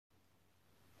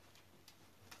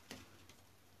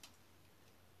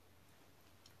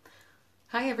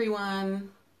Hi everyone,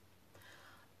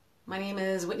 my name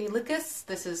is Whitney Lucas.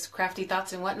 This is Crafty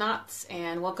Thoughts and Whatnots,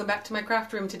 and welcome back to my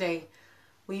craft room today.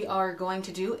 We are going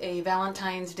to do a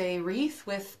Valentine's Day wreath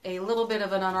with a little bit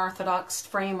of an unorthodox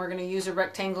frame. We're going to use a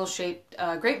rectangle shaped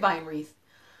grapevine wreath.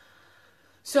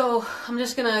 So I'm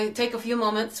just going to take a few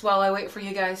moments while I wait for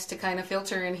you guys to kind of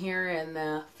filter in here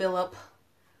and fill up.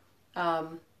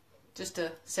 Just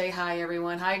to say hi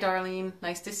everyone. Hi Darlene,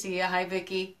 nice to see you. Hi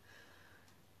Vicky.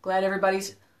 Glad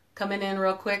everybody's coming in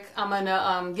real quick. I'm going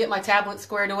to get my tablet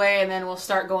squared away and then we'll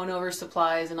start going over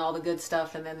supplies and all the good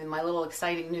stuff and then in my little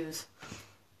exciting news.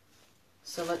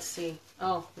 So let's see.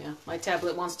 Oh, yeah, my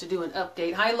tablet wants to do an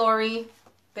update. Hi Lori.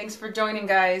 Thanks for joining,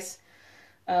 guys.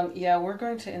 Yeah, we're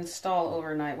going to install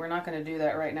overnight. We're not going to do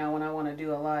that right now when I want to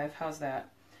do a live. How's that?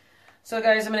 So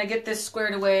guys, I'm going to get this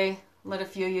squared away. Let a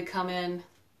few of you come in.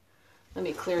 Let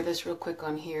me clear this real quick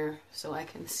on here so I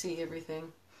can see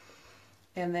everything.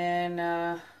 And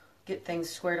then get things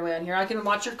squared away on here. I can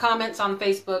watch your comments on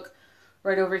Facebook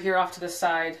right over here off to the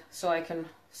side so I can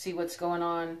see what's going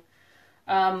on.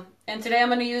 And today I'm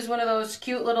going to use one of those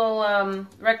cute little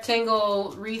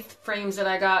rectangle wreath frames that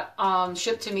I got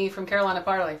shipped to me from Carolina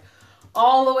Parley.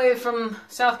 All the way from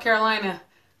South Carolina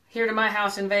here to my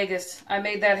house in Vegas. I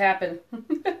made that happen.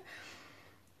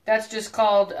 That's just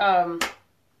called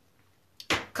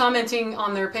commenting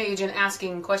on their page and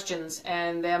asking questions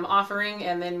and them offering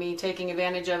and then me taking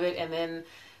advantage of it, and then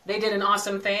they did an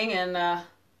awesome thing and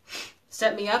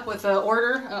set me up with an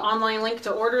online link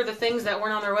to order the things that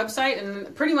weren't on their website,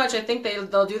 and pretty much I think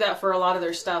they'll do that for a lot of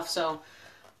their stuff, so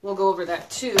we'll go over that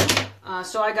too.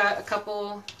 So I got a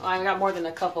couple, I got more than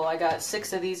a couple, I got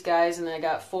 6 of these guys and then I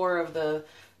got 4 of the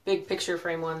big picture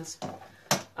frame ones,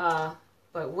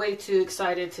 but way too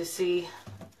excited to see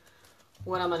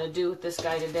what I'm going to do with this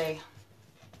guy today.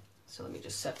 So let me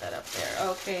just set that up there.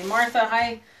 Okay, Martha,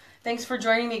 hi. Thanks for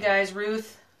joining me, guys.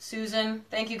 Ruth, Susan,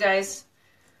 thank you, guys.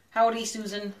 Howdy,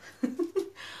 Susan.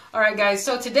 All right, guys.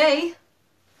 So today,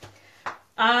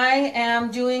 I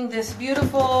am doing this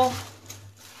beautiful,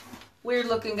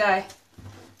 weird-looking guy.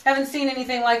 Haven't seen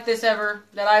anything like this ever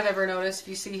that I've ever noticed. If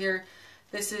you see here,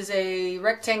 this is a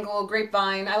rectangle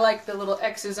grapevine. I like the little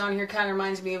X's on here. Kind of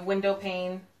reminds me of window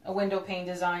pane, a window pane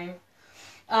design.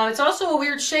 It's also a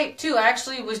weird shape too. I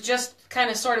actually was just kind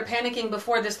of sort of panicking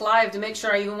before this live to make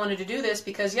sure I even wanted to do this,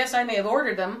 because yes, I may have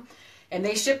ordered them and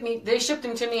they shipped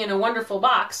them to me in a wonderful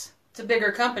box. It's a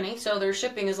bigger company, so their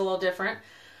shipping is a little different.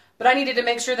 But I needed to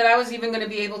make sure that I was even going to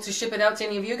be able to ship it out to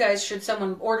any of you guys should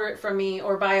someone order it from me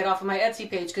or buy it off of my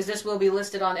Etsy page, because this will be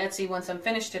listed on Etsy once I'm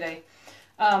finished today.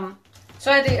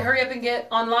 So I had to hurry up and get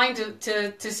online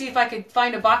to see if I could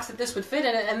find a box that this would fit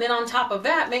in it. And then on top of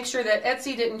that, make sure that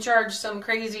Etsy didn't charge some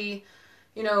crazy,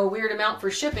 you know, weird amount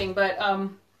for shipping. But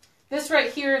this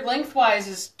right here, lengthwise,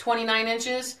 is 29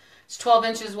 inches. It's 12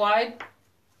 inches wide.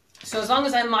 So as long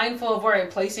as I'm mindful of where I'm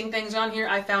placing things on here,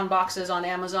 I found boxes on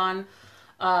Amazon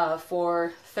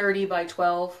for 30 by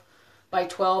 12 by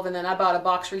 12. And then I bought a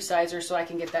box resizer so I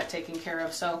can get that taken care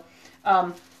of. So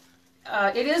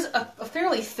it is a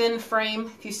fairly thin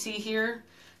frame, if you see here.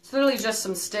 It's literally just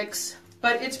some sticks,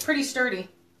 but it's pretty sturdy.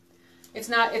 It's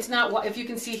not, if you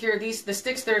can see here, the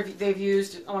sticks they've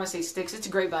used, I want to say sticks, it's a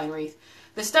grapevine wreath.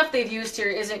 The stuff they've used here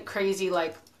isn't crazy,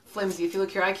 like flimsy. If you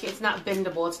look here, it's not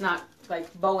bendable. It's not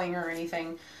like bowing or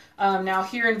anything. Now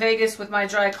here in Vegas with my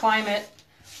dry climate,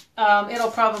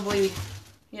 it'll probably,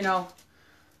 you know,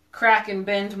 crack and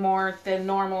bend more than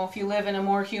normal. If you live in a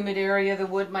more humid area, the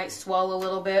wood might swell a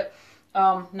little bit.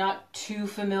 Not too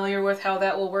familiar with how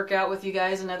that will work out with you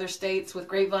guys in other states with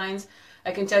grapevines.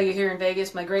 I can tell you here in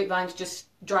Vegas, my grapevines just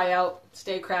dry out,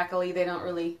 stay crackly. They don't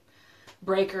really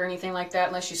break or anything like that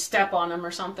unless you step on them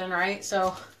or something, right?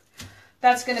 So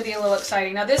that's going to be a little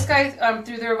exciting. Now this guy,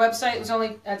 through their website, was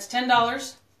only, that's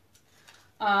 $10.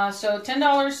 So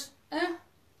 $10,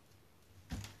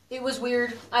 it was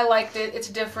weird. I liked it. It's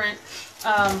different.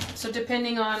 So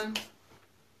depending on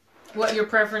what your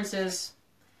preference is,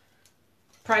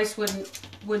 price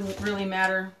wouldn't really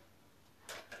matter.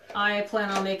 I plan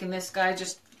on making this guy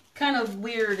just kind of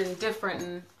weird and different,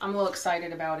 and I'm a little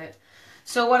excited about it.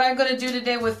 So what I'm going to do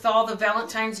today with all the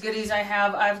Valentine's goodies I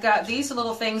have, I've got these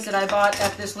little things that I bought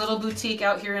at this little boutique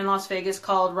out here in Las Vegas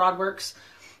called Rodworks.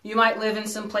 You might live in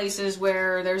some places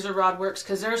where there's a Rodworks,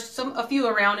 because there's a few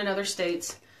around in other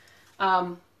states.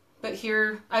 But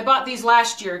here, I bought these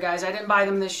last year, guys. I didn't buy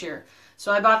them this year.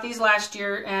 So I bought these last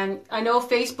year, and I know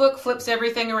Facebook flips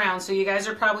everything around, so you guys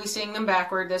are probably seeing them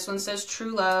backward. This one says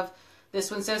True Love.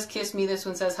 This one says Kiss Me. This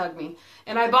one says Hug Me.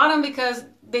 And I bought them because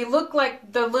they look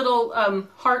like the little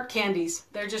heart candies.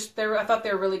 I thought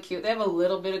they were really cute. They have a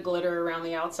little bit of glitter around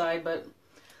the outside, but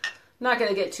not going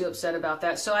to get too upset about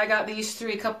that. So I got these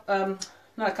three, not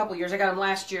a couple years, I got them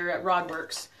last year at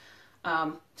Rodworks.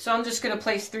 So I'm just going to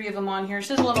place 3 of them on here.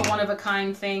 This is a little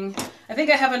one-of-a-kind thing. I think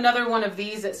I have another one of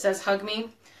these that says Hug Me.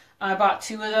 I bought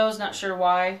 2 of those, not sure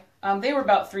why. They were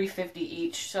about $3.50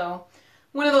 each. So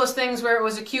one of those things where it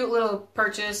was a cute little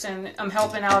purchase and I'm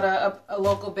helping out a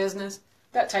local business,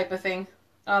 that type of thing.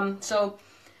 So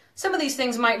some of these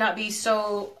things might not be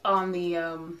so on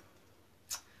the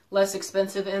less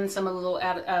expensive end, some of the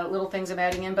little things I'm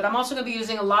adding in, but I'm also going to be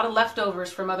using a lot of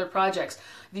leftovers from other projects.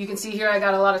 You can see here I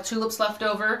got a lot of tulips left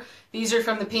over. These are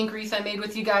from the pink wreath I made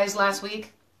with you guys last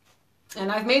week. And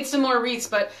I've made some more wreaths,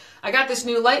 but I got this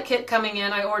new light kit coming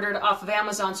in I ordered off of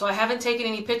Amazon, so I haven't taken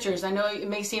any pictures. I know it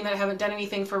may seem that I haven't done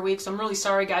anything for weeks, so I'm really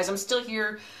sorry, guys. I'm still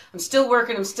here. I'm still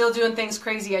working. I'm still doing things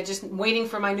crazy. I'm just waiting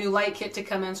for my new light kit to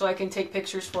come in so I can take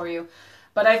pictures for you.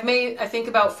 But I've made, I think,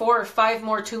 about 4 or 5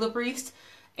 more tulip wreaths,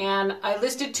 and I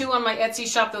listed 2 on my Etsy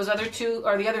shop. Those other 2,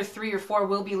 or the other 3 or 4,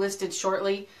 will be listed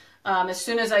shortly. As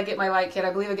soon as I get my light kit.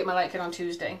 I believe I get my light kit on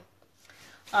Tuesday.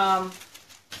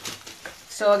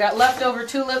 So I got leftover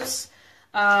tulips.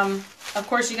 Of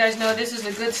course, you guys know this is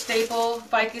a good staple.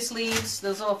 Ficus leaves.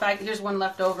 Those little ficus. Here's one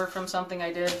left over from something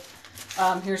I did.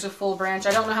 Here's a full branch.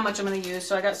 I don't know how much I'm going to use,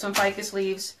 so I got some ficus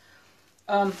leaves.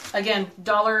 Again,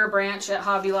 $1 a branch at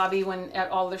Hobby Lobby when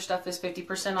all their stuff is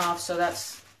 50% off. So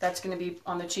that's going to be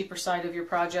on the cheaper side of your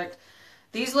project.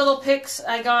 These little picks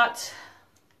I got.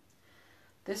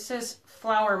 This is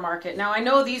Flower Market. Now I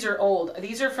know these are old.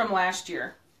 These are from last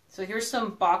year. So here's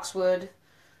some boxwood.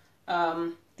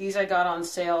 These I got on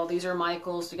sale. These are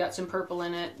Michael's. You got some purple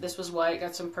in it. This was white.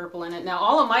 Got some purple in it. Now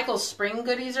all of Michael's spring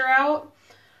goodies are out.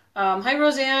 Hi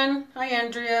Roseanne. Hi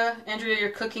Andrea. Andrea, you're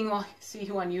cooking while I see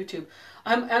you on YouTube.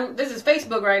 This is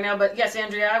Facebook right now, but yes,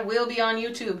 Andrea, I will be on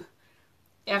YouTube.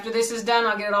 After this is done,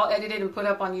 I'll get it all edited and put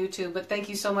up on YouTube. But thank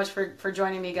you so much for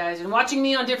joining me, guys, and watching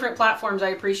me on different platforms. I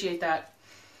appreciate that.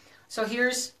 So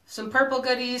here's some purple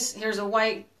goodies. Here's a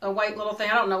white little thing.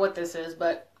 I don't know what this is,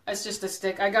 but it's just a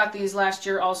stick. I got these last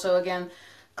year also, again,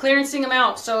 clearancing them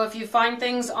out. So if you find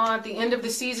things at the end of the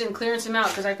season, clearance them out,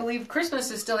 because I believe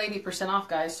Christmas is still 80% off,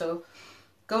 guys. So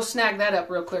go snag that up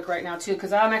real quick right now, too,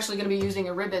 because I'm actually going to be using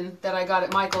a ribbon that I got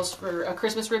at Michael's for a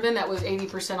Christmas ribbon that was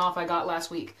 80% off I got last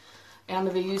week. And I'm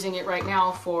going to be using it right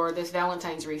now for this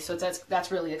Valentine's wreath. So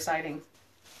that's really exciting.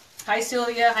 Hi,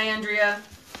 Sylvia. Hi, Andrea.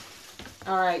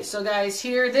 All right, so guys,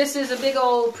 here, this is a big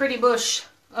old pretty bush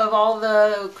of all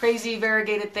the crazy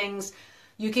variegated things.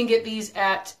 You can get these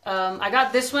at, I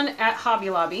got this one at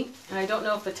Hobby Lobby, and I don't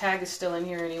know if the tag is still in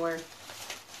here anywhere.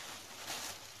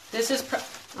 This is,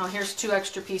 oh, here's 2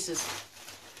 extra pieces.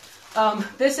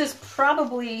 This is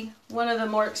probably one of the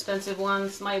more expensive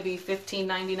ones, might be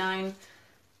 $15.99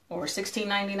 or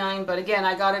 $16.99, but again,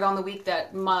 I got it on the week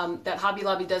that Hobby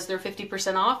Lobby does their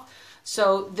 50% off.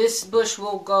 So this bush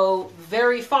will go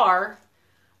very far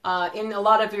in a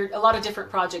lot of different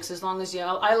projects, as long as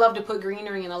I love to put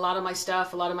greenery in a lot of my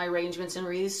stuff, a lot of my arrangements and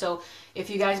wreaths. So if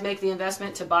you guys make the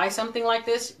investment to buy something like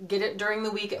this, get it during the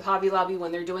week at Hobby Lobby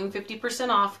when they're doing 50%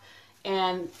 off,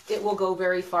 and it will go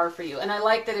very far for you. And I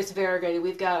like that it's variegated.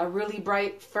 We've got a really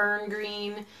bright fern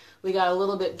green. We got a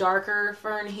little bit darker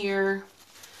fern here.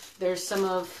 There's some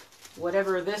of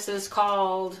whatever this is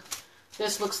called.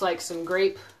 This looks like some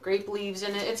grape leaves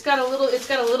in it. It's got a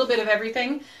little bit of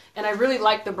everything, and I really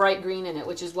like the bright green in it,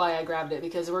 which is why I grabbed it,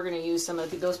 because we're going to use some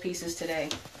of those pieces today.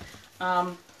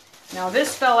 Now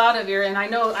this fell out of here, and I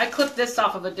know I clipped this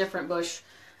off of a different bush.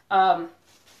 I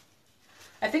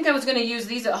think I was going to use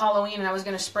these at Halloween, and I was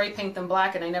going to spray paint them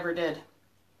black, and I never did.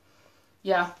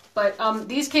 Yeah, but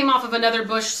these came off of another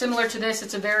bush similar to this.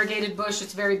 It's a variegated bush.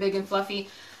 It's very big and fluffy,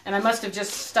 and I must have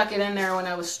just stuck it in there when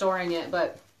I was storing it,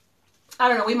 but I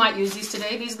don't know, we might use these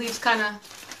today. These leaves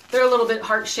they're a little bit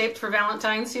heart-shaped for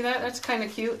Valentine's. See that? That's kind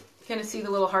of cute. You kind of see the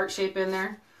little heart shape in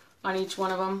there on each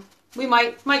one of them. We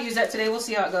might use that today. We'll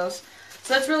see how it goes.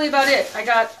 So that's really about it. I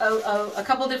got a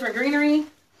couple different greenery.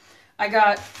 I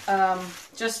got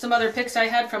just some other picks I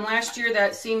had from last year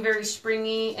that seem very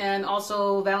springy, and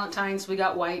also Valentine's. We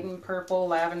got white and purple,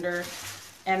 lavender,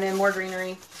 and then more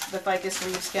greenery. The ficus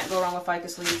leaves. Can't go wrong with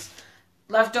ficus leaves.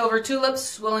 Leftover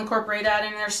tulips, we'll incorporate that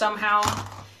in there somehow.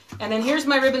 And then here's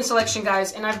my ribbon selection,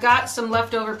 guys. And I've got some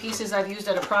leftover pieces I've used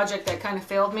at a project that kind of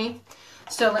failed me.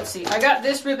 So let's see. I got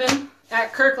this ribbon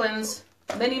at Kirkland's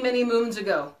many, many moons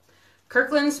ago.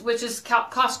 Kirkland's, which is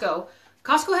Costco.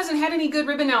 Costco hasn't had any good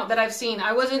ribbon out that I've seen.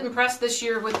 I wasn't impressed this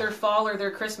year with their fall or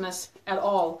their Christmas at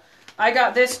all. I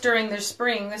got this during their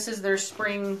spring. This is their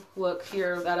spring look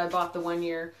here that I bought the one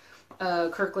year.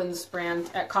 Kirkland's brand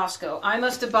at Costco. I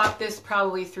must have bought this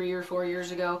probably 3 or 4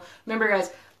 years ago. Remember, guys,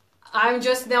 I'm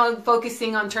just now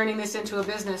focusing on turning this into a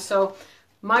business. So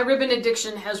my ribbon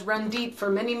addiction has run deep for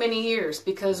many, many years,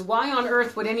 because why on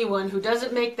earth would anyone who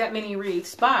doesn't make that many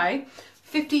wreaths buy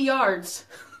 50 yards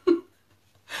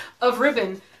of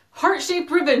ribbon, heart-shaped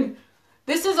ribbon?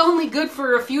 This is only good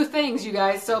for a few things, you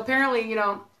guys. So apparently, you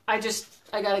know, I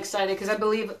got excited because I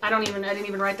didn't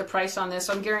even write the price on this.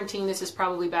 So I'm guaranteeing this is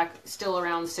probably back still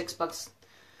around $6, $5.99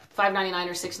 or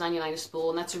 $6.99 a spool,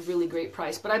 and that's a really great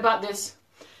price. But I bought this.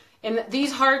 And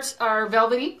these hearts are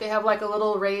velvety. They have like a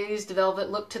little raised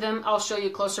velvet look to them. I'll show you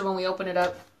closer when we open it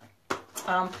up.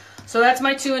 So that's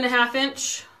my 2.5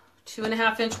 inch,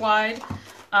 2.5 inch wide.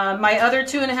 My other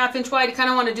 2.5 inch wide, I kind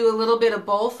of want to do a little bit of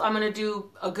both. I'm going to do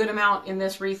a good amount in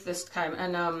this wreath this time.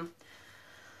 And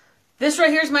this right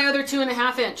here is my other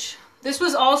 2.5 inch. This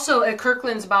was also at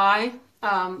Kirkland's buy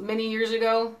many years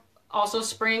ago, also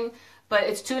spring, but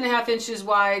it's 2.5 inches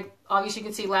wide. Obviously you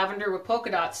can see lavender with polka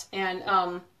dots.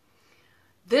 And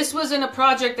this was in a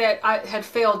project that had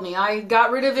failed me. I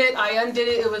got rid of it. I undid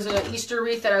it. It was an Easter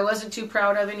wreath that I wasn't too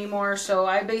proud of anymore. So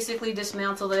I basically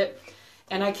dismantled it,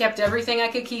 and I kept everything I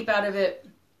could keep out of it.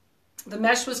 The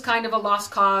mesh was kind of a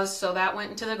lost cause, so that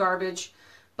went into the garbage.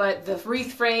 But the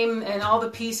wreath frame and all the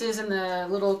pieces and the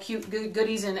little cute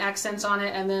goodies and accents on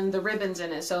it, and then the ribbons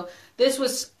in it. So this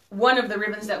was one of the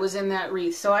ribbons that was in that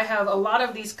wreath. So I have a lot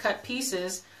of these cut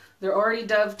pieces. They're already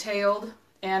dovetailed.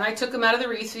 And I took them out of the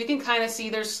wreath, so you can kind of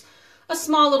see there's a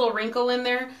small little wrinkle in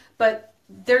there, but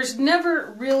there's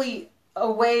never really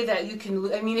a way that you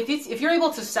can, I mean, if you're able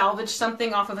to salvage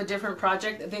something off of a different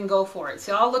project, then go for it.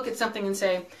 So I'll look at something and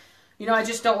say, you know, I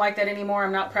just don't like that anymore.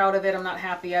 I'm not proud of it. I'm not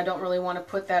happy. I don't really want to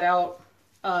put that out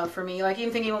for me. Like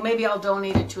even thinking, well, maybe I'll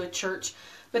donate it to a church.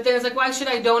 But then it's like, why should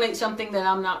I donate something that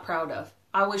I'm not proud of?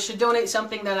 I should donate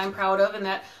something that I'm proud of and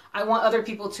that I want other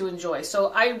people to enjoy.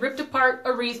 So I ripped apart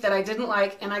a wreath that I didn't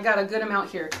like, and I got a good amount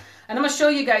here. And I'm going to show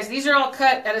you guys, these are all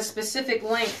cut at a specific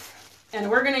length, and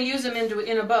we're going to use them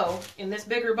in a bow, in this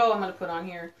bigger bow I'm going to put on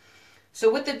here. So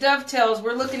with the dovetails,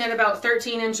 we're looking at about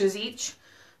 13 inches each.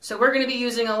 So we're going to be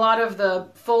using a lot of the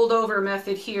fold over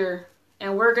method here,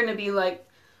 and we're going to be like,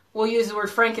 we'll use the word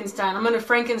Frankenstein. I'm going to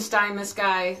Frankenstein this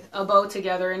guy, a bow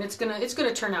together, and it's going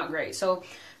to turn out great. So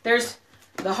there's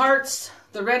the hearts,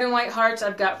 the red and white hearts.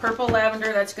 I've got purple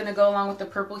lavender that's going to go along with the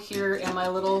purple here and my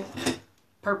little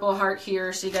purple heart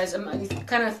here. So you guys, I'm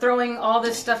kind of throwing all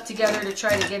this stuff together to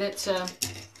try to get it to,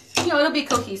 you know, it'll be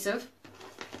cohesive.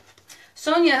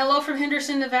 Sonia, hello from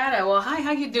Henderson, Nevada. Well, hi,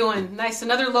 how you doing? Nice,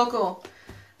 another local.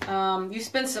 You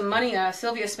spent some money,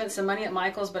 Sylvia spent some money at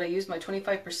Michael's, but I used my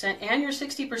 25% and your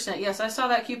 60%. Yes, I saw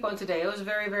that coupon today. It was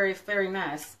very, very, very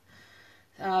nice.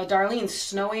 Darlene,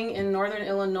 snowing in northern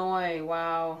Illinois.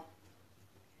 Wow.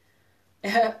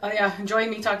 Oh, yeah,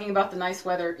 enjoying me talking about the nice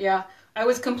weather. Yeah, I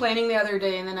was complaining the other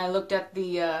day, and then I looked at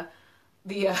the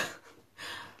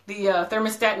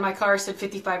thermostat in my car, said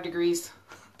 55 degrees.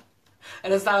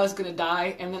 And I thought I was going to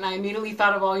die. And then I immediately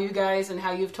thought of all you guys and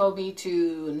how you've told me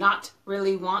to not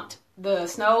really want the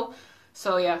snow.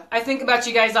 So yeah, I think about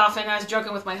you guys often. I was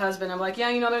joking with my husband. I'm like, yeah,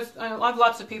 you know, I have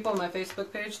lots of people on my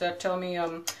Facebook page that tell me,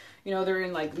 you know, they're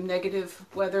in like negative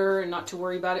weather and not to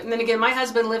worry about it. And then again, my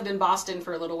husband lived in Boston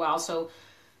for a little while, so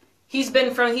he's been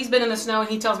in the snow, and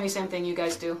he tells me the same thing you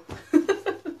guys do.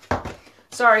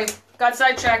 Sorry, got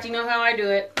sidetracked. You know how I do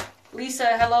it. Lisa,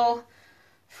 hello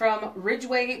from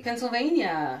Ridgeway,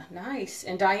 Pennsylvania. Nice.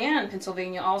 And Diane,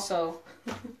 Pennsylvania also.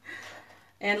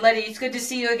 And Letty, it's good to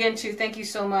see you again too. Thank you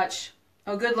so much.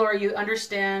 Oh, good Laura, you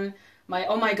understand my,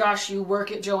 oh my gosh, you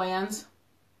work at Joann's?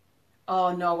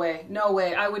 Oh, no way. No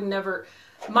way. I would never.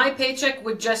 My paycheck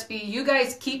would just be, you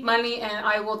guys keep money and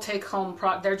I will take home.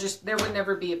 There would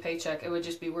never be a paycheck. It would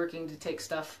just be working to take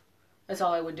stuff. That's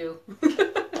all I would do.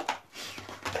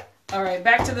 All right,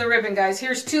 back to the ribbon, guys.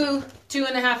 Here's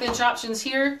 2.5 inch options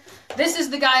here. This is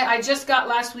the guy I just got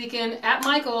last weekend at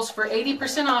Michael's for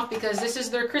 80% off because this is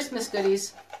their Christmas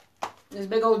goodies. This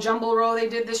big old jumbo roll they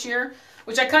did this year,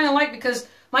 which I kind of like because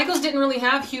Michael's didn't really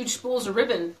have huge spools of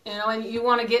ribbon, you know, and you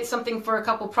want to get something for a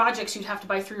couple projects, you'd have to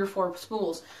buy 3 or 4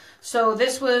 spools. So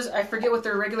this was, I forget what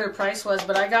their regular price was,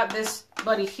 but I got this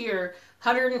buddy here,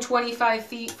 125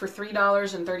 feet for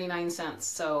 $3.39.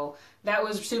 So that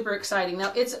was super exciting.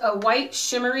 Now it's a white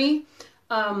shimmery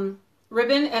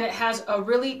ribbon, and it has a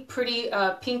really pretty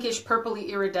pinkish purpley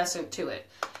iridescent to it.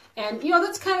 And, you know,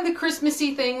 that's kind of the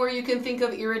Christmassy thing where you can think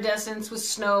of iridescence with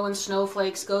snow and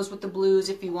snowflakes, goes with the blues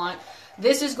if you want.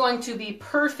 This is going to be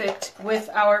perfect with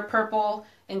our purple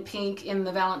and pink in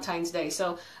the Valentine's Day.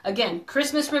 So, again,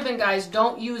 Christmas ribbon, guys,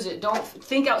 don't use it. Don't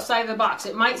think outside the box.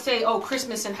 It might say, oh,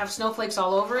 Christmas and have snowflakes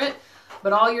all over it,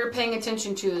 but all you're paying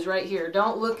attention to is right here.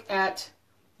 Don't look at,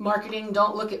 marketing.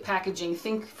 Don't look at packaging.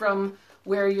 Think from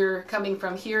where you're coming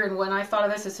from here. And when I thought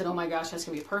of this, I said, oh my gosh, that's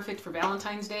going to be perfect for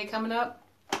Valentine's Day coming up.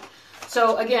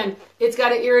 So again, it's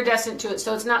got an iridescent to it.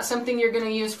 So it's not something you're going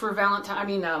to use for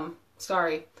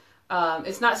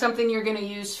it's not something you're going to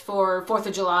use for 4th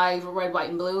of July, red, white,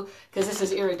 and blue, because this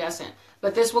is iridescent.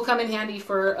 But this will come in handy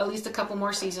for at least a couple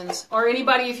more seasons. Or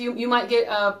anybody, if you might get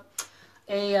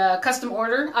a custom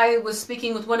order. I was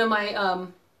speaking with one of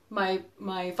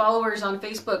my followers on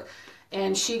Facebook,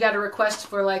 and she got a request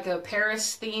for like a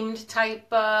Paris themed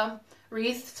type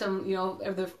wreath, some, you know,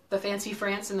 the fancy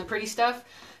France and the pretty stuff.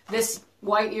 This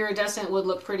white iridescent would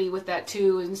look pretty with that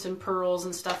too, and some pearls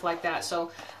and stuff like that.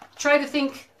 So try to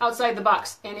think outside the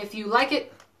box, and if you like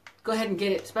it, go ahead and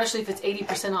get it, especially if it's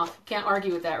 80% off. Can't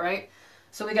argue with that, right?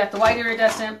 So we got the white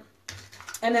iridescent,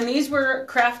 and then these were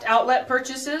craft outlet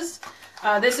purchases.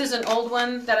 This is an old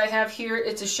one that I have here.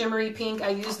 It's a shimmery pink. I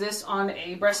used this on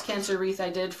a breast cancer wreath I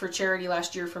did for charity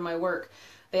last year for my work.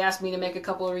 They asked me to make a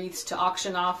couple of wreaths to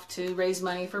auction off to raise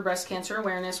money for breast cancer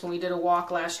awareness when we did a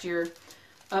walk last year.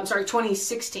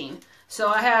 2016. So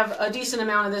I have a decent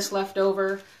amount of this left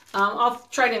over. I'll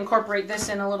try to incorporate this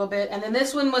in a little bit. And then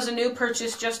this one was a new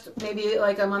purchase just maybe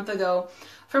like a month ago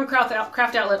from Craft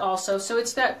Outlet also. So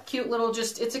it's that cute little,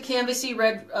 it's a canvasy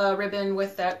red ribbon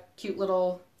with that cute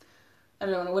little, I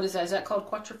don't know, what is that? Is that called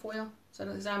quatrefoil?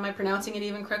 Am I pronouncing it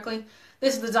even correctly?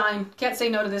 This design, can't say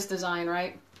no to this design,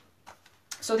 right?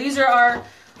 So these are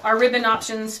our ribbon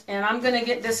options, and I'm going to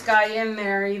get this guy in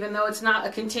there, even though it's not a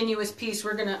continuous piece.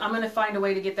 I'm going to find a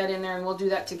way to get that in there, and we'll do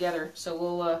that together.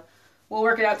 So we'll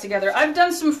work it out together. I've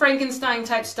done some Frankenstein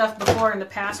type stuff before in the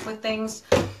past with things,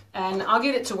 and I'll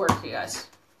get it to work, you guys.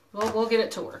 We'll get it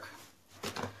to work.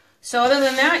 So other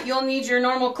than that, you'll need your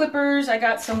normal clippers. I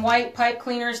got some white pipe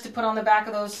cleaners to put on the back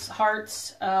of those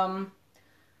hearts.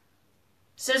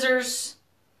 Scissors.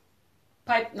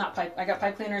 I got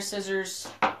pipe cleaners, scissors.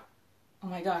 Oh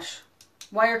my gosh.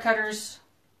 Wire cutters.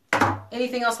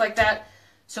 Anything else like that.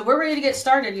 So we're ready to get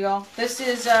started, y'all. This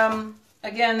is,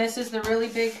 again, this is the really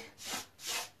big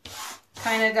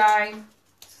kind of guy.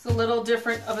 It's a little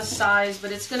different of a size,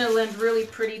 but it's going to lend really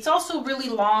pretty. It's also really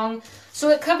long, so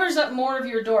it covers up more of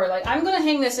your door. Like, I'm going to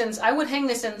hang this in. I would hang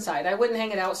this inside. I wouldn't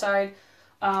hang it outside.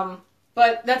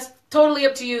 But that's totally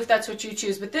up to you if that's what you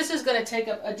choose. But this is going to take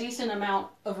up a decent amount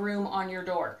of room on your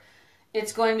door.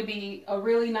 It's going to be a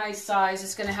really nice size.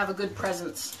 It's going to have a good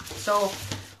presence. So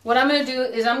what I'm going to do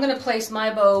is I'm going to place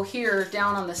my bow here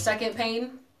down on the second pane.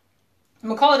 I'm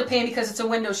going to call it a pane because it's a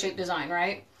window-shaped design,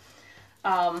 right?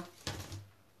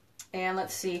 And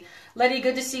let's see. Letty,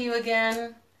 good to see you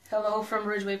again. Hello from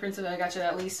Ridgeway, Pennsylvania. I got you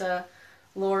that. Lisa,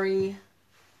 Lori,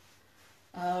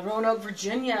 Roanoke,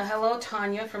 Virginia. Hello,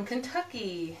 Tanya from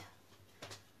Kentucky.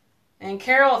 And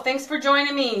Carol, thanks for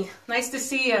joining me. Nice to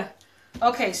see you.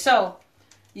 Okay, so,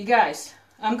 you guys,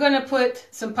 I'm going to put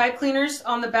some pipe cleaners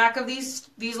on the back of these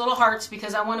little hearts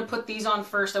because I want to put these on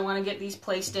first. I want to get these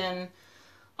placed in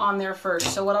on there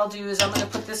first. So what I'll do is I'm going to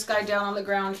put this guy down on the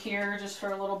ground here just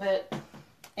for a little bit.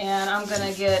 And I'm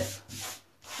going to get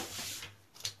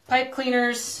pipe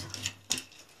cleaners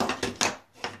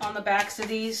on the backs of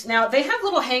these. Now, they have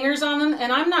little hangers on them,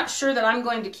 and I'm not sure that I'm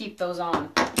going to keep those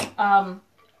on.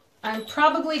 I'm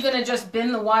probably going to just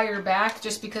bend the wire back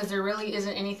just because there really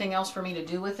isn't anything else for me to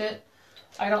do with it.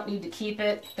 I don't need to keep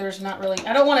it. There's not really...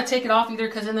 I don't want to take it off either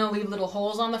because then they'll leave little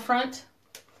holes on the front.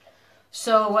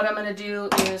 So what I'm going to do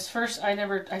is first,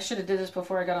 I should have did this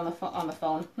before I got on the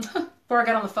phone. Before I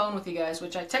got on the phone with you guys,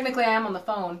 which technically I am on the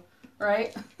phone,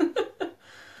 right?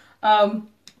 I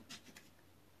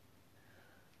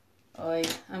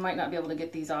might not be able to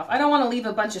get these off. I don't want to leave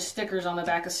a bunch of stickers on the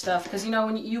back of stuff because, you know,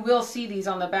 when you will see these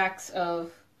on the backs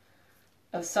of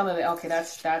some of it. Okay,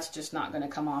 that's just not going to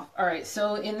come off. All right,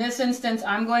 so in this instance,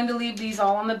 I'm going to leave these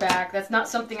all on the back. That's not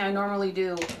something I normally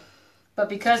do. But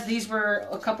because these were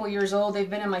a couple years old, they've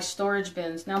been in my storage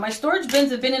bins. Now, my storage bins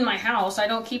have been in my house. I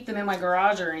don't keep them in my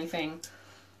garage or anything.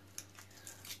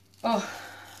 Oh,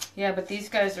 yeah, but these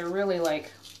guys are really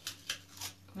like...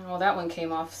 Oh, that one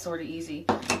came off sort of easy.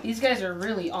 These guys are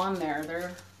really on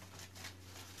there.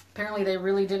 Apparently they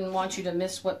really didn't want you to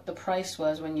miss what the price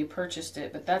was when you purchased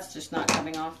it, but that's just not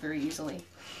coming off very easily.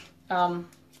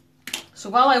 So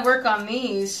while I work on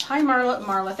these... Hi,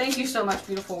 Marla. Thank you so much.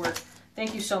 Beautiful work.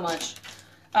 Thank you so much.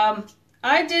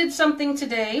 I did something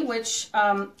today, which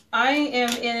I am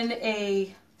in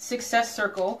a success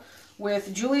circle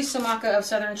with Julie Samaka of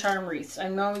Southern Charm Wreaths. I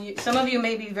know some of you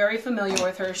may be very familiar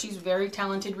with her. She's a very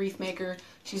talented wreath maker.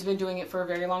 She's been doing it for a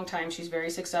very long time. She's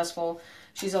very successful.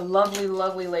 She's a lovely,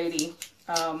 lovely lady.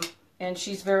 And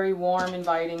she's very warm,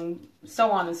 inviting,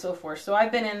 so on and so forth. So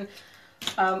I've been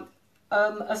in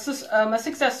a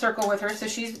success circle with her. So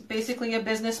she's basically a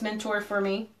business mentor for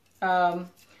me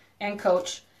and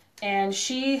coach. And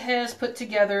she has put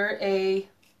together a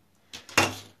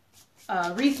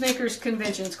Wreath Makers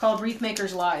convention. It's called Wreath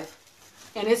Makers Live.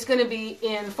 And it's going to be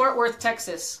in Fort Worth,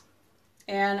 Texas.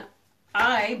 And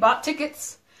I bought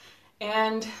tickets.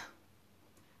 And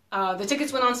the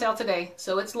tickets went on sale today.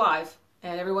 So it's live.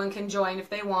 And everyone can join if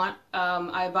they want.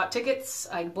 I bought tickets.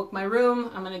 I booked my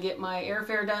room. I'm going to get my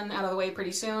airfare done out of the way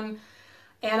pretty soon.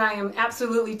 And I am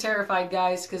absolutely terrified,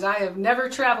 guys, because I have never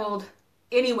traveled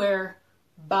anywhere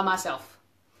by myself.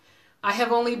 I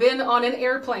have only been on an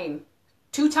airplane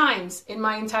 2 times in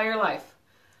my entire life.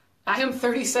 I am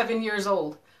 37 years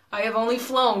old. I have only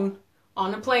flown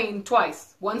on a plane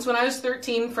twice. Once when I was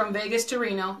 13 from Vegas to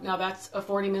Reno. Now that's a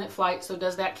 40-minute flight, so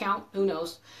does that count? Who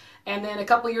knows? And then a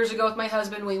couple years ago with my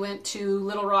husband, we went to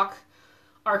Little Rock,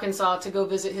 Arkansas to go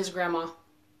visit his grandma.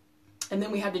 And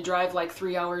then we had to drive like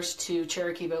 3 hours to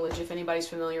Cherokee Village, if anybody's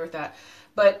familiar with that.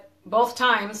 But both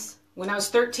times, when I was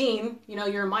 13, you know,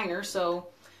 you're a minor, so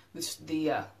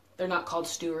they're not called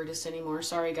stewardess anymore.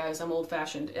 Sorry, guys, I'm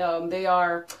old-fashioned. They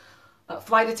are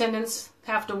flight attendants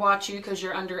have to watch you because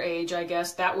you're underage, I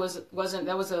guess. That was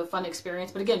a fun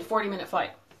experience. But again, 40-minute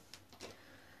flight.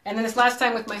 And then this last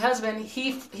time with my husband,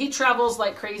 he travels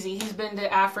like crazy. He's been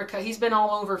to Africa. He's been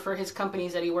all over for his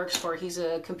companies that he works for. He's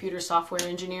a computer software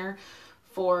engineer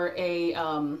for a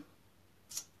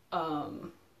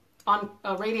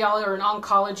radiology or an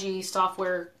oncology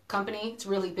software company. It's a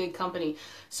really big company.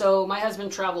 So my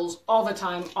husband travels all the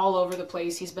time, all over the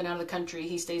place. He's been out of the country.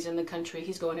 He stays in the country.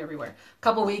 He's going everywhere. A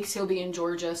couple weeks, he'll be in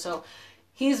Georgia. So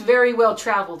he's very well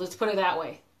traveled. Let's put it that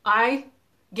way. I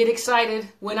get excited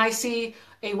when I see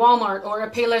a Walmart or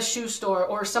a Payless shoe store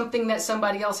or something that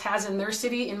somebody else has in their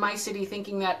city, in my city,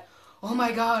 thinking that, oh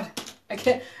my God, I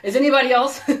can't. Is anybody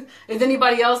else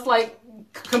like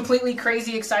completely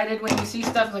crazy excited when you see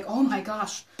stuff like, oh my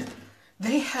gosh,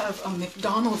 they have a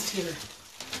McDonald's here?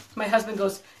 My husband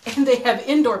goes, and they have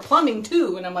indoor plumbing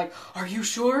too. And I'm like, are you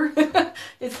sure?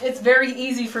 It's very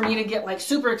easy for me to get like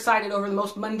super excited over the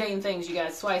most mundane things, you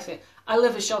guys. That's why I say I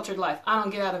live a sheltered life. I don't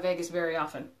get out of Vegas very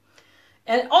often.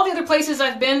 And all the other places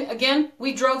I've been, again,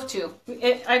 we drove to.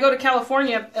 I go to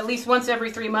California at least once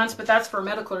every 3 months, but that's for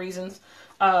medical reasons.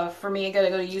 For me, I got to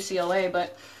go to UCLA.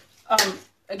 But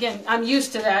again, I'm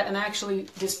used to that, and actually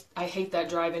I hate that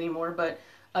drive anymore. But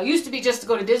it used to be just to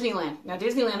go to Disneyland. Now,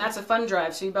 Disneyland, that's a fun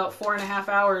drive. So about 4.5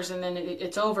 hours, and then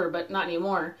it's over, but not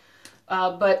anymore.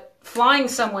 But flying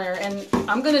somewhere, and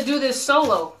I'm going to do this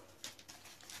solo.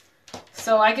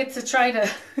 So I get to try to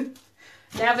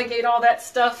navigate all that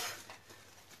stuff.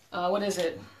 What is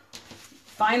it?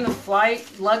 Find the flight,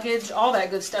 luggage, all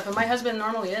that good stuff. And my husband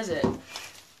normally is it.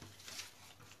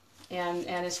 And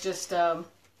it's just, oh,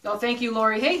 thank you,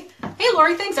 Lori. Hey,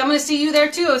 Lori, thanks. I'm going to see you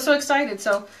there too. I was so excited.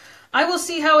 So I will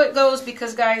see how it goes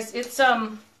because, guys, it's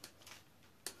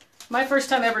my first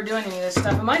time ever doing any of this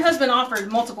stuff. And my husband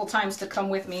offered multiple times to come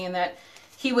with me and that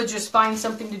he would just find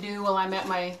something to do while I'm at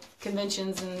my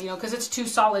conventions. And, you know, because it's 2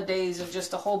 solid days of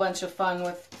just a whole bunch of fun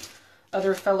with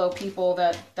other fellow people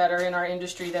that are in our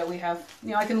industry that we have. You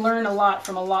know, I can learn a lot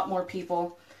from a lot more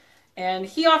people. And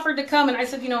he offered to come, and I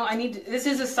said, you know, this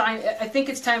is a sign. I think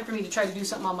it's time for me to try to do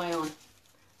something on my own.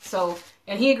 So,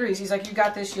 and he agrees. He's like, you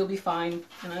got this, you'll be fine.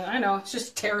 And I know, it's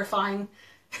just terrifying.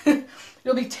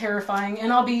 It'll be terrifying.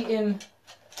 And I'll be in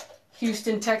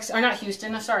Houston, Texas, or not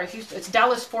Houston, sorry, Houston. It's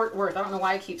Dallas, Fort Worth. I don't know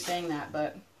why I keep saying that,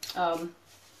 but,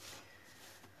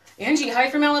 Angie, hi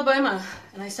from Alabama.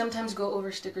 And I sometimes go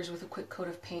over stickers with a quick coat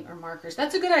of paint or markers.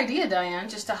 That's a good idea, Diane,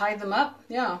 just to hide them up.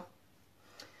 Yeah.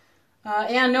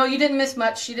 And no, you didn't miss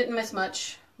much. You didn't miss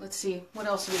much. Let's see. What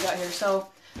else do we got here? So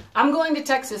I'm going to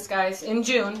Texas, guys, in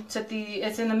June.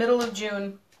 It's in the middle of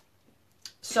June.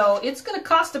 So it's going to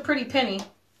cost a pretty penny.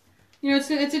 You know, it's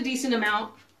a decent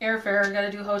amount. Airfare, got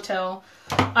to do hotel.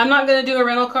 I'm not going to do a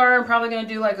rental car. I'm probably going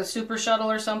to do like a super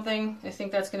shuttle or something. I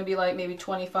think that's going to be like maybe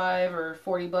 25 or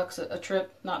 40 bucks a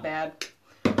trip. Not bad.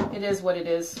 It is what it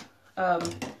is.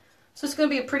 So it's going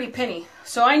to be a pretty penny.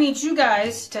 So I need you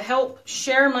guys to help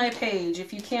share my page.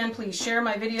 If you can, please share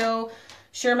my video,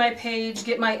 share my page,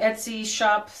 get my Etsy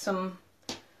shop some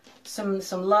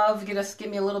love. Get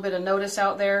me a little bit of notice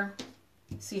out there.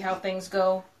 See how things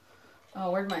go.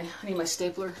 Oh, I need my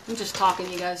stapler. I'm just talking,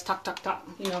 you guys. Talk, talk, talk.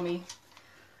 You know me.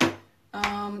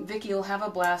 Vicky, you'll have a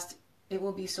blast. It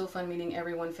will be so fun meeting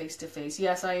everyone face to face.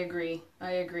 Yes, I agree.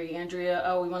 I agree. Andrea,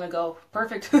 oh, we want to go.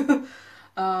 Perfect.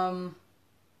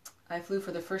 I flew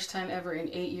for the first time ever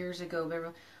 8 years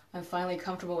ago. I'm finally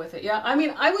comfortable with it. Yeah, I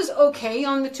mean, I was okay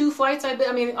on the 2 flights. I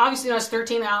mean, obviously when I was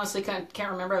 13, I honestly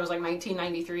can't remember. I was like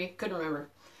 1993. Couldn't remember.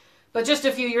 But just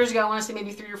a few years ago, I want to say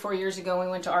maybe 3 or 4 years ago, when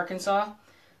we went to Arkansas.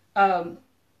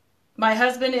 My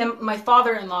husband and my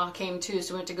father-in-law came too,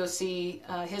 so we went to go see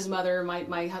his mother,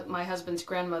 my husband's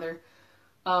grandmother.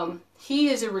 He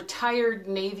is a retired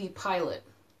Navy pilot.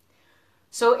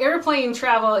 So airplane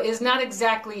travel is not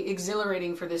exactly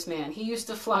exhilarating for this man. He used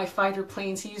to fly fighter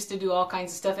planes. He used to do all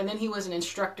kinds of stuff. And then he was an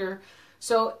instructor.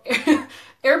 So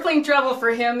airplane travel for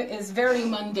him is very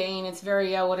mundane. It's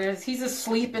very, what it is. He's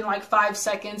asleep in like 5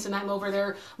 seconds, and I'm over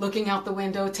there looking out the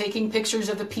window, taking pictures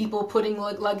of the people putting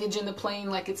luggage in the plane.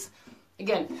 Like it's,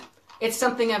 again, it's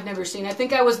something I've never seen. I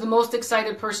think I was the most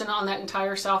excited person on that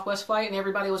entire Southwest flight, and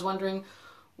everybody was wondering,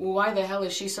 why the hell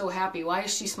is she so happy? Why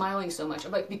is she smiling so much?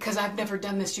 I'm like, because I've never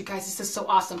done this, you guys. This is so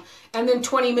awesome. And then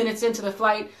 20 minutes into the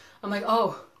flight, I'm like,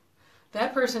 oh,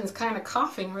 that person's kind of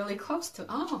coughing really close to,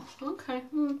 oh, okay.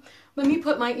 Let me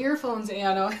put my earphones in.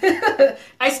 I know.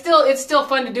 It's still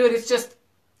fun to do it. It's just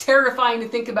terrifying to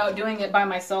think about doing it by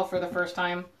myself for the first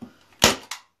time.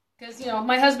 Because, you know,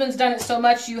 my husband's done it so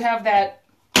much, you have that,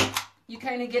 you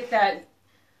kind of get that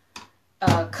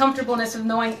comfortableness of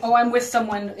knowing, oh, I'm with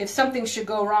someone. If something should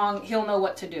go wrong, he'll know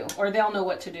what to do, or they'll know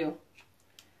what to do.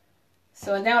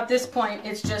 So now at this point,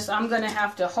 it's just, I'm going to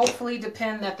have to hopefully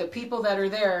depend that the people that are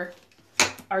there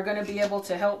are going to be able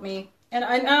to help me. And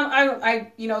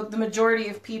I you know, the majority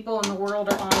of people in the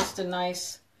world are honest and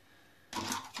nice.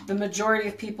 The majority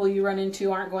of people you run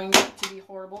into aren't going to be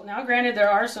horrible. Now, granted,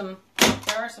 there are some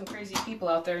crazy people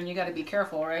out there, and you got to be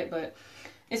careful, right? But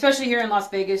especially here in Las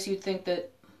Vegas, you'd think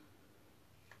that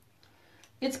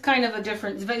it's kind of a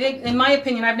different, in my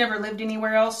opinion, I've never lived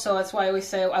anywhere else, so that's why I always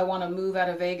say I want to move out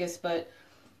of Vegas. But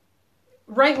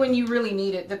right when you really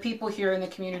need it, the people here in the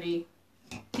community,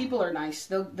 people are nice.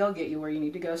 They'll get you where you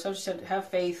need to go. So just have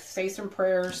faith, say some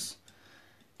prayers,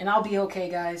 and I'll be okay,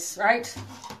 guys, right?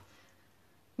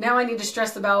 Now I need to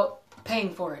stress about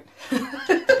paying for it.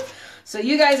 So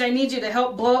you guys, I need you to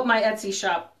help blow up my Etsy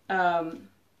shop.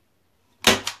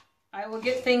 I will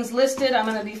get things listed. I'm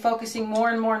going to be focusing more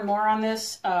and more and more on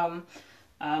this.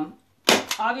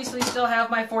 Obviously still have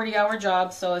my 40-hour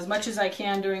job, so as much as I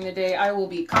can during the day, I will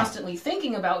be constantly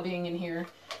thinking about being in here.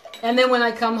 And then when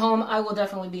I come home, I will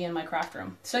definitely be in my craft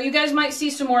room. So you guys might see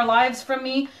some more lives from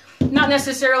me. Not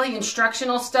necessarily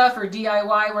instructional stuff or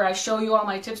DIY where I show you all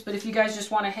my tips, but if you guys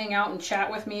just want to hang out and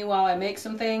chat with me while I make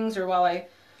some things or while I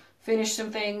finish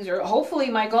some things, or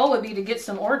hopefully my goal would be to get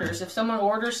some orders. If someone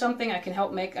orders something, I can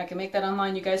make that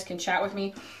online. You guys can chat with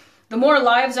me. The more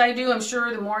lives I do, I'm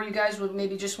sure the more you guys would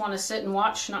maybe just want to sit and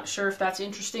watch. Not sure if that's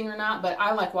interesting or not, but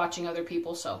I like watching other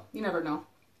people, so you never know.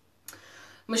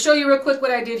 I'm going to show you real quick what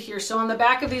I did here. So on the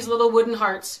back of these little wooden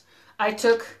hearts, I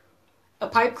took a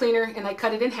pipe cleaner and I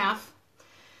cut it in half.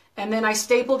 And then I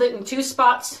stapled it in 2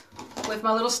 spots with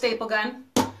my little staple gun.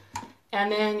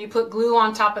 And then you put glue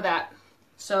on top of that.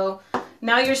 So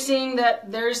now you're seeing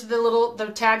that there's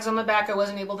the tags on the back I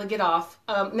wasn't able to get off.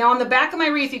 Now on the back of my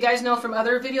wreath, you guys know from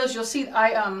other videos, you'll see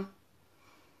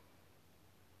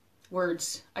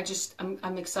words.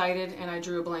 I'm excited and I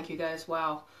drew a blank, you guys.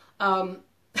 Wow.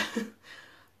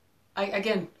 I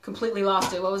again completely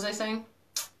lost it. What was I saying?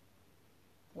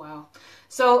 Wow.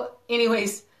 So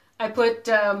anyways, I put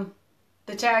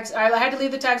the tags, I had to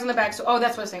leave the tags on the back. So, oh,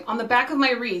 that's what I was saying. On the back of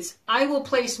my wreaths, I will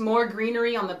place more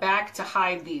greenery on the back to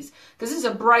hide these. Because this is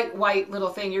a bright white little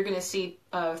thing you're going to see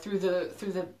through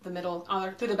the middle,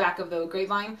 through the back of the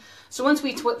grapevine. So once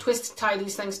we twist tie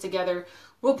these things together,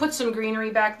 we'll put some greenery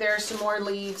back there, some more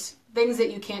leaves, things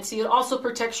that you can't see. It also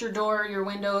protects your door, your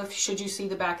window, should you see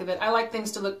the back of it. I like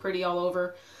things to look pretty all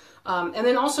over. And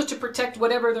then also to protect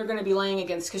whatever they're going to be laying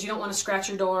against, because you don't want to scratch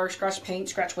your door, scratch paint,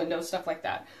 scratch windows, stuff like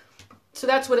that. So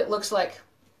that's what it looks like.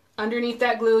 Underneath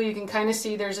that glue, you can kind of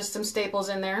see there's just some staples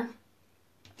in there.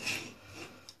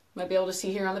 Might be able to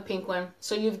see here on the pink one.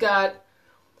 So you've got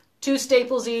 2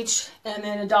 staples each, and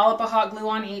then a dollop of hot glue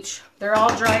on each. They're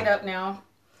all dried up now.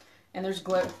 And there's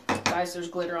glitter. Guys, there's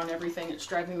glitter on everything. It's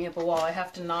driving me up a wall. I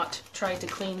have to not try to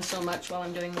clean so much while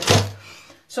I'm doing this.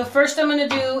 So first I'm going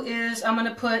to do is I'm going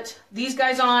to put these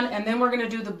guys on, and then we're going to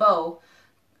do the bow.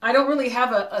 I don't really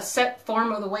have a set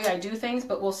form of the way I do things,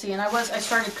 but we'll see. And I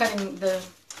started cutting the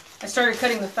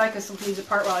ficus leaves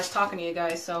apart while I was talking to you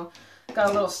guys, so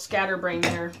got a little scatterbrain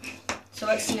there. So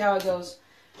let's see how it goes.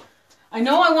 I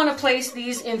know I want to place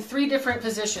these in 3 different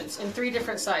positions, in 3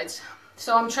 different sides.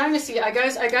 So I'm trying to see,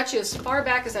 guys, I got you as far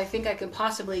back as I think I can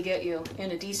possibly get you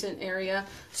in a decent area,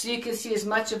 so you can see as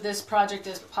much of this project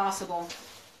as possible.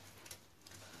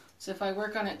 So if I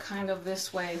work on it kind of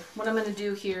this way, what I'm going to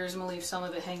do here is I'm going to leave some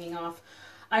of it hanging off.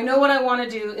 I know what I want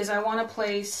to do is I want to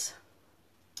place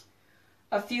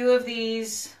a few of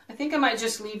these. I think I might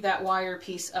just leave that wire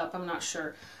piece up. I'm not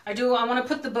sure. I want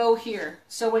to put the bow here.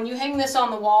 So when you hang this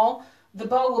on the wall, the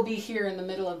bow will be here in the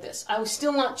middle of this. I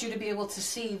still want you to be able to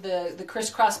see the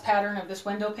crisscross pattern of this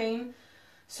window pane.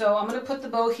 So I'm going to put the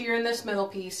bow here in this middle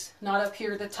piece, not up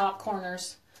here at the top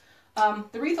corners.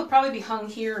 The wreath will probably be hung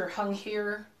here or hung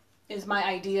here is my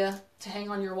idea to hang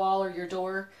on your wall or your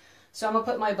door. So I'm going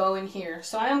to put my bow in here.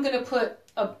 So I am going to put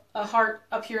a heart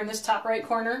up here in this top right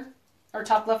corner, or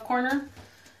top left corner.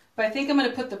 But I think I'm going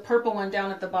to put the purple one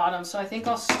down at the bottom. So I think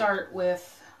I'll start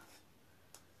with...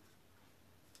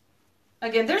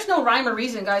 Again, there's no rhyme or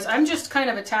reason, guys. I'm just kind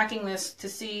of attacking this to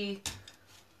see...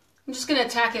 I'm just going to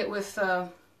attack it with...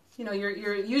 you know,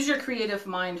 use your creative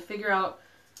mind, figure out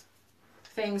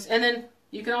things, and then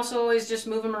you can also always just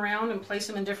move them around and place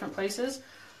them in different places.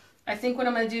 I think what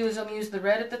I'm going to do is I'm going to use the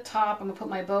red at the top, I'm going to put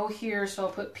my bow here, so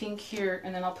I'll put pink here,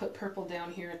 and then I'll put purple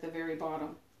down here at the very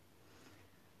bottom.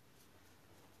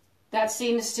 That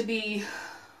seems to be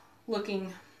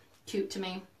looking cute to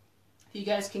me. You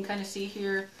guys can kind of see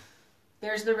here,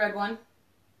 there's the red one,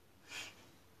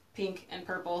 pink and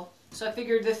purple. So I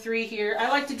figured the 3 here. I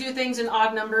like to do things in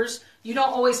odd numbers. You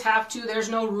don't always have to. There's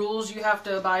no rules you have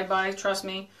to abide by. Trust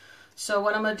me. So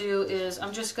what I'm going to do is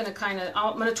I'm just going to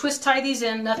I'm going to twist tie these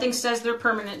in. Nothing says they're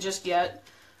permanent just yet.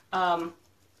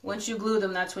 Once you glue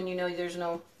them, that's when you know there's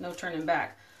no turning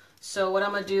back. So what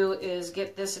I'm going to do is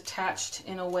get this attached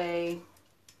in a way.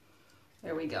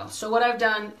 There we go. So what I've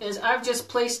done is I've just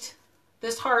placed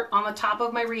this heart on the top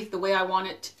of my wreath the way I want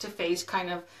it to face, kind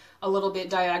of a little bit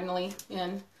diagonally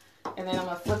in. And then I'm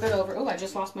going to flip it over. Oh, I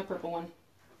just lost my purple one.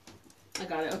 I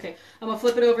got it. Okay. I'm going to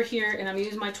flip it over here, and I'm going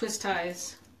to use my twist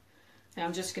ties. And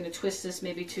I'm just going to twist this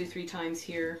maybe 2-3 times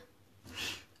here.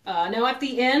 Now at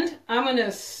the end,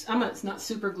 it's not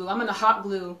super glue. I'm going to hot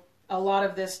glue a lot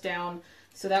of this down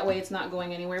so that way it's not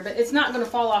going anywhere. But it's not going to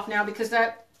fall off now because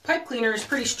that pipe cleaner is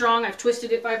pretty strong. I've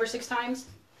twisted it 5 or 6 times.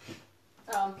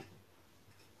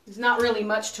 There's not really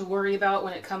much to worry about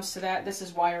when it comes to that. This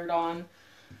is wired on.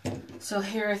 So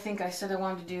here I think I said I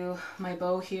wanted to do my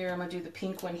bow here. I'm going to do the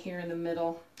pink one here in the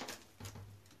middle.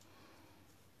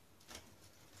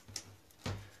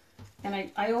 And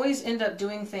I always end up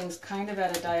doing things kind of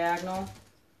at a diagonal.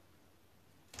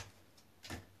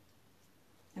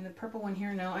 And the purple one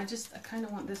here, no, I kind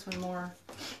of want this one more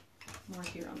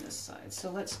here on this side.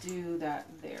 So let's do that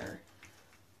there.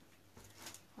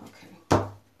 Okay.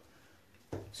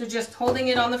 So just holding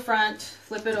it on the front,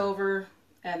 flip it over,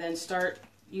 and then start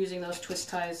using those twist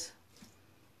ties.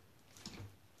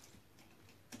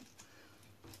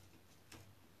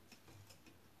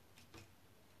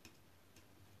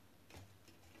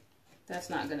 That's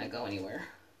not going to go anywhere.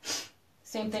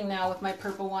 Same thing now with my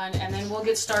purple one, and then we'll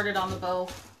get started on the bow.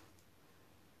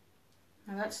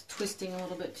 Now that's twisting a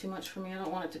little bit too much for me. I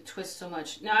don't want it to twist so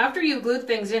much. Now after you've glued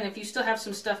things in, if you still have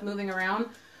some stuff moving around,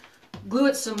 glue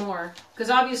it some more. Because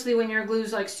obviously when your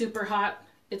glue's like super hot,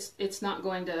 it's not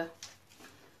going to...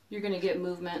 You're going to get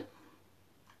movement.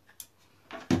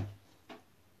 So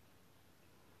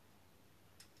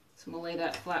I'm going to lay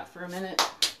that flat for a minute.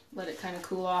 Let it kind of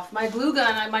cool off. My glue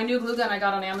gun, my new glue gun I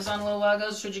got on Amazon a little while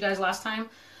ago, showed you guys last time.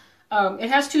 It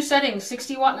has 2 settings,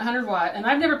 60 watt and 100 watt. And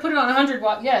I've never put it on 100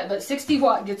 watt yet, but 60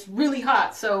 watt gets really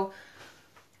hot. So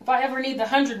if I ever need the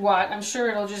 100 watt, I'm sure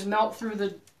it'll just melt through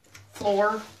the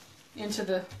floor into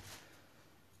the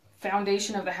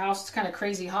foundation of the house. It's kind of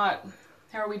crazy hot.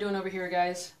 How are we doing over here,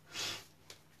 guys?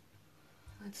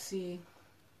 Let's see.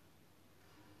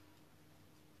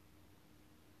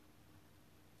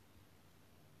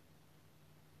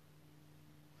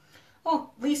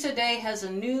 Oh, Lisa Day has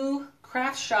a new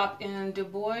craft shop in Du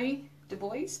Bois,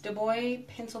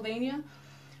 Pennsylvania.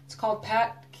 It's called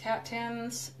Pat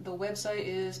Cattins. The website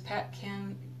is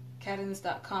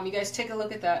patcattins.com. You guys take a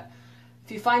look at that.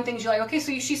 If you find things you're like, okay,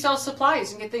 so she sells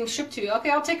supplies and get things shipped to you.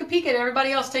 Okay, I'll take a peek at it.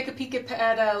 Everybody else take a peek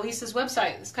at Lisa's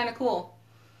website. It's kind of cool.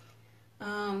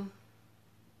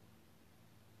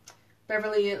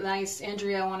 Beverly, nice.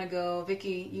 Andrea, I want to go.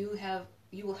 Vicky, you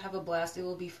will have a blast. It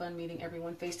will be fun meeting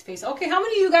everyone face to face. Okay, how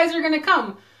many of you guys are going to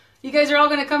come? You guys are all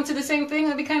going to come to the same thing?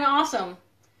 That'd be kind of awesome.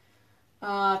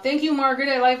 Thank you, Margaret.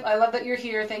 I love that you're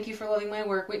here. Thank you for loving my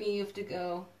work. Whitney, you have to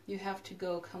go. You have to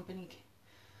go. Company.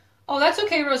 Oh, that's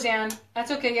okay, Roseanne.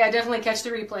 That's okay. Yeah, definitely catch the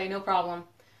replay. No problem.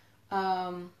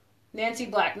 Nancy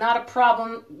Black, not a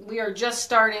problem. We are just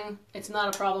starting. It's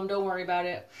not a problem. Don't worry about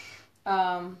it.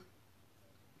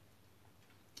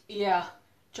 Yeah,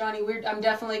 Johnny, I'm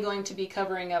definitely going to be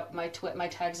covering up my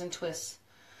tags and twists.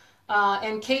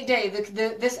 And Kate Day,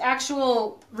 this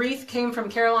actual wreath came from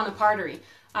Carolina Pottery.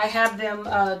 I had them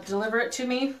deliver it to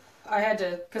me I had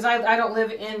to, because I don't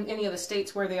live in any of the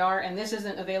states where they are, and this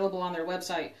isn't available on their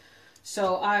website.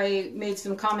 So I made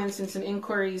some comments and some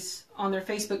inquiries on their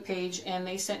Facebook page, and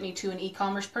they sent me to an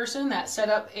e-commerce person that set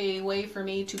up a way for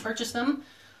me to purchase them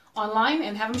online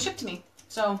and have them shipped to me.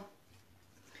 So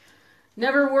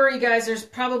never worry, guys. There's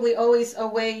probably always a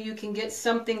way you can get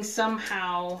something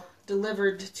somehow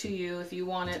delivered to you if you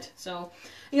want it. So,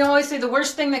 you know, I always say the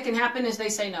worst thing that can happen is they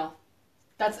say no.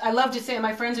 I love to say,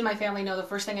 my friends and my family know the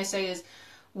first thing I say is,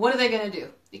 what are they going to do?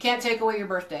 You can't take away your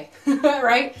birthday,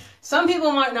 right? Some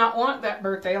people might not want that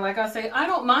birthday. Like I say, I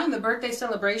don't mind the birthday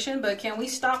celebration, but can we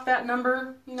stop that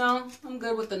number? You know, I'm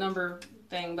good with the number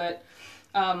thing, but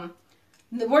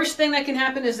the worst thing that can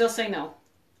happen is they'll say no.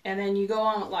 And then you go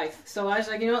on with life. So I was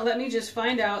like, you know what, let me just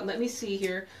find out. Let me see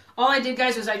here. All I did,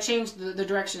 guys, was I changed the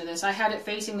direction of this. I had it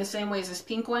facing the same way as this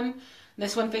pink one.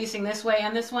 This one facing this way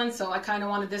and this one. So I kind of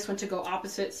wanted this one to go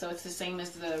opposite. So it's the same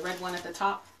as the red one at the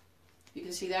top. You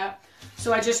can see that.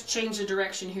 So I just changed the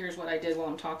direction. Here's what I did while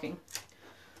I'm talking.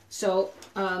 So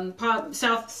oh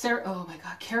my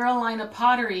God, Carolina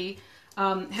Pottery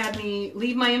had me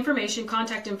leave my information,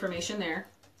 contact information there.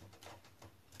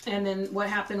 And then what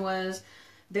happened was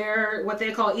what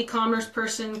they call e-commerce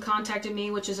person contacted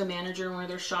me, which is a manager in one of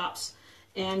their shops,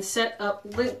 and set up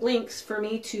links for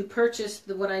me to purchase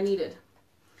what I needed.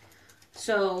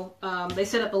 So they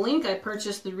set up a link. I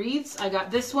purchased the wreaths. I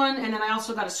got this one, and then I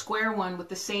also got a square one with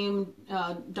the same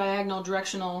diagonal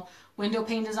directional window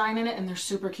pane design in it, and they're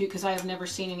super cute because I have never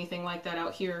seen anything like that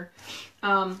out here.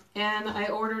 And I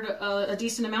ordered a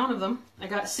decent amount of them. I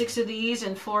got 6 of these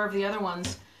and 4 of the other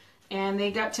ones. And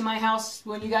they got to my house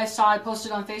when you guys saw I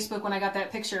posted on Facebook when I got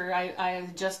that picture. I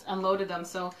just unloaded them,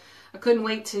 so I couldn't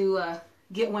wait to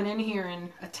get one in here and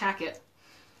attack it.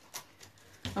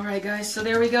 Alright guys, so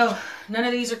there we go. None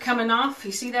of these are coming off.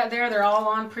 You see that there? They're all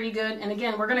on pretty good. And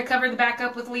again, we're going to cover the back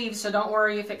up with leaves, so don't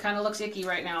worry if it kind of looks icky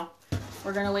right now.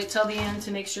 We're going to wait till the end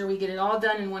to make sure we get it all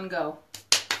done in one go.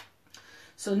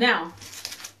 So now,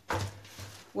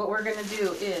 what we're going to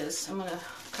do is, I'm going to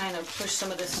kind of push some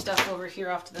of this stuff over here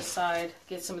off to the side,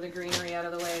 get some of the greenery out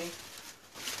of the way.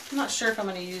 I'm not sure if I'm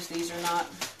going to use these or not.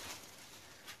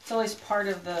 It's always part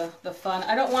of the fun.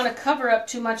 I don't want to cover up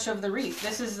too much of the wreath.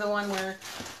 This is the one where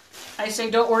I say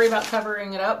don't worry about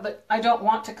covering it up, but I don't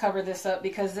want to cover this up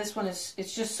because this one it's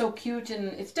just so cute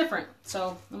and it's different.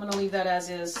 So I'm going to leave that as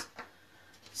is.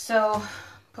 So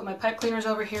put my pipe cleaners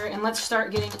over here and let's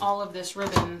start getting all of this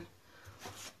ribbon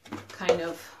kind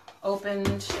of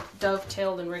opened,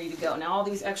 dovetailed, and ready to go. Now all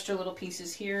these extra little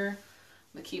pieces here,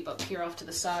 I'm going to keep up here off to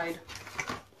the side.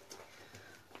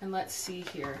 And let's see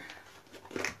here.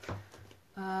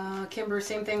 Kimber,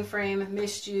 same thing, frame.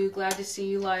 Missed you. Glad to see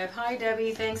you live. Hi,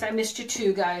 Debbie. Thanks. I missed you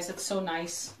too, guys. That's so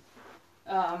nice.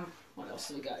 What else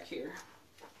do we got here?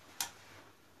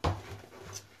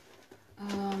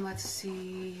 Let's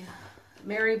see.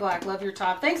 Mary Black, love your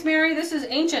top. Thanks, Mary. This is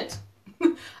ancient.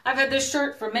 I've had this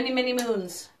shirt for many, many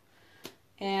moons.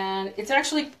 And it's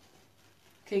actually...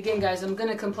 Okay, again, guys, I'm going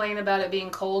to complain about it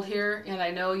being cold here. And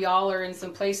I know y'all are in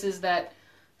some places that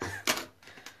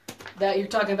you're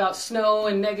talking about snow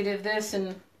and negative this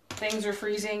and things are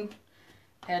freezing.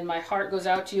 And my heart goes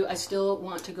out to you. I still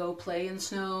want to go play in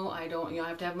snow. I don't, I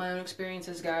have to have my own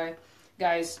experiences,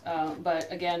 guys.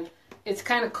 But again, it's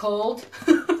kind of cold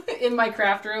in my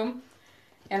craft room.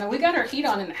 And we got our heat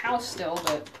on in the house still,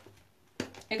 but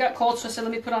it got cold, so I said,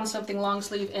 let me put on something long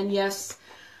sleeve. And yes,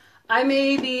 I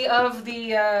may be of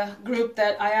the group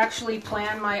that I actually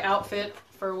plan my outfit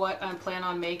for what I plan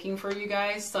on making for you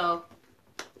guys. So,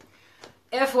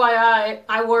 FYI,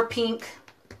 I wore pink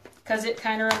because it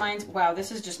kind of reminds... Wow,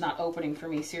 this is just not opening for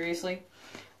me, seriously.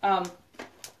 I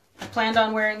planned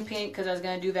on wearing pink because I was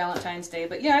going to do Valentine's Day.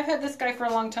 But yeah, I've had this guy for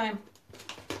a long time.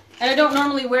 And I don't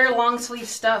normally wear long sleeve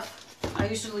stuff. I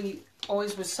usually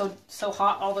always was so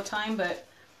hot all the time, but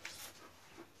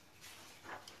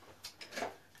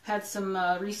had some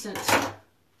recent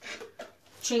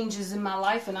changes in my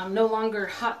life, and I'm no longer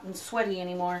hot and sweaty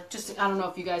anymore. Just, I don't know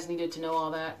if you guys needed to know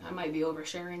all that. I might be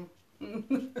oversharing.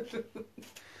 You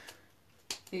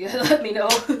gotta let me know.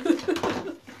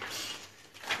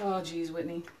 Oh, geez,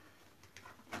 Whitney.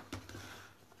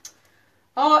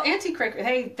 Oh, Auntie Cricket.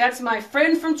 Hey, that's my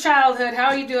friend from childhood. How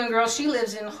are you doing, girl? She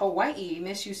lives in Hawaii.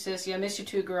 Miss you, sis. Yeah, miss you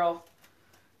too, girl.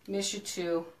 Miss you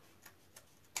too.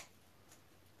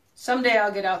 Someday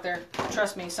I'll get out there.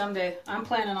 Trust me, someday. I'm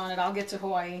planning on it. I'll get to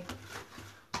Hawaii.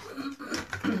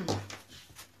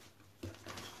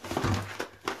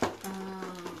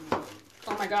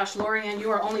 Oh my gosh, Lorianne,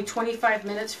 you are only 25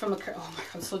 minutes from a... Oh my God,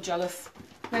 I'm so jealous.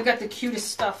 They've got the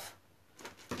cutest stuff.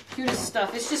 Cutest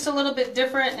stuff. It's just a little bit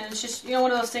different, and it's just, you know,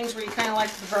 one of those things where you kind of like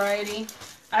the variety.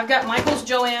 I've got Michael's,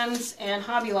 Joann's, and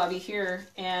Hobby Lobby here,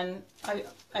 and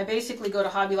I basically go to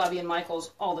Hobby Lobby and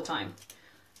Michael's all the time.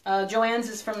 Joann's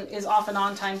is off and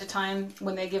on time to time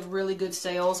when they give really good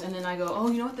sales, and then I go, oh,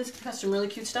 you know what, this got some really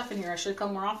cute stuff in here. I should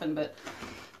come more often, but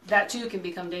that too can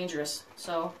become dangerous.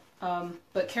 So,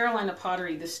 but Carolina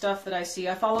Pottery, the stuff that I see,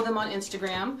 I follow them on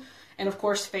Instagram and of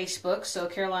course Facebook. So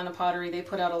Carolina Pottery, they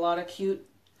put out a lot of cute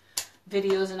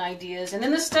videos and ideas. And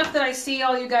then the stuff that I see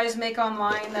all you guys make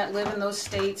online that live in those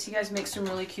states, you guys make some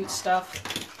really cute stuff.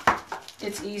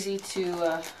 It's easy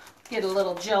to get a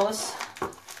little jealous.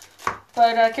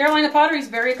 But Carolina Pottery is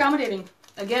very accommodating.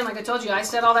 Again, like I told you, I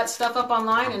set all that stuff up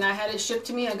online and I had it shipped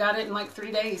to me. I got it in like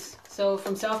 3 days. So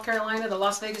from South Carolina to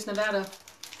Las Vegas, Nevada,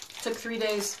 took 3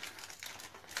 days.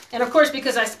 And of course,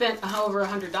 because I spent over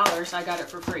 $100, I got it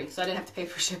for free. So I didn't have to pay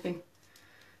for shipping.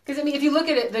 Because, I mean, if you look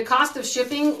at it, the cost of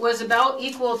shipping was about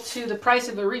equal to the price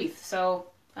of a wreath. So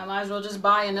I might as well just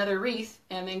buy another wreath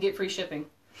and then get free shipping.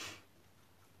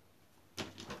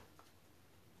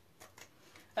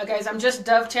 Guys, I'm just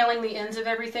dovetailing the ends of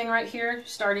everything right here,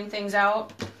 starting things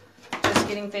out, just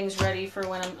getting things ready for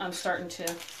when I'm starting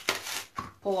to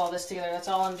pull all this together. That's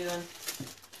all I'm doing.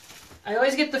 I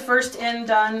always get the first end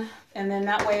done, and then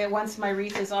that way, once my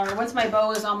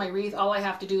bow is on my wreath, all I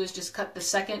have to do is just cut the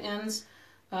second ends.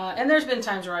 And there's been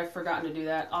times where I've forgotten to do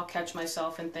that. I'll catch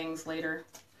myself in things later.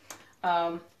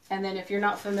 And then if you're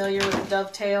not familiar with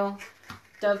dovetail,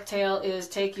 dovetail is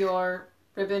take your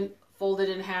ribbon, fold it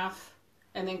in half,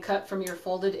 and then cut from your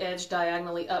folded edge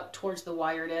diagonally up towards the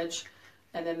wired edge.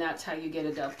 And then that's how you get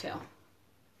a dovetail.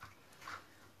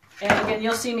 And again,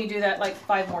 you'll see me do that like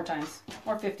 5 more times,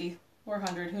 or 50, or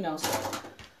 100, who knows.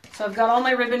 So I've got all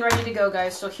my ribbon ready to go,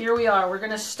 guys. So here we are. We're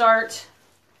going to start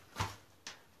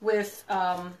with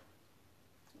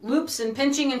loops and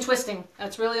pinching and twisting.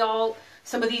 That's really all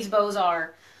some of these bows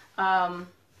are.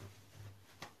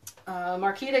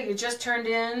 Marquita, you just turned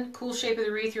in. Cool shape of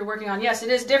the wreath you're working on. Yes, it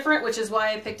is different, which is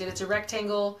why I picked it. It's a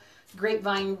rectangle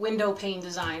grapevine window pane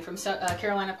design from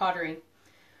Carolina Pottery.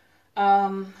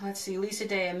 Let's see, Lisa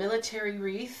Day, a military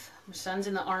wreath. My son's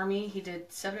in the Army. He did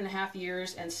 7.5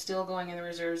 years and still going in the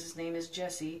reserves. His name is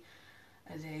Jesse.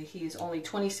 He is only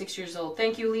 26 years old.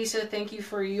 Thank you, Lisa. Thank you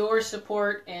for your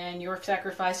support and your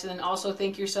sacrifice. And also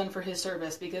thank your son for his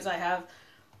service, because I have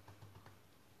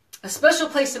a special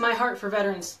place in my heart for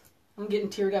veterans. I'm getting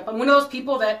teared up. I'm one of those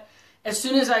people that as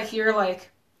soon as I hear like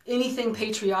anything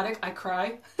patriotic, I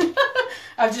cry.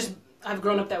 I've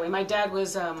grown up that way. My dad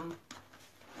was an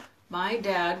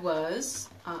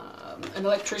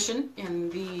electrician in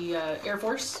the Air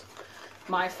Force.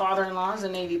 My father-in-law is a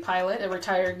Navy pilot, a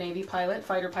retired Navy pilot,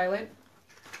 fighter pilot.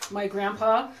 My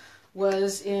grandpa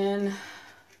was in,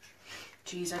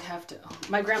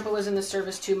 my grandpa was in the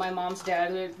service too, my mom's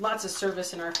dad. There's lots of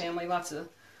service in our family, lots of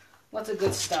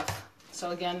good stuff.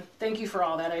 So again, thank you for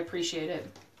all that. I appreciate it.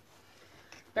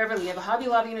 Beverly, you have a Hobby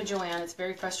Lobby and a Joann. It's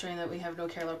very frustrating that we have no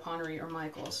Carolina Pottery or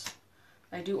Michael's.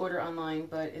 I do order online,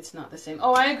 but it's not the same.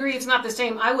 Oh, I agree, it's not the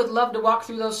same. I would love to walk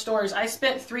through those stores. I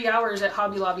spent 3 hours at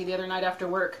Hobby Lobby the other night after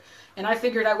work, and I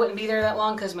figured I wouldn't be there that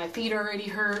long because my feet already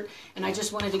hurt, and I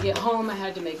just wanted to get home. I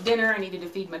had to make dinner. I needed to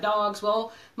feed my dogs.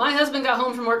 Well, my husband got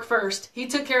home from work first. He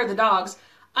took care of the dogs.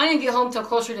 I didn't get home till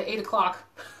closer to 8 o'clock.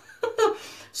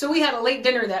 So we had a late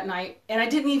dinner that night, and I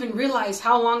didn't even realize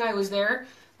how long I was there,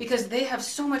 because they have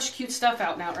so much cute stuff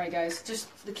out now, right, guys?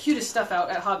 Just the cutest stuff out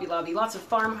at Hobby Lobby. Lots of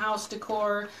farmhouse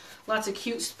decor, lots of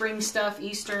cute spring stuff,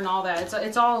 Easter and all that.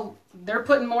 It's all, they're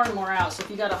putting more and more out, so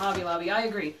if you got a Hobby Lobby, I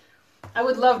agree. I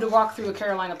would love to walk through a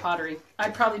Carolina Pottery.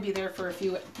 I'd probably be there for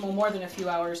more than a few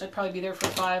hours. I'd probably be there for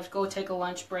 5, go take a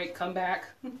lunch break, come back.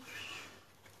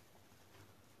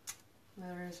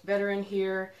 There's veteran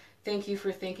here. Thank you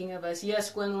for thinking of us.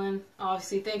 Yes, Gwendolyn,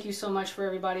 obviously, thank you so much for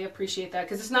everybody. I appreciate that,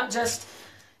 because it's not just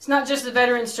the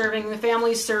veterans serving, the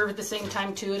families serve at the same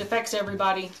time too. It affects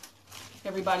everybody.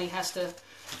 Everybody has to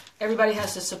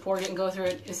support it and go through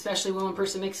it, especially when one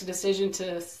person makes a decision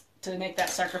to make that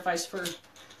sacrifice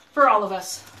for all of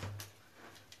us.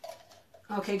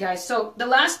 Okay, guys, so the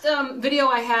last video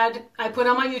I put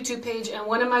on my YouTube page, and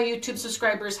one of my YouTube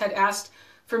subscribers had asked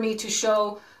for me to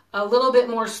show a little bit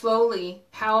more slowly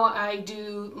how I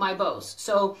do my bows.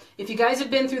 So if you guys have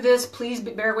been through this, please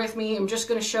bear with me. I'm just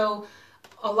going to show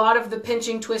a lot of the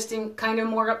pinching, twisting, kind of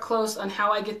more up close on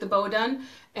how I get the bow done,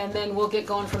 and then we'll get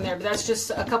going from there. But that's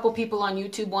just a couple people on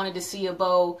YouTube wanted to see a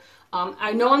bow.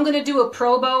 I know I'm going to do a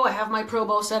pro bow. I have my pro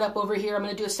bow set up over here. I'm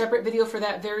going to do a separate video for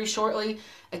that very shortly.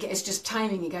 Again, it's just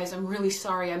timing, you guys. I'm really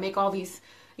sorry. I make all these,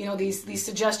 you know, these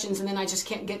suggestions, and then I just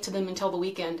can't get to them until the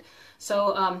weekend.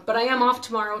 So, but I am off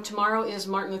tomorrow. Tomorrow is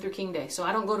Martin Luther King Day, so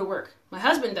I don't go to work. My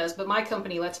husband does, but my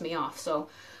company lets me off. So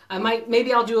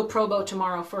maybe I'll do a pro bow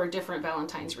tomorrow for a different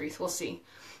Valentine's wreath. We'll see.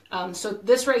 So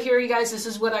this right here, you guys, this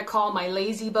is what I call my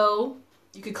lazy bow.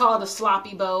 You could call it a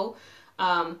sloppy bow,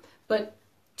 but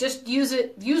just use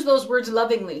those words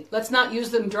lovingly. Let's not use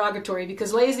them derogatory,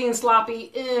 because lazy and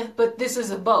sloppy, but this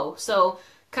is a bow. So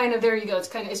kind of, there you go.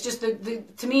 It's just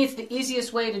to me, it's the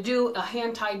easiest way to do a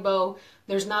hand-tied bow.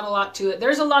 There's not a lot to it.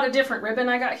 There's a lot of different ribbon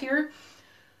I got here,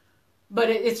 but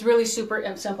it's really super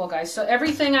simple, guys. So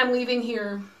everything I'm leaving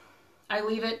here, I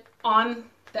leave it on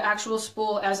the actual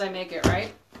spool as I make it,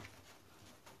 right?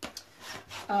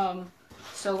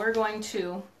 So we're going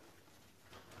to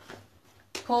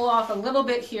pull off a little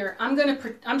bit here.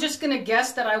 I'm just gonna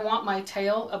guess that I want my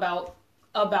tail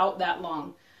about that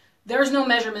long. There's no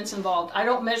measurements involved. I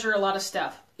don't measure a lot of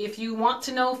stuff. If you want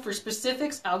to know for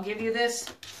specifics, I'll give you this.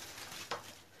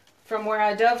 From where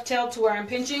I dovetailed to where I'm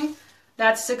pinching,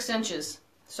 that's 6 inches.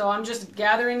 So I'm just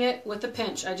gathering it with a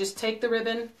pinch. I just take the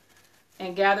ribbon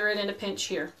and gather it in a pinch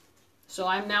here. So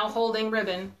I'm now holding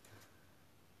ribbon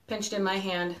pinched in my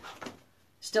hand,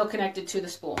 still connected to the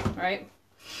spool, right?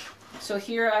 So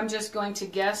here I'm just going to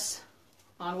guess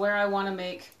on where I want to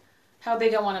make, how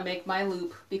big I want to make my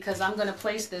loop, because I'm going to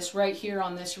place this right here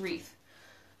on this wreath.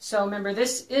 So remember,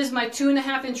 this is my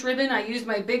 2.5 inch ribbon. I used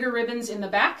my bigger ribbons in the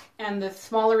back and the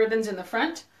smaller ribbons in the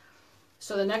front.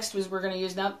 So the next was we're going to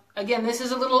use, now again, this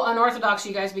is a little unorthodox,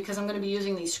 you guys, because I'm going to be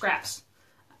using these scraps.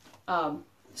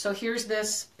 So here's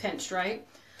this pinched, right?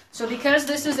 So because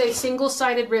this is a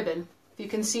single-sided ribbon, if you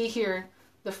can see here,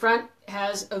 the front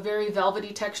has a very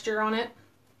velvety texture on it,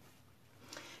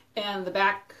 and the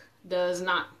back does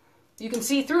not. You can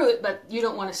see through it, but you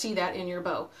don't want to see that in your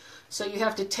bow. So you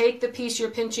have to take the piece you're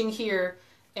pinching here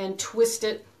and twist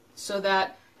it so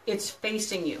that it's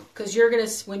facing you.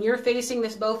 Because when you're facing,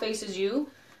 this bow faces you,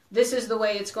 this is the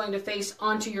way it's going to face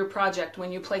onto your project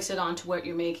when you place it onto what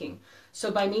you're making. So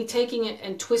by me taking it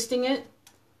and twisting it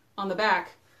on the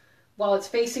back, while it's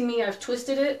facing me, I've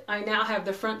twisted it. I now have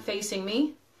the front facing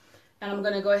me. And I'm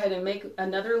going to go ahead and make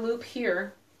another loop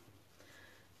here.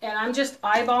 And I'm just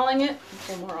eyeballing it.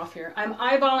 Pull more off here. I'm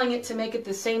eyeballing it to make it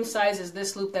the same size as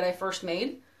this loop that I first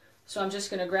made. So I'm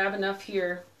just going to grab enough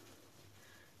here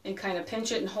and kind of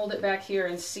pinch it and hold it back here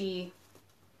and see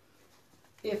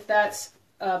if that's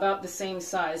about the same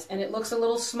size. And it looks a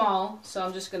little small, so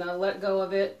I'm just going to let go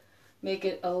of it, make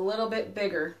it a little bit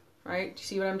bigger, right? Do you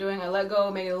see what I'm doing? I let go,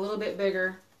 make it a little bit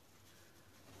bigger.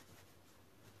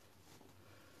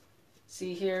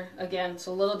 See here, again, it's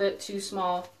a little bit too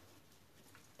small.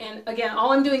 And again,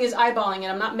 all I'm doing is eyeballing it.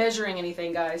 I'm not measuring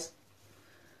anything, guys.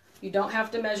 You don't have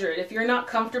to measure it. If you're not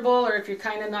comfortable or if you're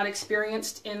kind of not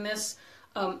experienced in this,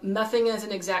 nothing is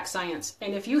an exact science.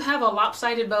 And if you have a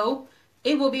lopsided bow,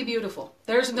 it will be beautiful.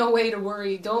 There's no way to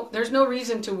worry. There's no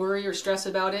reason to worry or stress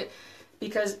about it,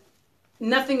 because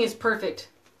nothing is perfect.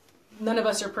 None of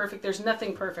us are perfect. There's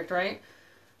nothing perfect, right?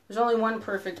 There's only one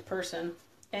perfect person.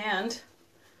 And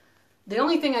the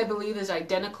only thing I believe is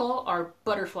identical are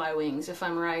butterfly wings, if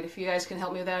I'm right. If you guys can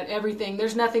help me with that. Everything.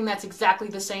 There's nothing that's exactly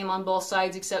the same on both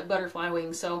sides except butterfly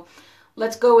wings. So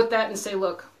let's go with that and say,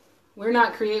 look, we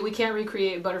can't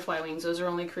recreate butterfly wings. Those are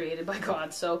only created by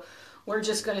God. So we're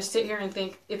just going to sit here and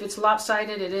think, if it's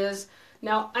lopsided, it is.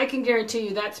 Now, I can guarantee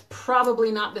you that's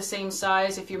probably not the same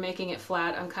size if you're making it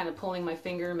flat. I'm kind of pulling my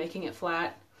finger, making it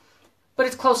flat. But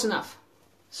it's close enough.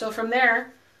 So from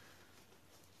there,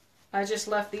 I just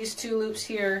left these 2 loops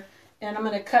here, and I'm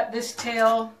going to cut this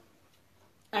tail.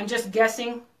 I'm just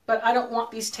guessing, but I don't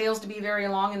want these tails to be very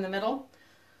long in the middle.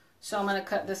 So I'm going to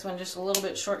cut this one just a little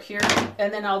bit short here,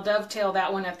 and then I'll dovetail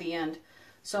that one at the end.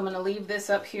 So I'm going to leave this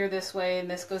up here this way, and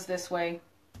this goes this way.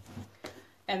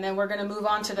 And then we're going to move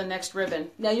on to the next ribbon.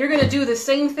 Now you're going to do the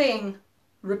same thing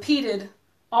repeated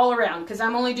all around, because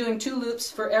I'm only doing 2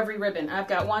 loops for every ribbon. I've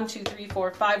got 1, 2, 3,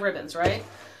 4, 5 ribbons, right?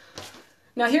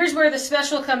 Now here's where the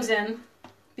special comes in,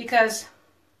 because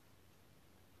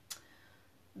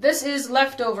this is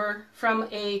leftover from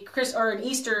an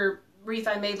Easter wreath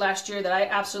I made last year that I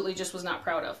absolutely just was not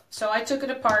proud of. So I took it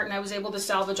apart and I was able to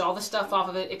salvage all the stuff off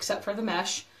of it except for the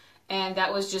mesh, and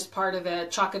that was just part of a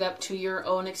chalk it up to your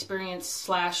own experience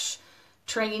 /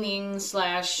 training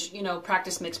 /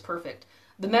 practice makes perfect.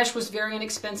 The mesh was very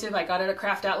inexpensive. I got it at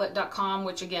craftoutlet.com,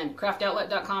 which again,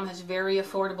 craftoutlet.com has very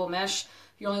affordable mesh.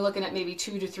 You're only looking at maybe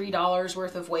 $2 to $3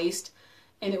 worth of waste.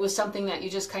 And it was something that you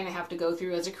just kind of have to go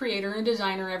through as a creator and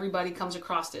designer. Everybody comes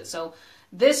across it. So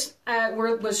this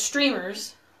was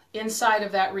streamers inside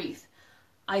of that wreath.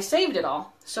 I saved it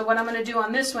all. So what I'm going to do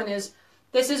on this one is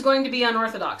This is going to be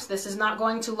unorthodox. This is not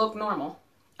going to look normal.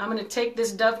 I'm going to take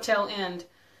this dovetail end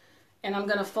and I'm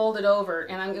going to fold it over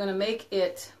and I'm going to make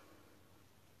it,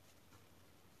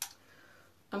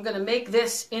 I'm going to make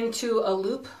this into a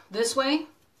loop this way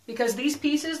because these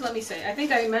pieces, let me say, I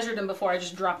think I measured them before. I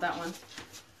just dropped that one.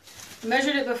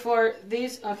 Measured it before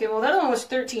these. Okay, well that one was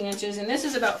 13 inches and this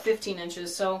is about 15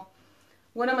 inches. So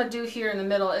what I'm going to do here in the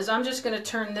middle is I'm just going to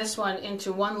turn this one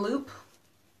into one loop.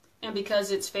 And because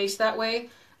it's faced that way,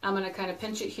 I'm going to kind of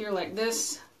pinch it here like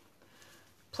this.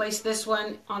 Place this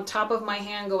one on top of my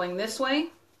hand going this way.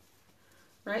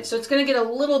 Right? So it's going to get a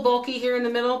little bulky here in the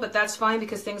middle, but that's fine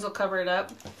because things will cover it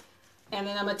up. And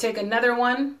then I'm going to take another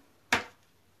one,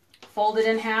 fold it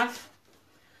in half,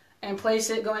 and place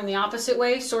it going the opposite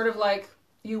way, sort of like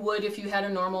you would if you had a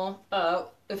normal,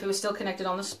 if it was still connected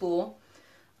on the spool.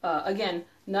 Again,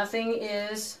 nothing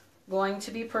is going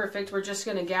to be perfect. We're just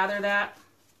going to gather that.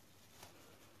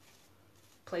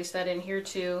 Place that in here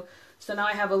too. So now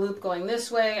I have a loop going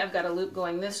this way. I've got a loop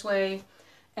going this way.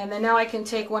 And then now I can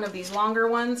take one of these longer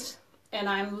ones and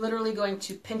I'm literally going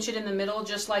to pinch it in the middle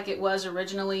just like it was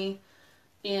originally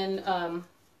in,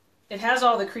 it has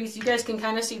all the creases. You guys can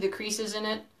kind of see the creases in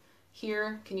it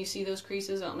here. Can you see those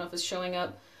creases? I don't know if it's showing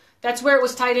up. That's where it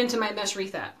was tied into my mesh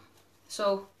wreath at.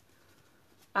 So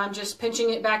I'm just pinching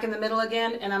it back in the middle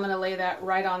again, and I'm going to lay that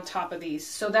right on top of these.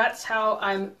 So that's how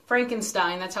I'm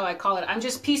Frankenstein, that's how I call it. I'm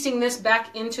just piecing this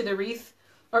back into the wreath,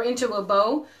 or into a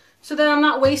bow, so that I'm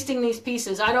not wasting these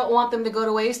pieces. I don't want them to go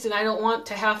to waste, and I don't want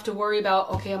to have to worry about,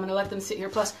 okay, I'm going to let them sit here.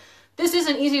 Plus, this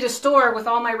isn't easy to store with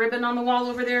all my ribbon on the wall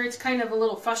over there. It's kind of a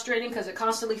little frustrating because it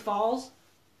constantly falls.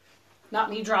 Not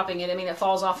me dropping it, I mean it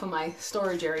falls off of my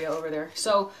storage area over there.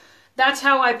 So that's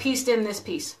how I pieced in this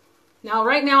piece. Now,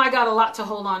 right now, I got a lot to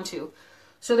hold on to.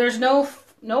 So there's no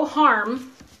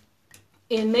harm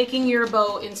in making your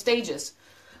bow in stages.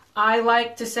 I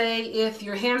like to say if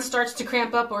your hand starts to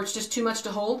cramp up or it's just too much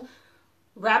to hold,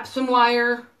 wrap some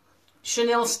wire,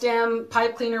 chenille stem,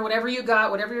 pipe cleaner, whatever you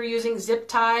got, whatever you're using, zip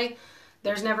tie.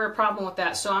 There's never a problem with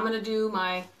that. So I'm going to do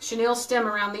my chenille stem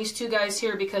around these two guys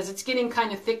here because it's getting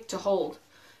kind of thick to hold.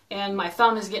 And my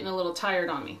thumb is getting a little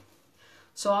tired on me.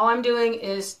 So all I'm doing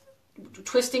is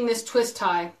twisting this twist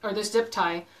tie, or this zip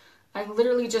tie. I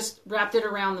literally just wrapped it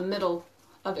around the middle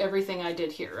of everything I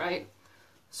did here, right?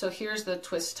 So here's the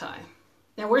twist tie.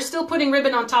 Now we're still putting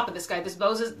ribbon on top of this guy. This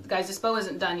bow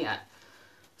isn't done yet.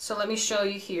 So let me show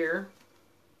you here.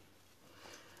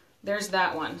 There's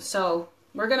that one. So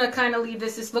we're going to kind of leave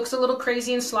this. This looks a little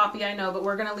crazy and sloppy, I know, but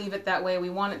we're going to leave it that way. We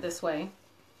want it this way.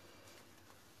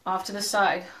 Off to the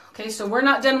side. Okay, so we're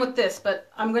not done with this,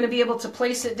 but I'm going to be able to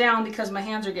place it down because my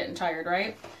hands are getting tired,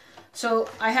 right? So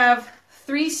I have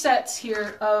 3 sets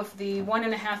here of the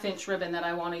 1.5 inch ribbon that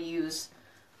I want to use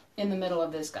in the middle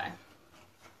of this guy.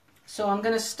 So I'm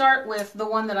going to start with the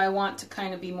one that I want to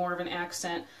kind of be more of an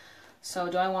accent. So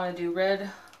do I want to do red,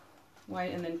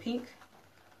 white, and then pink?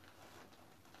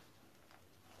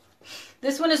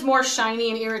 This one is more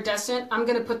shiny and iridescent. I'm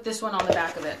going to put this one on the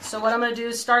back of it. So what I'm going to do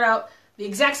is start out the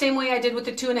exact same way I did with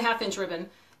the 2.5 inch ribbon.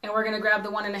 And we're going to grab the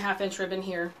 1.5 inch ribbon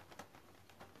here.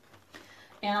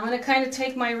 And I'm going to kind of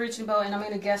take my original bow and I'm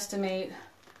going to guesstimate,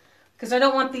 because I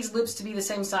don't want these loops to be the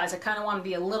same size. I kind of want to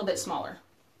be a little bit smaller.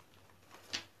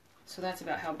 So that's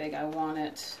about how big I want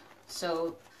it.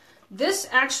 So this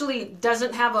actually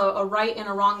doesn't have a right and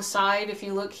a wrong side. If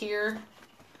you look here,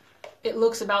 it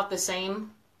looks about the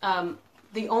same.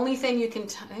 The only thing you can,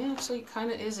 it actually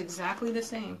kind of is exactly the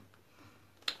same.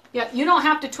 Yeah, you don't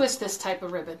have to twist this type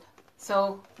of ribbon.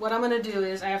 So what I'm going to do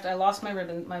is, I lost my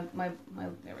ribbon,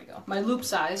 there we go, my loop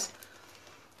size.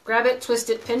 Grab it, twist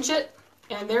it, pinch it,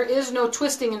 and there is no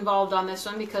twisting involved on this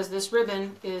one because this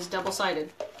ribbon is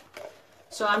double-sided.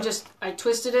 So I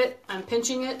twisted it, I'm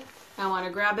pinching it, I want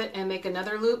to grab it and make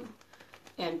another loop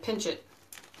and pinch it.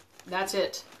 That's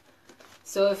it.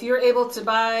 So if you're able to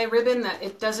buy ribbon that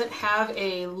it doesn't have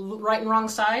a right and wrong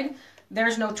side,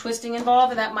 there's no twisting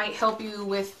involved, and that might help you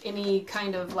with any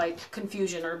kind of like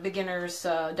confusion or beginner's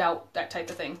doubt, that type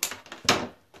of thing.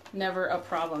 Never a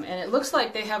problem. And it looks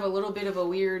like they have a little bit of a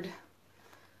weird,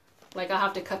 like I'll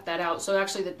have to cut that out. So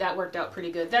actually that worked out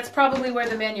pretty good. That's probably where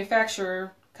the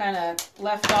manufacturer kind of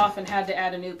left off and had to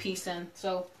add a new piece in.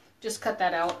 So just cut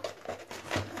that out.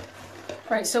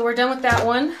 All right, so we're done with that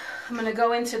one. I'm going to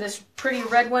go into this pretty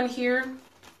red one here.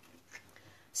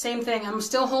 Same thing, I'm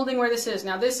still holding where this is.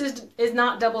 Now this is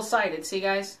not double-sided, see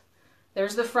guys?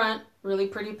 There's the front, really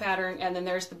pretty pattern, and then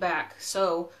there's the back.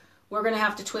 So we're going to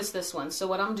have to twist this one. So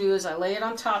what I'm going to do is I lay it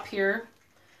on top here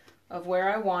of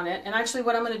where I want it. And actually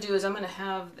what I'm going to do is I'm going to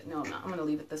have, no, I'm not, I'm going to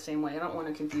leave it the same way. I don't want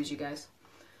to confuse you guys.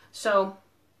 So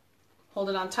hold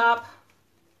it on top,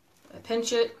 I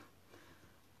pinch it,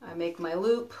 I make my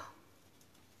loop.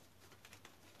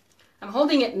 I'm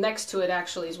holding it next to it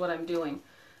actually is what I'm doing.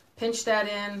 Pinch that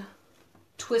in,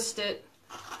 twist it,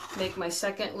 make my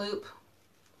second loop,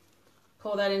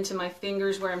 pull that into my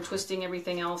fingers where I'm twisting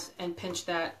everything else, and pinch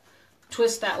that,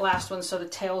 twist that last one so the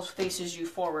tail faces you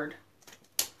forward.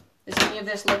 Is any of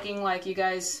this looking like you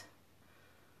guys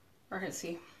are, let's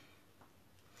see.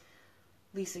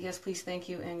 Lisa, yes, please, thank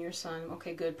you, and your son.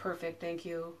 Okay, good, perfect, thank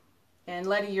you. And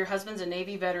Letty, your husband's a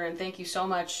Navy veteran. Thank you so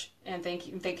much, and thank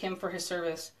him for his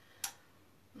service.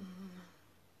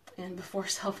 And before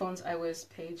cell phones, I was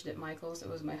paged at Michael's. It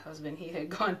was my husband. He had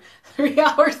gone 3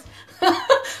 hours.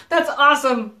 That's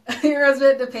awesome. Your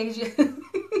husband to page you.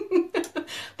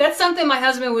 That's something my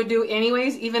husband would do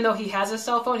anyways, even though he has a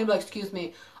cell phone. He'd be like, excuse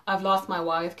me, I've lost my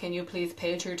wife. Can you please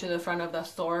page her to the front of the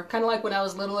store? Kind of like when I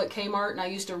was little at Kmart and I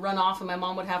used to run off and my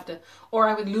mom would have to, or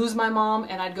I would lose my mom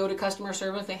and I'd go to customer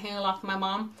service and hand it off to my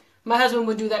mom. My husband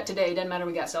would do that today. It doesn't matter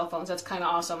we got cell phones. That's kind of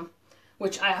awesome.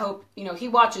 Which I hope, you know, he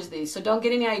watches these. So don't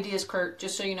get any ideas, Kurt.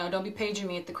 Just so you know, don't be paging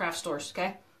me at the craft stores,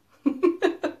 okay?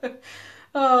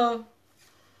 Oh,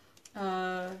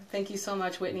 thank you so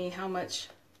much, Whitney. How much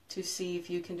to see if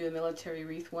you can do a military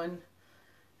wreath one?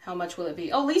 How much will it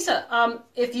be? Oh, Lisa,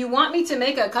 if you want me to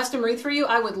make a custom wreath for you,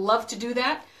 I would love to do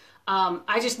that.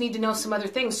 I just need to know some other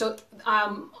things. So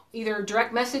either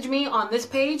direct message me on this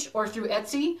page or through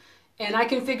Etsy, and I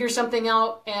can figure something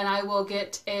out, and I will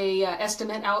get a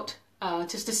estimate out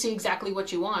just to see exactly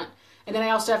what you want. And then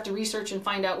I also have to research and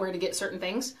find out where to get certain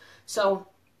things. So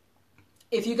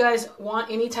if you guys want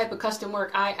any type of custom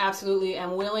work, I absolutely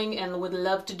am willing and would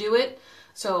love to do it.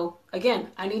 So again,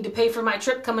 I need to pay for my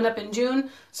trip coming up in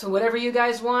June. So whatever you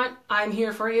guys want, I'm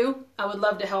here for you. I would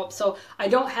love to help. So I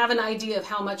don't have an idea of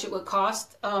how much it would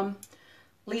cost,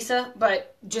 Lisa,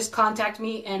 but just contact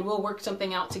me and we'll work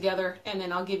something out together, and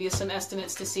then I'll give you some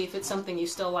estimates to see if it's something you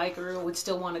still like or would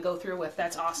still want to go through with.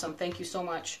 That's awesome. Thank you so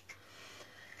much.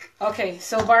 Okay,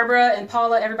 so Barbara and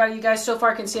Paula, everybody, you guys so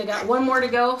far can see I got one more to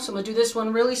go. So I'm gonna do this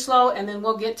one really slow, and then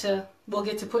we'll get to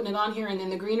putting it on here and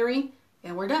in the greenery,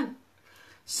 and we're done.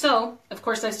 So of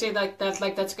course I say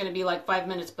that's gonna be like 5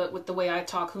 minutes, but with the way I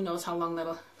talk, who knows how long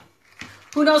that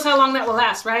will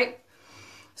last, right?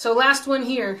 So last one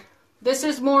here. This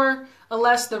is more or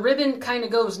less, the ribbon kind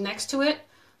of goes next to it,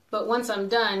 but once I'm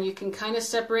done, you can kind of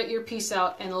separate your piece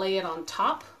out and lay it on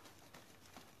top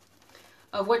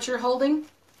of what you're holding.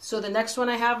 So the next one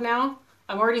I have now,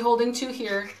 I'm already holding 2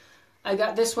 here. I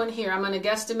got this one here. I'm going to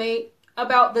guesstimate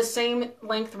about the same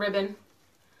length ribbon.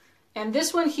 And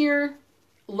this one here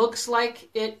looks like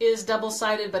it is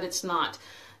double-sided, but it's not.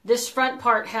 This front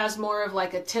part has more of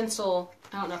like a tinsel.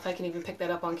 I don't know if I can even pick that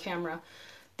up on camera.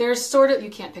 There's sort of,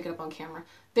 you can't pick it up on camera.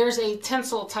 There's a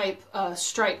tinsel type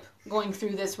stripe going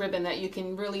through this ribbon that you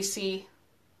can really see.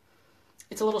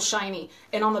 It's a little shiny.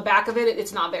 And on the back of it,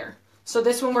 it's not there. So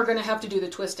this one we're going to have to do the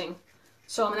twisting.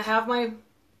 So I'm going to have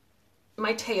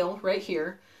my tail right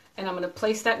here, and I'm going to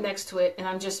place that next to it, and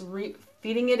I'm just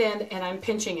feeding it in, and I'm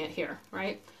pinching it here,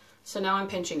 right? So now I'm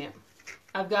pinching it.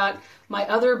 I've got my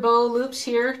other bow loops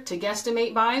here to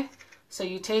guesstimate by. So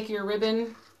you take your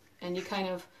ribbon and you kind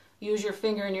of use your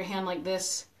finger in your hand like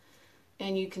this,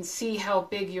 and you can see how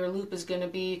big your loop is going to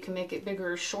be. You can make it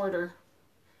bigger or shorter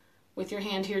with your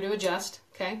hand here to adjust,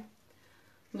 okay?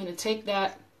 I'm going to take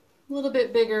that a little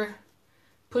bit bigger,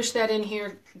 push that in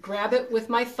here, grab it with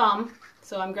my thumb.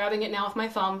 So I'm grabbing it now with my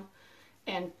thumb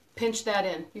and pinch that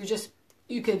in.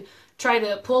 You could try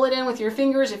to pull it in with your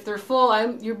fingers if they're full.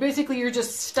 You're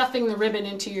just stuffing the ribbon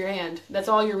into your hand. That's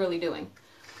all you're really doing.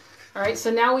 All right,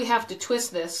 so now we have to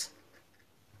twist this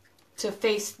to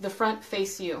face the front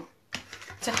face you,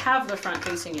 to have the front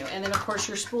facing you. And then of course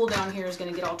your spool down here is going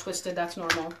to get all twisted. That's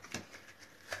normal.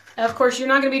 And of course you're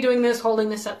not going to be doing this, holding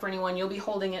this up for anyone. You'll be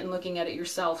holding it and looking at it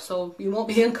yourself. So you won't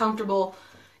be uncomfortable.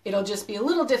 It'll just be a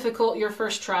little difficult your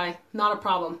first try. Not a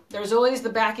problem. There's always the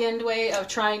back end way of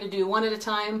trying to do one at a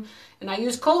time. And I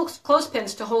use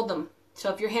clothespins to hold them.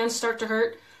 So if your hands start to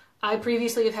hurt, I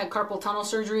previously have had carpal tunnel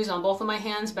surgeries on both of my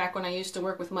hands back when I used to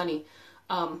work with money.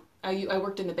 I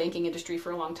worked in the banking industry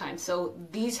for a long time, so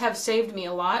these have saved me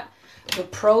a lot. The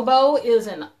Pro Bow is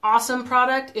an awesome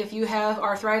product if you have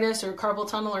arthritis or carpal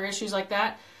tunnel or issues like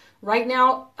that. Right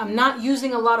now, I'm not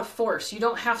using a lot of force. You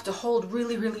don't have to hold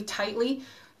really, really tightly.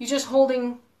 You're just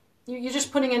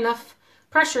putting enough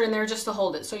pressure in there just to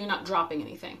hold it, so you're not dropping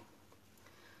anything.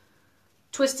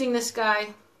 Twisting this guy.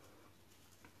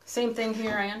 Same thing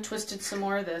here. I untwisted some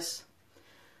more of this.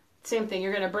 Same thing.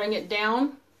 You're going to bring it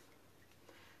down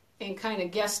and kind of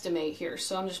guesstimate here.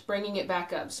 So I'm just bringing it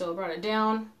back up. So I brought it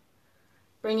down,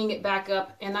 bringing it back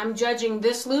up, and I'm judging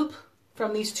this loop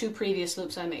from these 2 previous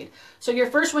loops I made. So your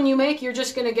first one you make, you're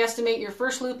just going to guesstimate your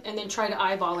first loop and then try to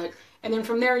eyeball it. And then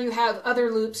from there you have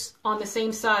other loops on the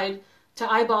same side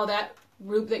to eyeball that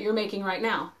loop that you're making right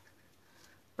now.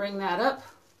 Bring that up,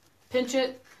 pinch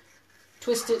it,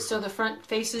 twist it so the front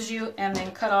faces you, and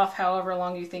then cut off however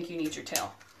long you think you need your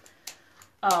tail.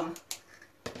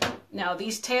 Now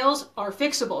these tails are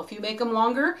fixable. If you make them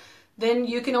longer, then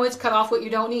you can always cut off what you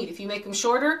don't need. If you make them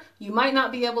shorter, you might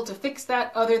not be able to fix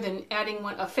that other than adding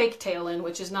a fake tail in,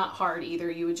 which is not hard either.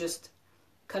 You would just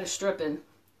cut a strip and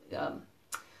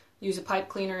use a pipe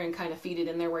cleaner and kind of feed it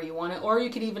in there where you want it. Or you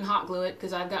could even hot glue it,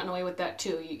 because I've gotten away with that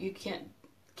too. You can't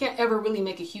ever really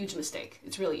make a huge mistake.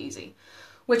 It's really easy.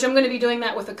 Which I'm going to be doing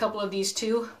that with a couple of these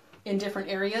too in different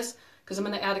areas, because I'm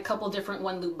going to add a couple different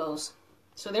 1-loop bows.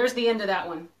 So there's the end of that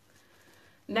one.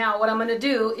 Now what I'm going to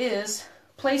do is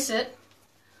place it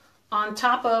on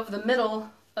top of the middle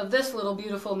of this little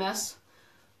beautiful mess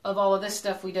of all of this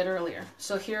stuff we did earlier.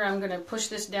 So here I'm going to push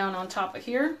this down on top of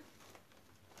here.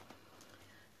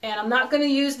 And I'm not going to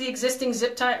use the existing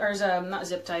zip tie, or not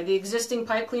zip tie, the existing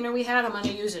pipe cleaner we had. I'm going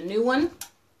to use a new one.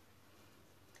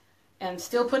 And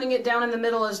still putting it down in the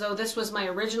middle as though this was my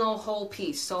original whole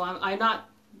piece. So I'm not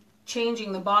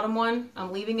changing the bottom one.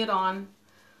 I'm leaving it on.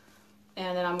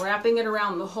 And then I'm wrapping it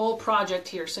around the whole project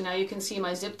here. So now you can see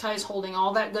my zip ties holding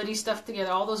all that goody stuff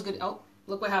together. All those good... Oh,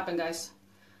 look what happened, guys.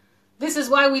 This is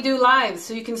why we do live,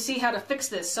 so you can see how to fix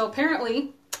this. So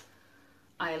apparently,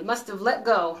 I must have let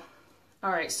go.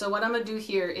 Alright, so what I'm going to do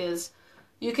here is,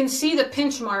 you can see the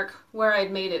pinch mark where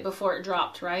I'd made it before it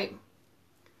dropped, right?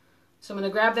 So I'm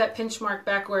going to grab that pinch mark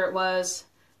back where it was,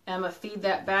 and I'm going to feed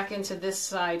that back into this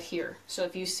side here. So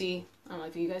if you see, I don't know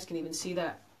if you guys can even see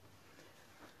that.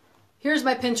 Here's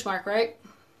my pinch mark, right?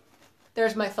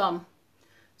 There's my thumb.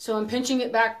 So I'm pinching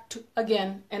it back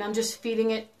again, and I'm just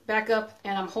feeding it back up,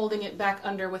 and I'm holding it back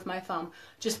under with my thumb.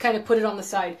 Just kind of put it on the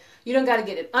side. You don't got to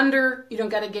get it under, you don't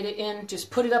got to get it in, just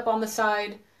put it up on the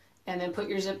side, and then put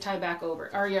your zip tie back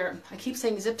over. Or your, I keep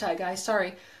saying zip tie, guys,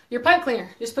 sorry. Your pipe cleaner,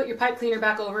 just put your pipe cleaner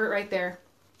back over it right there.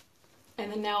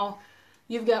 And then now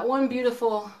you've got one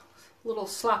beautiful, little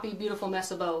sloppy, beautiful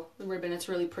mess of bow ribbon. It's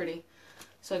really pretty.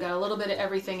 So I got a little bit of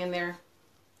everything in there.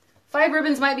 5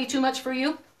 ribbons might be too much for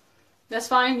you. That's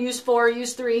fine. Use 4,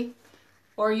 use 3,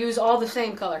 or use all the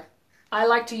same color. I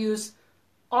like to use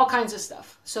all kinds of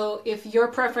stuff. So if your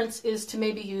preference is to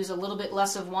maybe use a little bit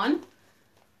less of one,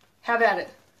 have at it.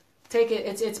 Take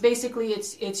it. It's basically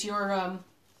it's your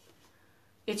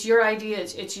idea.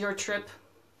 It's your trip.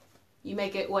 You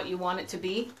make it what you want it to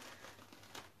be.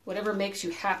 Whatever makes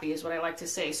you happy is what I like to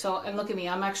say. So, and look at me,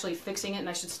 I'm actually fixing it and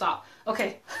I should stop.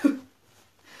 Okay.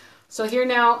 So here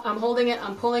now, I'm holding it,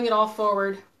 I'm pulling it all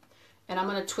forward, and I'm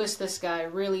going to twist this guy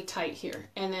really tight here.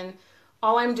 And then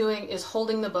all I'm doing is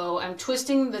holding the bow. I'm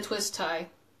twisting the twist tie.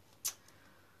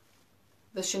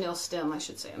 The chenille stem, I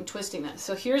should say. I'm twisting that.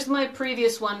 So here's my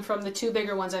previous one from the 2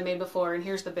 bigger ones I made before, and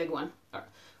here's the big one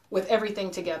with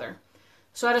everything together.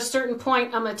 So at a certain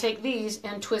point, I'm going to take these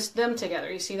and twist them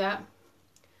together. You see that?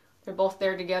 They're both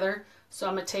there together. So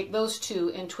I'm going to take those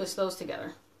 2 and twist those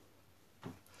together.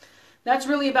 That's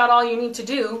really about all you need to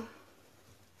do.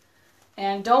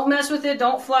 And don't mess with it.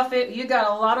 Don't fluff it. You got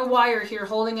a lot of wire here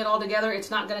holding it all together. It's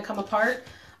not going to come apart.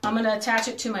 I'm going to attach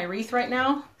it to my wreath right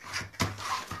now.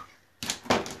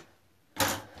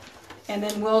 And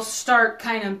then we'll start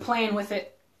kind of playing with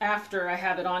it after I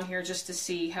have it on here just to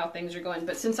see how things are going.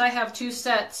 But since I have 2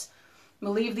 sets, I'm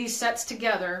going to leave these sets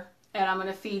together. And I'm going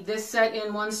to feed this set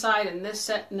in one side and this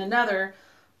set in another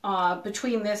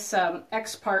between this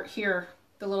X part here,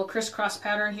 the little crisscross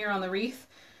pattern here on the wreath.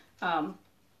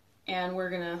 And we're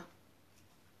gonna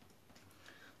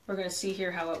see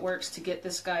here how it works to get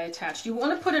this guy attached. You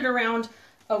want to put it around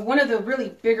one of the really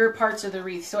bigger parts of the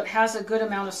wreath so it has a good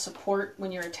amount of support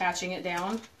when you're attaching it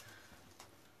down.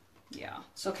 Yeah,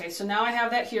 it's okay. So now I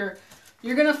have that here.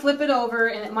 You're going to flip it over,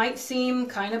 and it might seem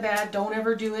kind of bad. Don't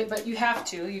ever do it, but you have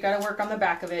to. You got to work on the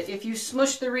back of it. If you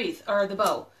smush the wreath, or the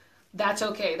bow, that's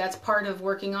okay. That's part of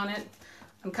working on it.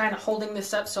 I'm kind of holding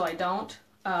this up so I don't.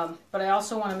 But I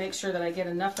also want to make sure that I get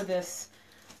enough of this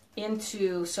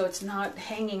into, so it's not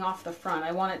hanging off the front.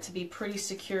 I want it to be pretty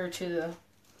secure to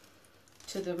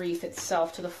the wreath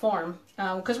itself, to the form.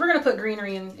 Because we're going to put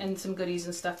greenery and some goodies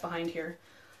and stuff behind here.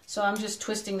 So I'm just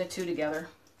twisting the 2 together.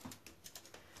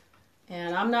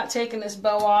 And I'm not taking this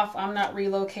bow off. I'm not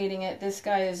relocating it. This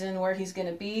guy is in where he's going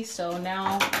to be. So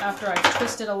now, after I've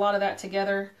twisted a lot of that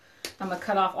together, I'm going to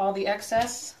cut off all the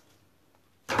excess.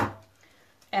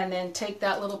 And then take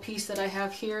that little piece that I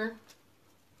have here.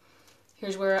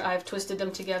 Here's where I've twisted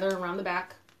them together around the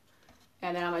back.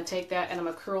 And then I'm going to take that and I'm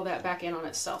going to curl that back in on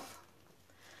itself.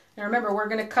 And remember, we're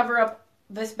going to cover up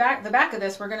the back of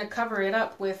this, we're going to cover it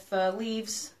up with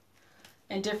leaves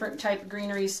and different type of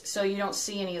greeneries so you don't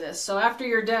see any of this. So after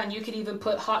you're done, you could even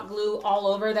put hot glue all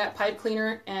over that pipe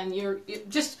cleaner, and you're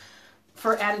just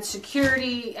for added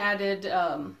security, added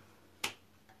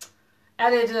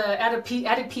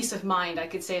peace of mind, I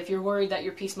could say. If you're worried that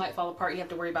your piece might fall apart, you have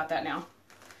to worry about that now.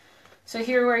 So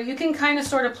here where you can kind of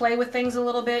sort of play with things a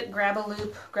little bit, grab a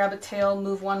loop, grab a tail,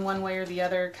 move one way or the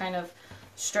other, kind of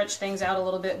stretch things out a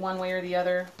little bit one way or the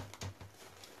other.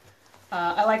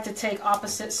 I like to take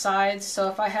opposite sides, so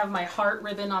if I have my heart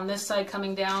ribbon on this side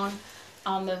coming down,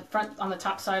 on the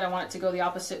top side I want it to go the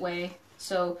opposite way.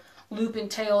 So loop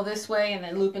and tail this way and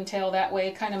then loop and tail that way.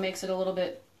 It kind of makes it a little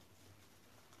bit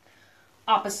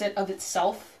opposite of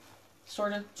itself,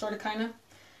 sort of, kind of.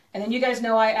 And then you guys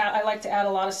know I like to add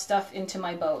a lot of stuff into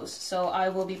my bows. So I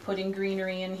will be putting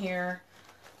greenery in here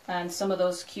and some of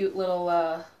those cute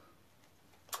little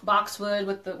boxwood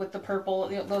with the purple,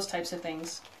 you know, those types of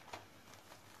things.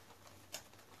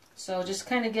 So just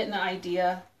kind of getting an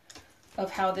idea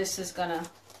of how this is going to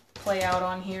play out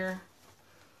on here.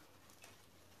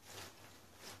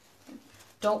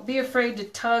 Don't be afraid to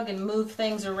tug and move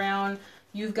things around.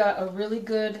 You've got a really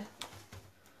good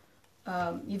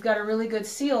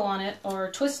seal on it, or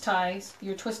twist ties.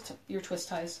 Your twist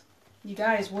ties. You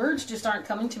guys, words just aren't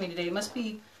coming to me today. It must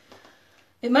be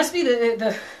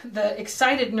the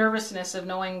excited nervousness of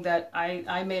knowing that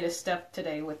I made a step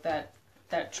today with that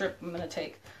trip I'm gonna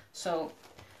take. So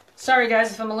sorry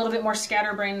guys if I'm a little bit more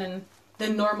scatterbrained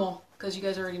than normal, because you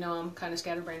guys already know I'm kind of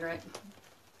scatterbrained, right?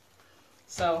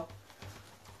 So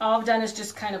all I've done is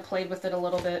just kind of played with it a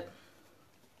little bit,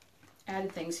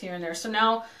 added things here and there. So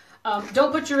now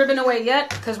don't put your ribbon away yet,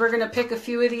 because we're going to pick a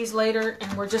few of these later,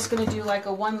 and we're just going to do like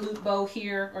a one loop bow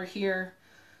here or here,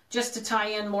 just to tie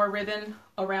in more ribbon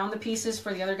around the pieces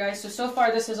for the other guys. So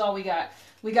far this is all we got.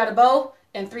 We got a bow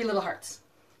and 3 little hearts.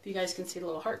 If you guys can see the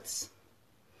little hearts.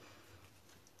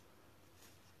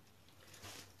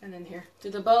 And then here,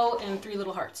 do the bow and 3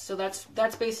 little hearts. So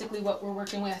that's basically what we're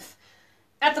working with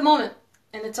at the moment.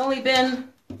 And it's only been,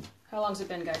 how long's it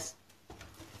been, guys?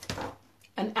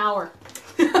 An hour.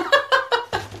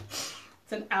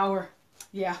 It's an hour.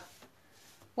 Yeah.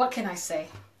 What can I say?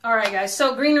 All right, guys.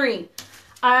 So greenery.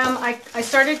 I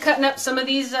started cutting up some of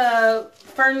these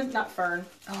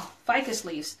ficus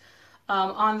leaves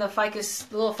on the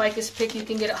little ficus pick you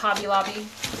can get at Hobby Lobby.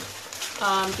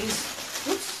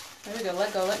 Oops. There we go.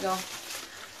 Let go.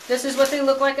 This is what they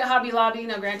look like at Hobby Lobby.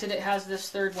 Now, granted, it has this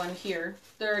third one here.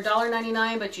 They're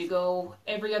 $1.99, but you go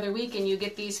every other week and you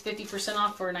get these 50%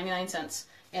 off for 99 cents.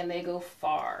 And they go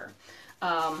far.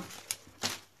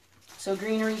 So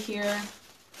greenery here.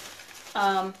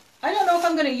 I don't know if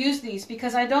I'm going to use these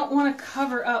because I don't want to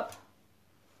cover up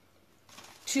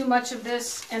too much of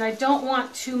this. And I don't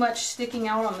want too much sticking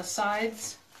out on the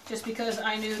sides. Just because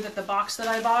I knew that the boxes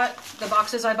I bought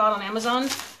on Amazon,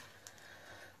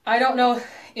 I don't know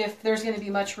if there's going to be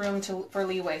much room for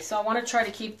leeway. So I want to try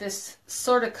to keep this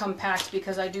sort of compact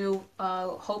because I do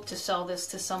hope to sell this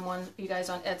to someone, you guys,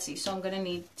 on Etsy. So I'm going to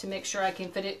need to make sure I can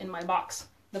fit it in my box,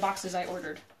 the boxes I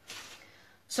ordered.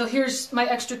 So here's my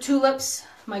extra tulips,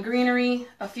 my greenery,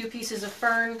 a few pieces of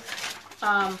fern.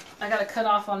 I got to cut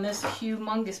off on this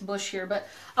humongous bush here, but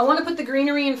I want to put the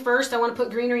greenery in first. I want to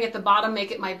put greenery at the bottom,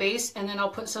 make it my base, and then I'll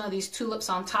put some of these tulips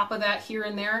on top of that here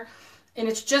and there. And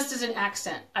it's just as an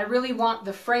accent. I really want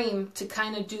the frame to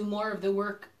kind of do more of the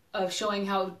work of showing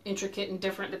how intricate and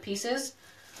different the piece is.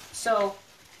 So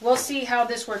we'll see how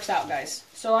this works out, guys.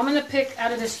 So I'm going to pick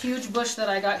out of this huge bush that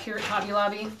I got here at Hobby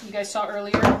Lobby, you guys saw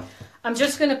earlier. I'm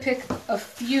just going to pick a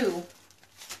few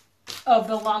of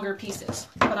the longer pieces,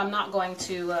 but I'm not going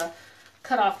to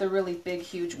cut off the really big,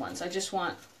 huge ones. I just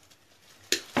want...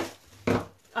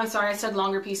 I'm sorry, I said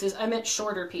longer pieces. I meant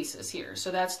shorter pieces here.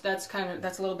 So that's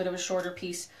a little bit of a shorter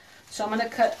piece. So I'm going to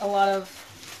cut a lot of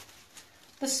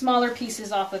the smaller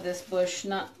pieces off of this bush.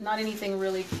 Not anything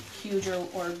really huge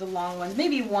or the long ones.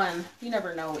 Maybe one. You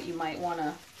never know what you might want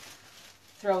to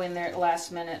throw in there at the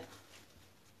last minute.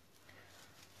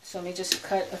 So let me just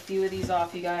cut a few of these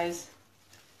off, you guys.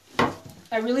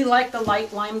 I really like the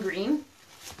light lime green.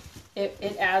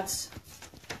 It adds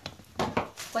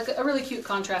like a really cute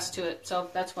contrast to it, so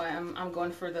that's why I'm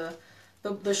going for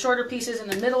the shorter pieces in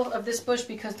the middle of this bush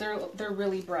because they're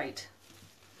really bright.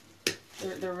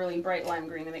 They're really bright lime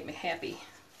green. They make me happy.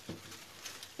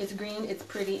 It's green, it's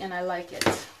pretty, and I like it.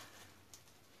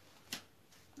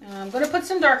 I'm going to put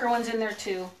some darker ones in there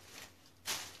too.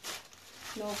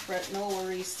 No fret, no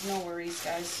worries,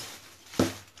 guys.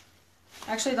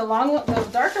 Actually, the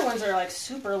darker ones are like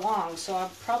super long, so I'm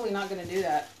probably not going to do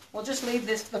that. We'll just leave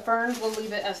this, the ferns, we'll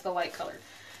leave it as the light colored.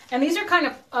 And these are kind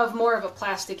of more of a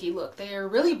plasticky look. They are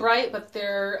really bright, but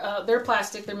they're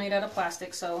plastic. They're made out of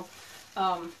plastic, so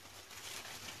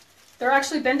they're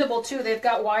actually bendable too. They've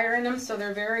got wire in them, so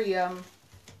they're very.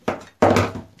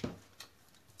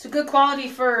 It's a good quality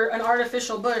for an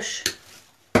artificial bush.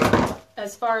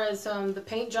 As far as the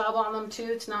paint job on them too,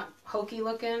 it's not hokey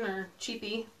looking or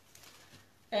cheapy.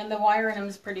 And the wire in them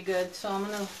is pretty good. So I'm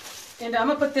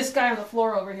gonna put this guy on the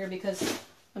floor over here because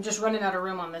I'm just running out of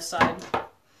room on this side.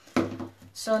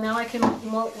 So now I can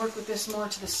work with this more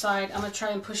to the side. I'm going to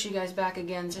try and push you guys back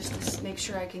again just to make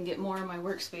sure I can get more of my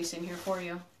workspace in here for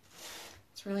you.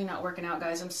 It's really not working out,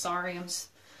 guys. I'm sorry. I'm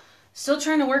still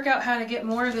trying to work out how to get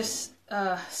more of this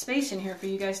space in here for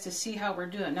you guys to see how we're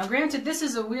doing. Now, granted, this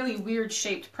is a really weird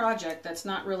shaped project that's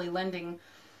not really lending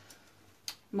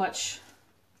much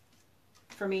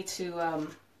for me to,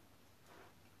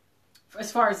 as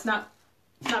far as not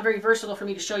very versatile for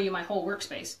me to show you my whole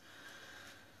workspace.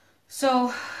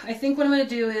 So I think what I'm going to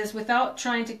do is, without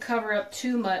trying to cover up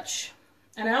too much,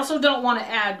 and I also don't want to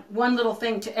add one little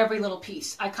thing to every little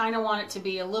piece. I kind of want it to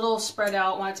be a little spread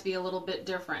out, want it to be a little bit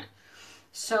different.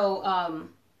 So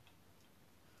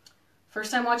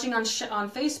first time watching on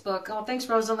Facebook. Oh, thanks,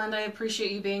 Rosalind. I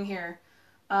appreciate you being here.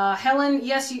 Helen,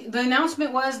 yes, the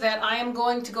announcement was that I am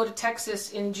going to go to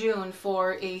Texas in June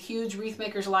for a huge Wreath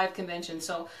Makers Live convention.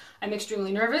 So I'm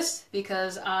extremely nervous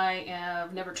because I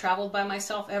have never traveled by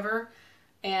myself ever.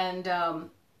 And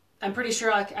I'm pretty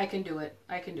sure I can do it.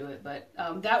 I can do it. But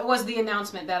that was the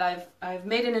announcement, that I've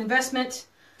made an investment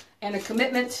and a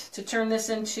commitment to turn this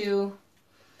into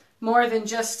more than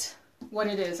just what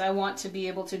it is. I want to be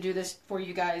able to do this for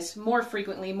you guys more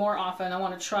frequently, more often. I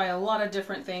want to try a lot of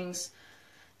different things.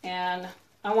 And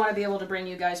I want to be able to bring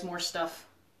you guys more stuff.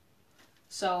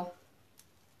 So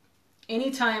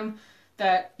anytime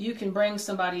that you can bring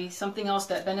somebody something else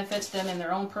that benefits them in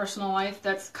their own personal life,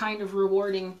 that's kind of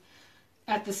rewarding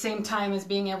at the same time as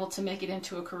being able to make it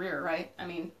into a career, right? I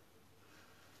mean,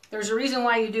 there's a reason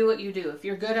why you do what you do. If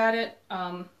you're good at it,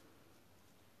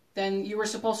 then you were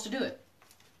supposed to do it.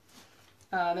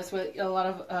 That's what a lot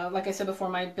of, like I said before,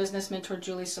 my business mentor,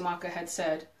 Julie Samaka, had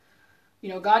said. You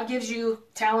know, God gives you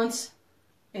talents,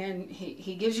 and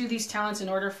he gives you these talents in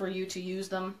order for you to use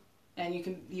them, and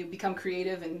you become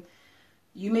creative, and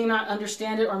you may not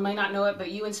understand it or may not know it, but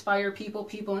you inspire people,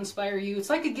 people inspire you. It's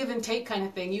like a give and take kind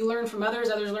of thing. You learn from others,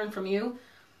 others learn from you.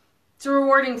 It's a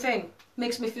rewarding thing.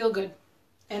 Makes me feel good.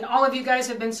 And all of you guys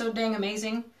have been so dang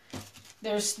amazing.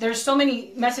 There's so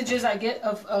many messages I get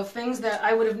of things that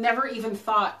I would have never even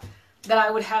thought that I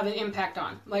would have an impact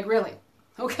on. Like, really?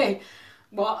 Okay.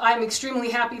 Well, I'm extremely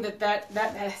happy that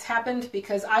has happened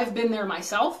because I've been there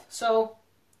myself. So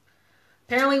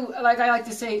apparently, like I like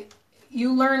to say,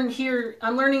 you learn here,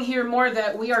 I'm learning here more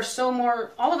that we are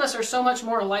all of us are so much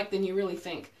more alike than you really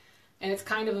think. And it's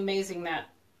kind of amazing that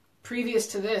previous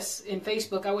to this in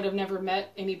Facebook, I would have never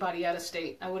met anybody out of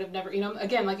state. I would have never,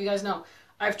 again, like you guys know,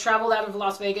 I've traveled out of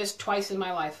Las Vegas twice in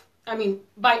my life. I mean,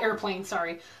 by airplane,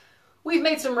 sorry. We've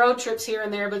made some road trips here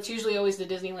and there, but it's usually always to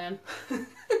Disneyland.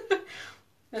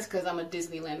 That's because I'm a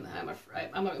Disneyland.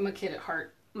 I'm a kid at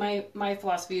heart. My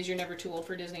philosophy is you're never too old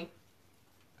for Disney.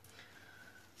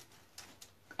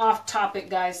 Off topic,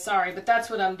 guys. Sorry, but that's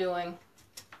what I'm doing.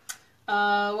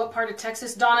 What part of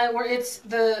Texas, Donna? Where it's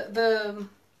the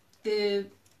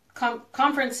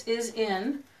conference is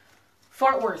in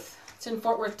Fort Worth. It's in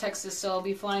Fort Worth, Texas. So I'll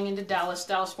be flying into Dallas,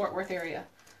 Fort Worth area.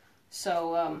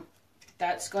 So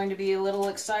that's going to be a little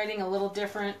exciting, a little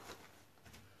different,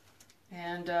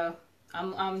 and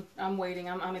I'm waiting.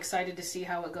 I'm excited to see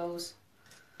how it goes.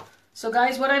 So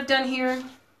guys, what I've done here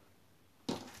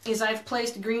is I've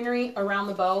placed greenery around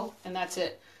the bow, and that's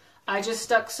it. I just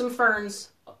stuck some ferns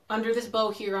under this bow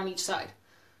here on each side.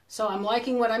 So I'm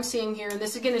liking what I'm seeing here, and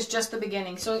this again is just the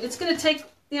beginning. So it's going to take,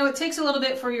 it takes a little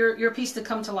bit for your piece to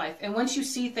come to life. And once you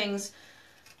see things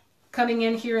coming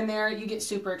in here and there, you get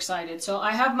super excited. So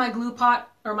I have my glue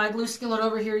pot or my glue skillet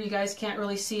over here. You guys can't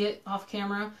really see it off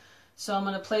camera. So I'm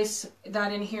going to place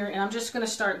that in here, and I'm just going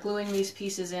to start gluing these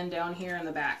pieces in down here in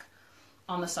the back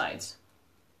on the sides.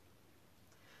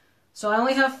 So I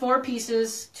only have 4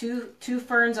 pieces, two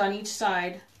ferns on each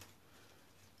side,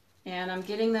 and I'm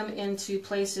getting them into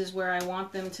places where I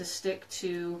want them to stick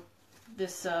to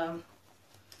this,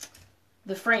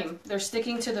 the frame. They're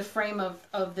sticking to the frame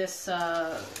of this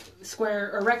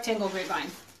square or rectangle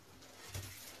grapevine.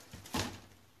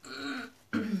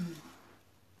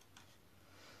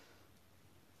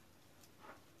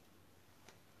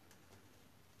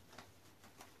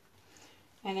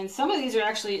 And then some of these are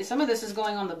actually, some of this is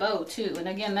going on the bow too. And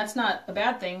again, that's not a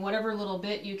bad thing. Whatever little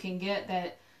bit you can get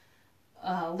that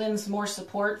lends more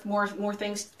support, more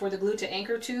things for the glue to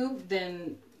anchor to,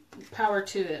 then power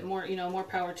to it. More, you know, more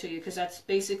power to you, because that's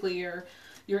basically your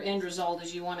end result,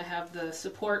 is you want to have the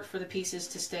support for the pieces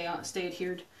to stay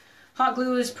adhered. Hot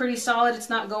glue is pretty solid. It's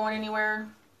not going anywhere,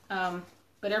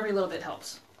 but every little bit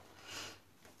helps.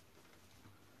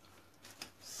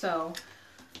 So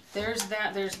there's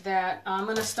that. I'm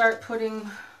going to start putting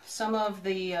some of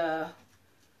the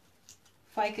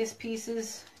ficus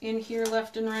pieces in here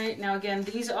left and right. Now again,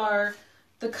 these are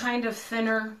the kind of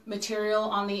thinner material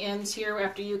on the ends here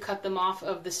after you cut them off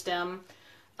of the stem.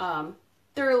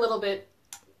 They're a little bit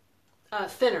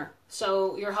thinner,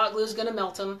 so your hot glue is going to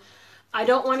melt them. I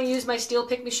don't want to use my steel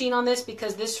pick machine on this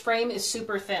because this frame is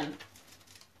super thin.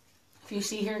 If you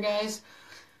see here, guys,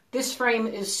 this frame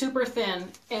is super thin,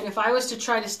 and if I was to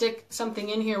try to stick something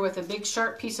in here with a big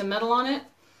sharp piece of metal on it,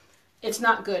 it's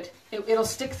not good. It'll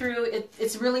stick through.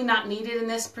 It's really not needed in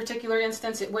this particular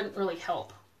instance. It wouldn't really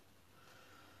help.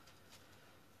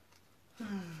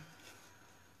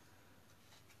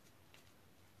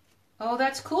 Oh,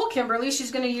 that's cool, Kimberly. She's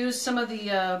going to use some of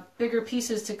the bigger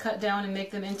pieces to cut down and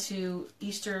make them into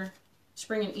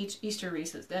spring and Easter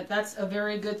wreaths. That's a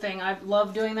very good thing. I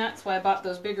love doing that. That's why I bought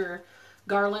those bigger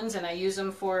garlands, and I use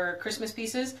them for Christmas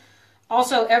pieces.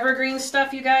 Also, evergreen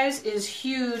stuff, you guys, is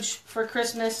huge for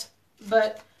Christmas,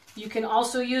 but you can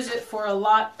also use it for a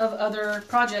lot of other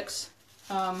projects.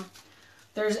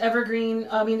 There's evergreen,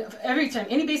 I mean, every time,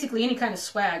 basically any kind of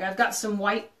swag. I've got some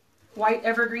white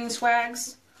evergreen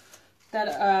swags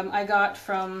that I got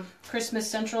from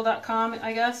ChristmasCentral.com,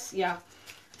 I guess. Yeah.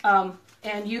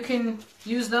 And you can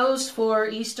use those for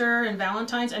Easter and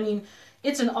Valentines. I mean,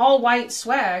 it's an all-white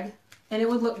swag, and it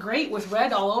would look great with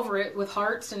red all over it, with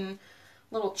hearts and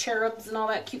little cherubs and all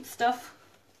that cute stuff.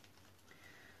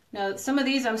 Now, some of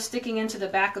these I'm sticking into the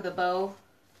back of the bow.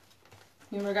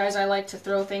 Remember, guys, I like to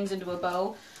throw things into a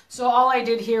bow. So all I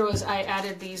did here was I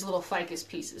added these little ficus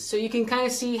pieces. So you can kind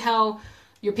of see how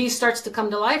your piece starts to come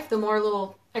to life, the more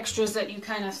little extras that you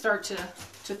kind of start to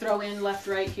throw in left,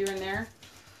 right, here, and there.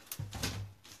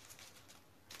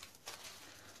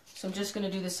 So I'm just going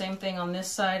to do the same thing on this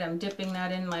side. I'm dipping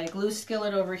that in my glue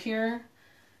skillet over here,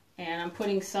 and I'm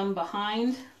putting some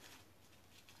behind,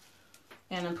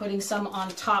 and I'm putting some on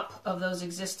top of those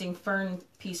existing fern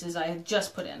pieces I had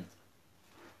just put in.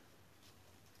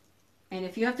 And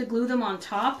if you have to glue them on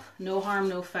top, no harm,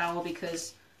 no foul,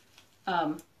 because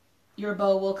your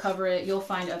bow will cover it. You'll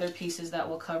find other pieces that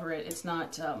will cover it. It's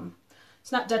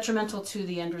not detrimental to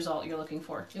the end result you're looking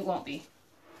for. It won't be.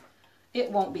 It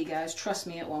won't be, guys. Trust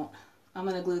me, it won't. I'm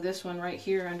going to glue this one right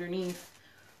here underneath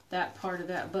that part of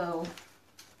that bow.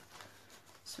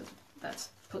 So that's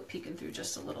peeking through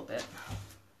just a little bit.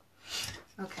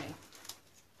 Okay.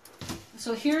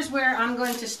 So here's where I'm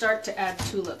going to start to add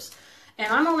tulips.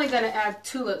 And I'm only going to add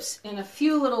tulips in a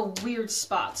few little weird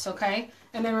spots, okay?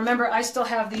 And then remember, I still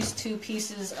have these two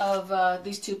pieces of,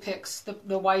 these two picks,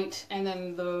 the white and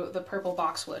then the purple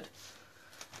boxwood.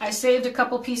 I saved a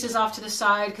couple pieces off to the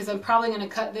side because I'm probably going to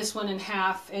cut this one in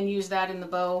half and use that in the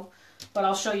bow. But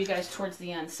I'll show you guys towards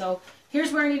the end. So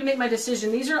here's where I need to make my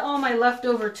decision. These are all my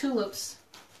leftover tulips.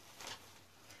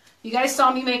 You guys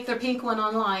saw me make the pink one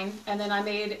online, and then I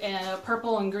made a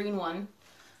purple and green one.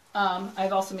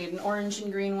 I've also made an orange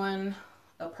and green one,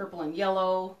 a purple and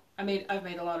yellow. I've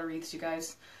made a lot of wreaths, you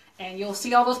guys, and you'll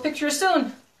see all those pictures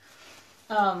soon.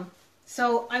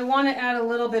 So I want to add a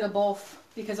little bit of both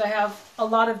because I have a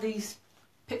lot of these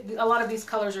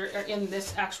colors are in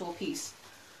this actual piece.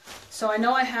 So I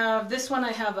know I have this one.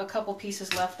 I have a couple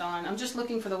pieces left on. I'm just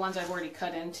looking for the ones I've already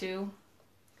cut into.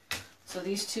 So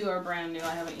these two are brand new.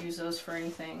 I haven't used those for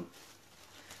anything.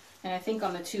 And I think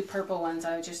on the two purple ones,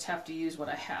 I just have to use what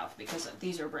I have because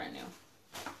these are brand new.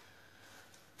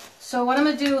 So what I'm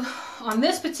going to do on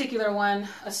this particular one,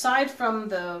 aside from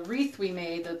the wreath we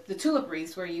made, the tulip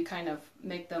wreaths where you kind of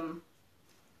make them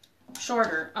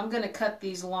shorter, I'm going to cut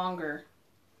these longer.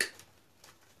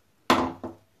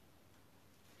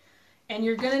 And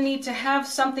you're going to need to have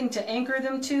something to anchor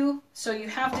them to, so you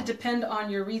have to depend on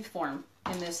your wreath form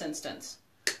in this instance.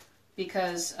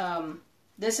 Because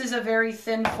this is a very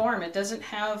thin form. It doesn't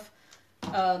have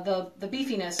the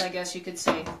beefiness, I guess you could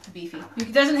say, beefy.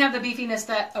 It doesn't have the beefiness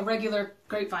that a regular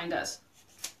grapevine does.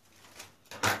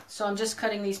 So I'm just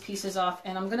cutting these pieces off,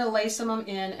 and I'm going to lay some of them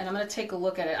in, and I'm going to take a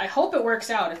look at it. I hope it works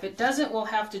out. If it doesn't, we'll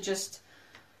have to just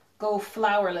go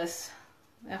flowerless.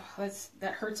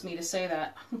 That hurts me to say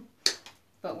that,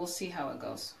 but we'll see how it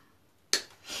goes.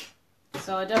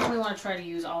 So I definitely want to try to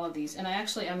use all of these. And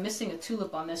I'm missing a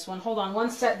tulip on this one. Hold on one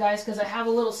sec, guys, because I have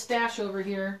a little stash over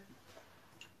here.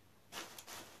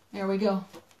 There we go.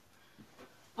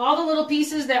 All the little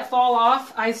pieces that fall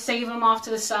off, I save them off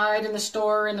to the side in the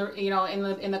store, in the, you know,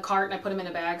 in the cart, and I put them in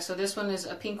a bag. So this one is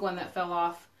a pink one that fell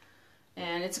off,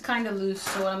 and it's kind of loose.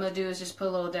 So what I'm gonna do is just put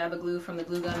a little dab of glue from the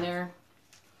glue gun there,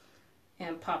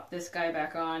 and pop this guy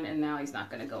back on, and now he's not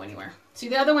gonna go anywhere. See,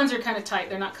 the other ones are kind of tight;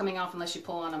 they're not coming off unless you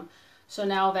pull on them. So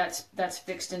now that's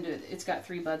fixed into it. It's got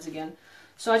 3 buds again.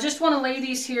 So I just want to lay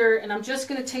these here, and I'm just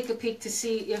gonna take a peek to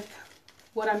see if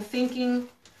what I'm thinking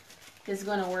is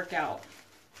gonna work out.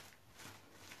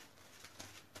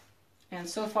 And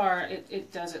so far,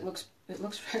 it does. It looks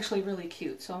actually really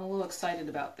cute. So I'm a little excited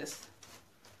about this.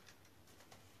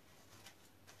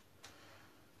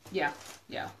 Yeah.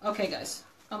 Okay, guys.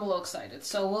 I'm a little excited.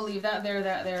 So we'll leave that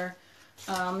there.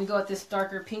 We go with this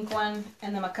darker pink one,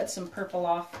 and then I'm gonna cut some purple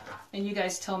off. And you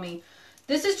guys tell me.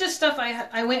 This is just stuff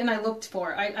I went and I looked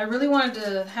for. I really wanted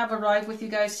to have a ride with you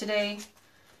guys today,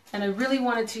 and I really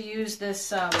wanted to use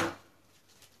this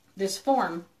this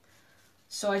form.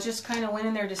 So I just kind of went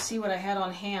in there to see what I had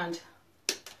on hand.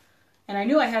 And I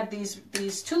knew I had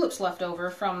these tulips left over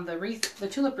from the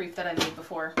tulip wreath that I made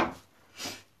before.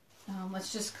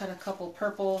 Let's just cut a couple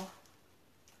purple,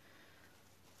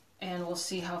 and we'll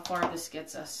see how far this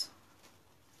gets us.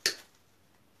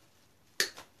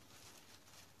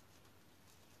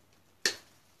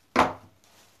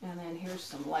 And then here's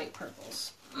some light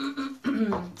purples.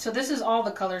 So this is all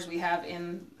the colors we have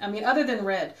in, I mean, other than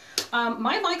red.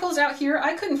 My Michaels out here,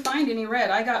 I couldn't find any red.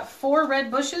 I got 4 red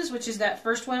bushes, which is that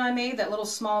first one I made, that little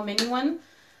small mini one.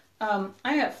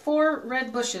 I got 4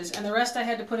 red bushes, and the rest I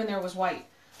had to put in there was white.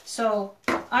 So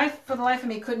I, for the life of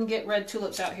me, couldn't get red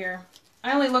tulips out here.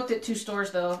 I only looked at 2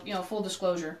 stores, though, you know, full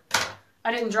disclosure.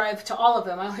 I didn't drive to all of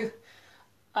them.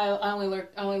 I only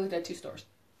looked at 2 stores.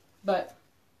 But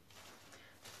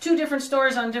 2 different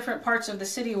stores on different parts of the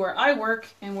city where I work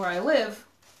and where I live.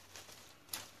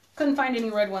 Couldn't find any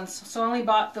red ones, so I only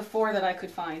bought the 4 that I could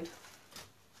find.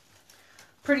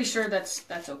 Pretty sure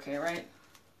that's okay, right?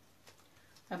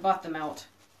 I bought them out,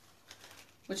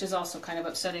 which is also kind of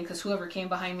upsetting because whoever came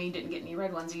behind me didn't get any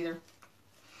red ones either.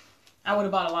 I would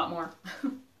have bought a lot more.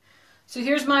 So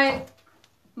here's my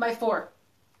 4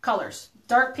 colors: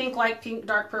 dark pink, light pink,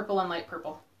 dark purple, and light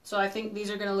purple. So I think these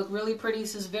are going to look really pretty.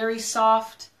 This is very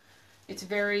soft. It's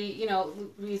very, you know,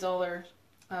 these all are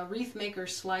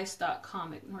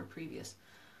wreathmakerslice.com. Ignore previous.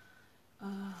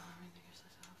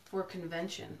 For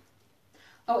convention.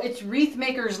 Oh, it's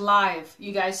Wreathmakers Live,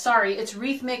 you guys. Sorry, it's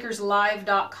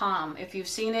wreathmakerslive.com. If you've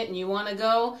seen it and you want to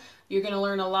go, you're going to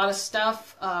learn a lot of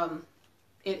stuff.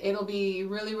 It'll be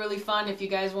really, really fun. If you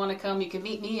guys want to come, you can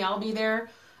meet me. I'll be there.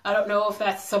 I don't know if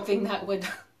that's something that would...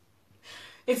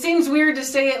 It seems weird to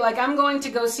say it, like I'm going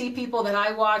to go see people that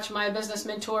I watch. My business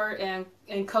mentor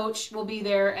and coach will be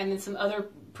there, and then some other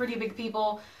pretty big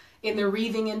people in the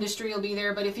wreathing industry will be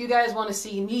there. But if you guys want to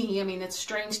see me, I mean, it's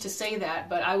strange to say that,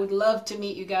 but I would love to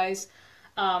meet you guys.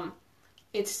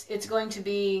 It's going to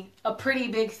be a pretty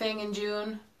big thing in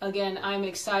June. Again, I'm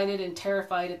excited and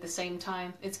terrified at the same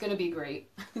time. It's going to be great.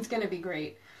 It's going to be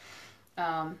great.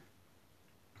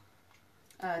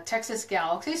 Texas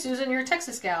gal. Okay, Susan, you're a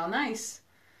Texas gal. Nice.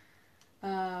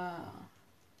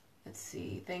 Let's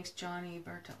see. Thanks, Johnny.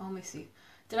 Berta. Oh, let me see.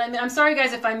 I'm sorry,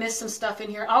 guys, if I missed some stuff in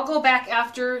here. I'll go back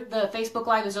after the Facebook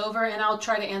Live is over, and I'll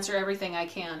try to answer everything I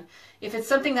can. If it's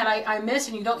something that I miss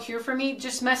and you don't hear from me,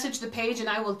 just message the page, and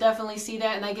I will definitely see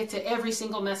that, and I get to every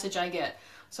single message I get.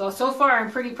 So far, I'm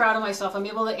pretty proud of myself. I'm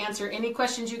able to answer any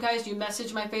questions you guys. You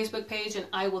message my Facebook page, and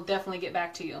I will definitely get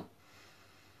back to you.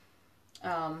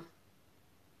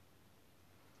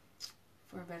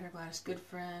 For a better Gladys, good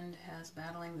friend has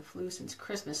battling the flu since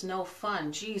Christmas. No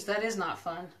fun. Jeez, that is not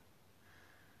fun.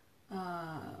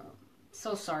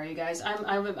 So sorry, you guys.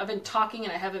 I've been talking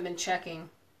and I haven't been checking.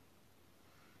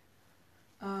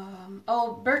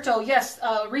 Oh, Berto, yes,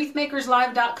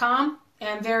 wreathmakerslive.com,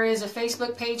 and there is a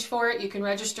Facebook page for it. You can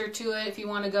register to it if you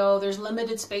want to go. There's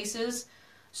limited spaces,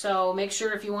 so make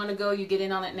sure if you want to go, you get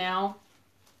in on it now.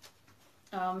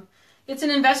 It's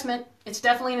an investment. It's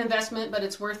definitely an investment, but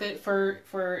it's worth it for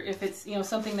if it's, you know,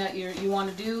 something that you want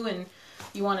to do and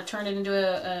you want to turn it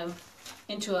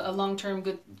into a long-term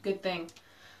good thing.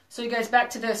 So you guys, back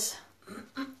to this.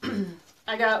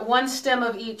 I got 1 stem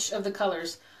of each of the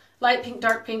colors: light pink,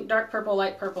 dark purple,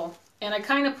 light purple, and I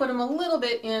kind of put them a little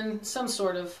bit in some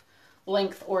sort of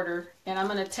length order. And I'm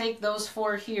going to take those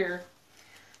 4 here,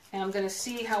 and I'm going to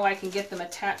see how I can get them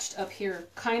attached up here,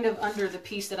 kind of under the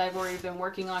piece that I've already been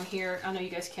working on here. I know you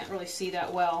guys can't really see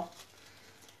that well.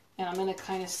 And I'm going to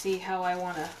kind of see how I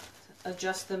want to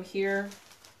adjust them here.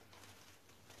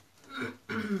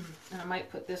 And I might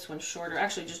put this one shorter.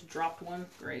 Actually, just dropped one.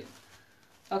 Great.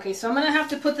 Okay, so I'm going to have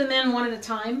to put them in one at a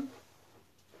time.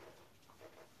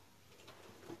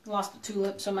 Lost the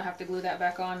tulip, so I'm gonna have to glue that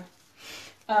back on.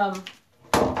 Oh,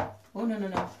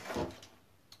 no.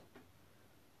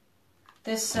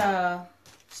 This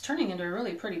is turning into a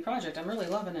really pretty project. I'm really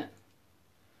loving it.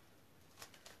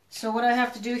 So what I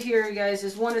have to do here, you guys,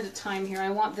 is one at a time here. I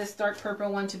want this dark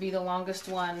purple one to be the longest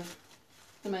one.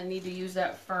 I'm going to need to use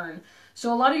that fern.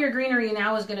 So a lot of your greenery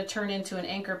now is going to turn into an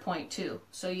anchor point too.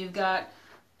 So I've got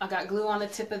glue on the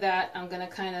tip of that. I'm going to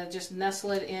kind of just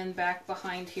nestle it in back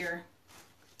behind here.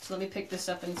 So let me pick this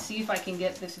up and see if I can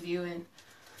get this view in.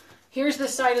 Here's the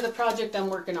side of the project I'm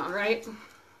working on, right?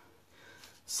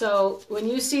 So when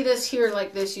you see this here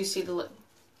like this, you see you're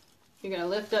going to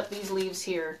lift up these leaves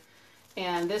here,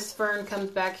 and this fern comes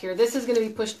back here. This is going to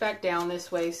be pushed back down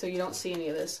this way so you don't see any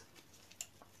of this.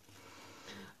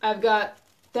 I've got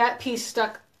that piece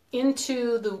stuck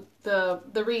into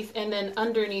the wreath and then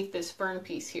underneath this fern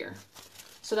piece here.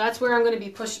 So that's where I'm going to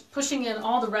be pushing in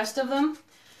all the rest of them.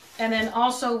 And then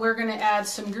also we're going to add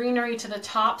some greenery to the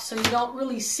top so you don't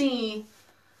really see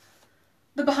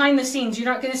the behind the scenes.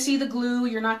 You're not going to see the glue.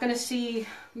 You're not going to see,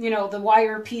 you know, the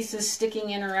wire pieces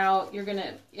sticking in or out.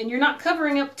 And you're not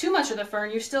covering up too much of the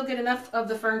fern. You still get enough of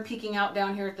the fern peeking out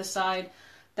down here at the side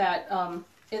that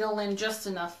it'll lend just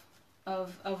enough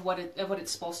of what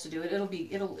it's supposed to do. It'll be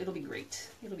great.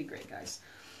 It'll be great, guys.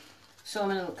 So I'm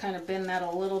going to kind of bend that a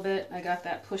little bit. I got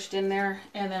that pushed in there,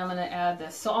 and then I'm going to add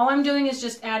this. So all I'm doing is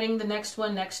just adding the next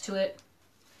one next to it,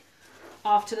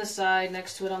 off to the side,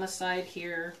 next to it on the side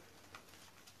here.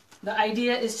 The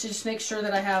idea is to just make sure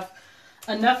that I have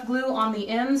enough glue on the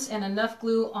ends and enough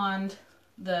glue on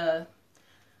the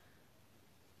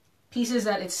pieces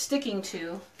that it's sticking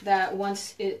to, that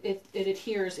once it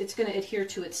adheres, it's going to adhere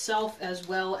to itself as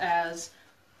well as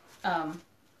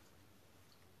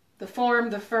the form,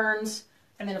 the ferns,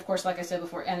 and then of course, like I said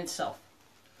before, and itself.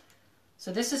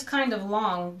 So this is kind of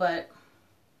long, but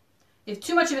if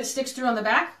too much of it sticks through on the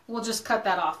back, we'll just cut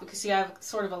that off, because see, I have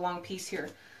sort of a long piece here.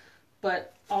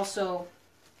 But also,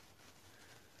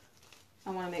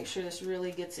 I want to make sure this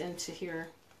really gets into here.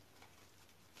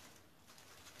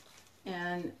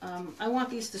 And I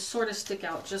want these to sort of stick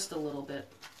out just a little bit.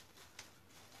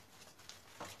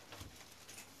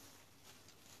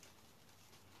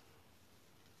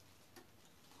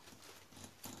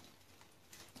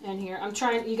 And here, I'm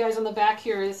trying, you guys on the back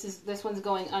here, this one's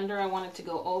going under. I want it to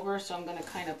go over, so I'm going to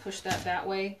kind of push that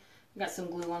way. I've got some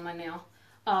glue on my nail.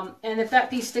 And if that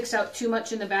piece sticks out too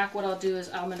much in the back, what I'll do is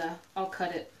I'll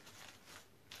cut it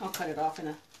off in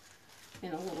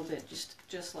a little bit,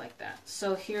 just like that.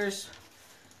 So here's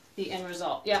the end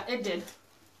result. Yeah, it did.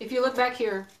 If you look back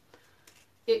here,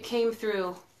 it came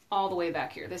through all the way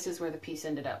back here. This is where the piece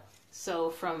ended up. So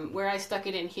from where I stuck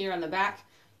it in here on the back,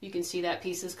 you can see that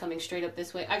piece is coming straight up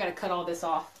this way. I gotta cut all this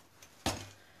off.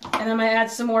 And I'm gonna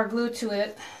add some more glue to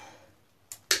it.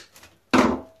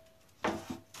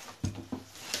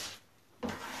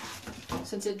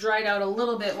 Since it dried out a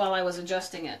little bit while I was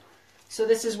adjusting it. So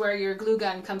this is where your glue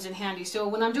gun comes in handy. So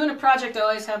when I'm doing a project, I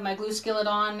always have my glue skillet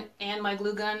on and my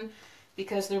glue gun,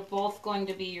 because they're both going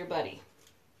to be your buddy.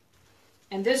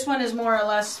 And this one is more or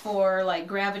less for like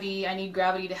gravity. I need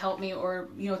gravity to help me, or,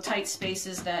 you know, tight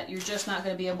spaces that you're just not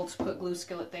going to be able to put glue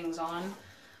skillet things on.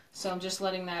 So I'm just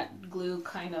letting that glue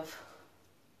kind of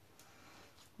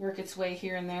work its way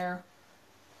here and there.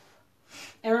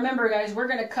 And remember, guys, we're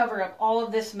going to cover up all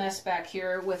of this mess back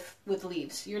here with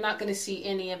leaves. You're not going to see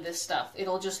any of this stuff.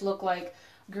 It'll just look like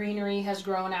greenery has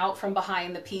grown out from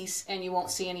behind the piece, and you won't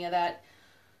see any of that.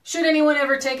 Should anyone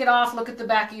ever take it off, look at the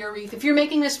back of your wreath. If you're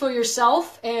making this for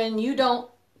yourself and you don't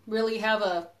really have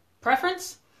a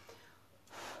preference,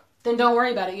 then don't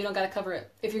worry about it. You don't got to cover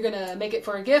it. If you're going to make it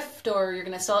for a gift or you're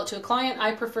going to sell it to a client,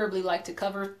 I preferably like to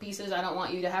cover pieces. I don't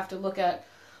want you to have to look at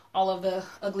all of the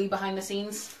ugly behind the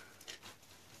scenes.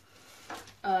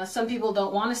 Some people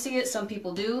don't want to see it. Some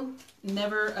people do.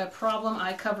 Never a problem.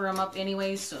 I cover them up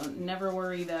anyways, so never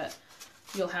worry that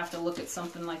you'll have to look at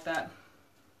something like that.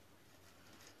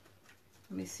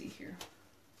 Let me see here.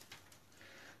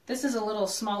 This is a little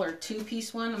smaller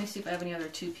 2-piece one. Let me see if I have any other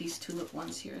 2-piece tulip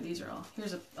ones here. These are all.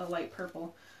 Here's a light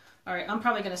purple. All right, I'm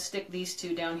probably going to stick these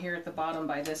two down here at the bottom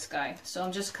by this guy. So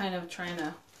I'm just kind of trying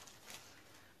to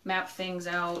map things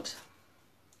out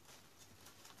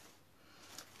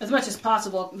as much as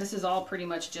possible. This is all pretty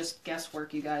much just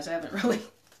guesswork, you guys. I don't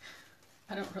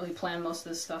really plan most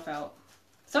of this stuff out.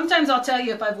 Sometimes I'll tell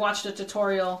you if I've watched a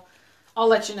tutorial. I'll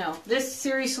let you know. This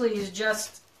seriously is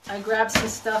just, I grabbed some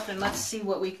stuff and let's see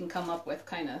what we can come up with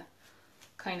kind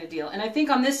of deal. And I think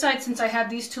on this side, since I had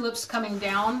these tulips coming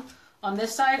down on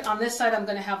this side I'm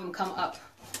going to have them come up.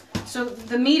 So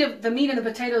the meat and the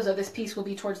potatoes of this piece will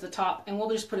be towards the top, and we'll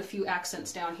just put a few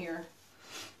accents down here.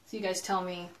 So you guys tell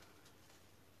me.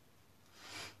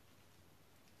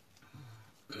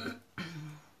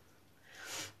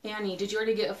 Annie, did you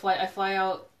already get a flight? I fly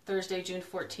out Thursday, June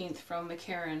 14th from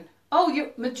McCarran. Oh,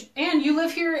 Anne, you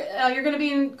live here. You're going to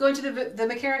be going to the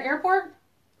McCarran airport?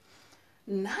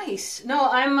 Nice. No,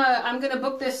 I'm going to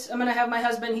book this. I'm going to have my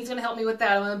husband. He's going to help me with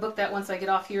that. I'm going to book that once I get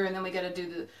off here, and then we got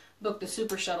to book the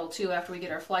super shuttle too after we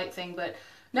get our flight thing. But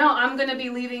no, I'm going to be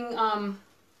leaving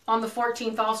on the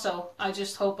 14th also. I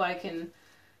just hope I can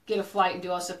get a flight and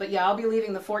do all stuff. But yeah, I'll be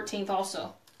leaving the 14th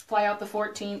also. Fly out the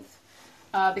 14th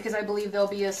because I believe there'll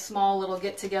be a small little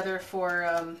get together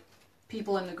for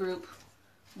people in the group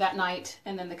that night,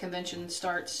 and then the convention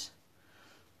starts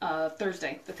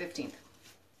Thursday the 15th.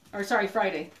 Or sorry,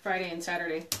 Friday and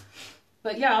Saturday.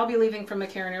 But yeah, I'll be leaving from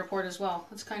McCarran Airport as well.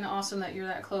 It's kind of awesome that you're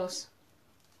that close.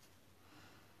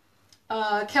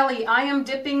 Kelly, I am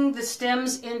dipping the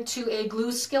stems into a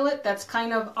glue skillet that's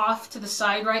kind of off to the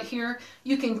side right here.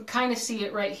 You can kind of see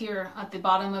it right here at the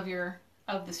bottom of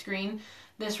the screen.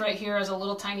 This right here is a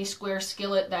little tiny square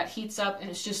skillet that heats up and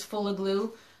it's just full of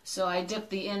glue. So I dip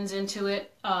the ends into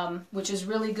it, which is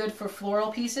really good for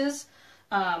floral pieces.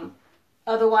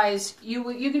 Otherwise, you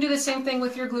can do the same thing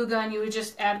with your glue gun. You would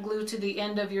just add glue to the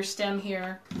end of your stem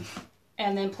here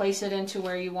and then place it into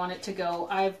where you want it to go.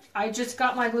 I just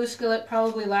got my glue skillet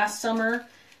probably last summer,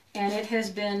 and it has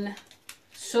been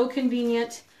so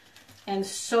convenient and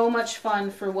so much fun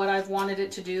for what I've wanted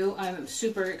it to do. I'm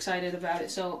super excited about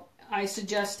it. So I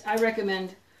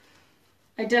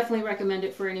definitely recommend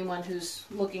it for anyone who's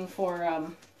looking for a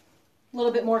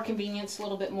little bit more convenience, a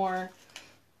little bit more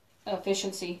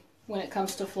efficiency when it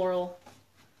comes to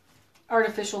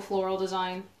artificial floral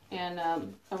design and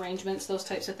arrangements, those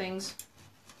types of things.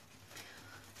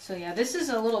 So yeah, this is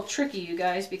a little tricky, you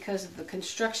guys, because of the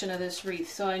construction of this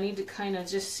wreath. So I need to kind of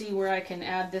just see where I can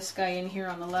add this guy in here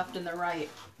on the left and the right.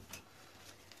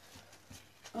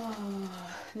 Oh,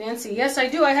 Nancy, yes, I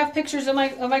do. I have pictures of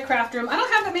my craft room. I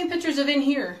don't have that many pictures of in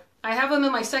here. I have them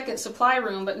in my second supply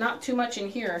room, but not too much in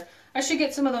here. I should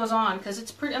get some of those on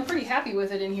because I'm pretty happy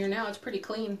with it in here now. It's pretty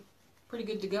clean, pretty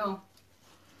good to go.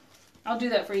 I'll do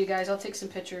that for you guys. I'll take some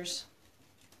pictures.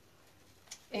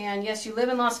 And yes, you live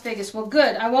in Las Vegas. Well,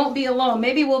 good. I won't be alone.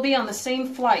 Maybe we'll be on the same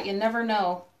flight. You never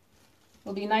know.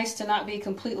 It'll be nice to not be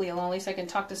completely alone. At least I can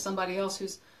talk to somebody else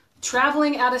who's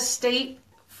traveling out of state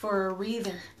for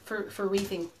wreathing,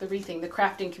 the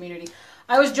crafting community.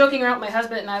 I was joking around with my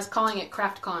husband and I was calling it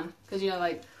CraftCon because, you know,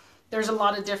 like, there's a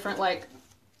lot of different, like,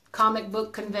 comic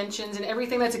book conventions, and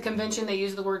everything that's a convention, they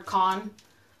use the word con.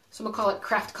 So I'm going to call it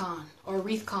CraftCon or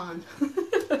WreathCon.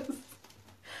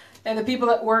 And the people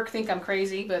at work think I'm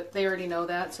crazy, but they already know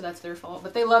that, so that's their fault.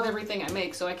 But they love everything I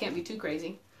make, so I can't be too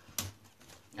crazy.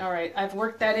 All right, I've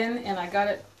worked that in, and I got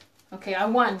it. Okay, I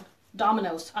won.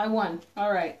 Dominoes. I won.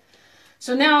 All right.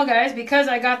 So now, guys, because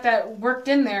I got that worked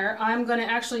in there, I'm going to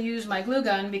actually use my glue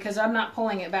gun because I'm not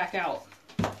pulling it back out.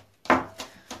 A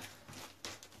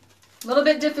little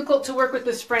bit difficult to work with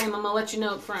this frame, I'm going to let you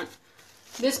know up front.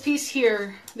 This piece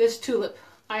here, this tulip,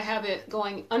 I have it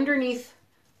going underneath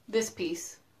this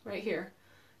piece right here.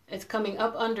 It's coming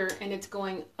up under, and it's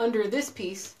going under this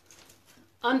piece,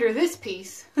 and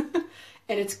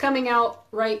it's coming out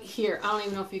right here. I don't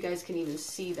even know if you guys can even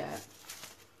see that.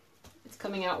 It's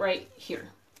coming out right here.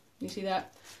 You see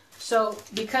that? So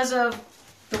because of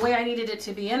the way I needed it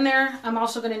to be in there, I'm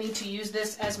also going to need to use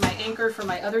this as my anchor for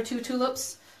my other two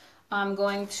tulips. I'm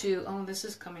going to, oh, this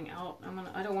is coming out.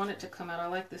 I don't want it to come out. I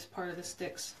like this part of the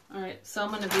sticks. All right, so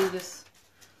I'm going to do this.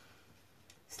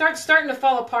 Starting to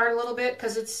fall apart a little bit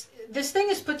because this thing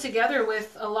is put together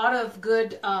with a lot of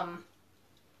good,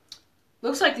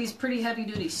 looks like these pretty heavy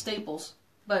duty staples,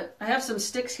 but I have some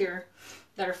sticks here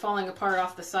that are falling apart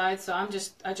off the side, so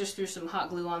I just threw some hot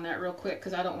glue on that real quick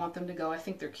because I don't want them to go. I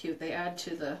think they're cute. They add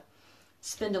to the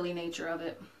spindly nature of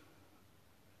it.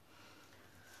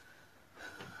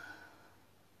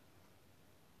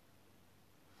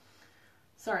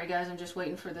 Sorry guys, I'm just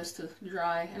waiting for this to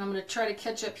dry, and I'm going to try to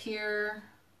catch up here.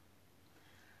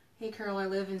 Hey Carol, I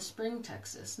live in Spring,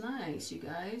 Texas. Nice, you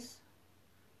guys.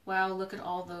 Wow, look at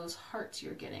all those hearts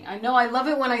you're getting. I know, I love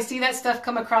it when I see that stuff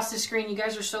come across the screen. You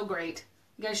guys are so great.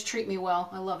 You guys treat me well.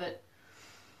 I love it.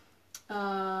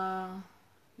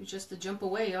 You're just a jump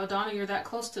away. Oh, Donna, you're that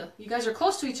close to... You guys are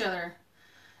close to each other.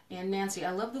 And Nancy, I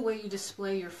love the way you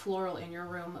display your floral in your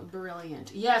room.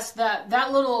 Brilliant. Yes,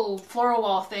 that little floral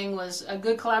wall thing was a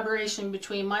good collaboration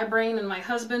between my brain and my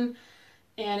husband.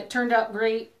 And it turned out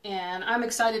great, and I'm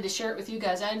excited to share it with you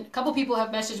guys. And a couple people have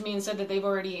messaged me and said that they've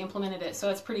already implemented it, so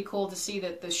it's pretty cool to see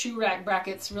that the shoe rack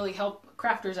brackets really help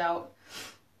crafters out.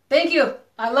 Thank you.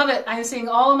 I love it. I'm seeing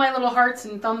all of my little hearts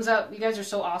and thumbs up. You guys are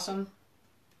so awesome.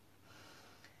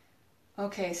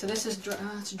 Okay, so this is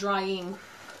it's drying.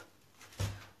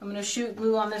 I'm going to shoot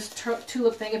glue on this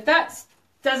tulip thing. If that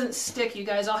doesn't stick, you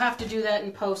guys, I'll have to do that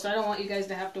in post. I don't want you guys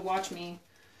to have to watch me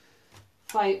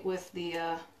fight with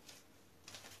the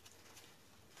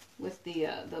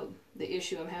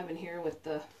issue I'm having here with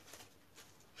the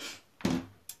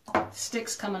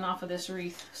sticks coming off of this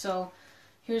wreath. So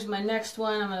here's my next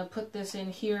one. I'm going to put this in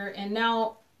here, and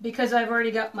now because I've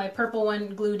already got my purple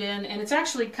one glued in, and it's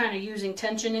actually kind of using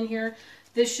tension in here,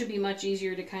 this should be much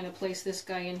easier to kind of place this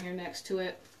guy in here next to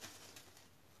it.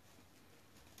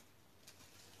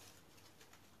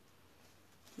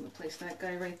 I'm going to place that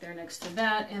guy right there next to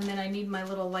that, and then I need my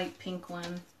little light pink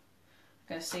one.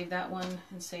 Gotta save that one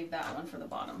and save that one for the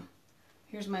bottom.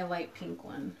 Here's my light pink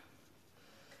one.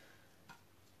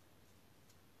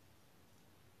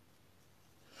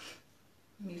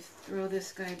 Let me throw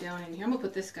this guy down in here. I'm gonna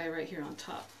put this guy right here on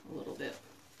top a little bit.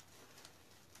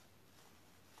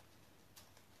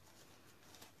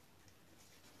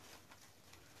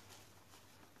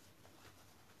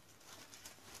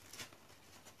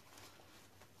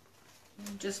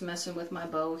 I'm just messing with my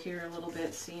bow here a little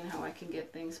bit, seeing how I can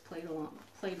get things played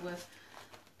with.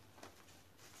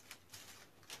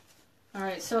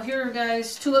 Alright, so here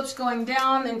guys, tulips going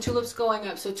down and tulips going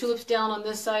up. So tulips down on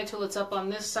this side, tulips up on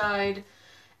this side.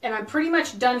 And I'm pretty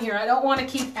much done here. I don't want to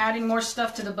keep adding more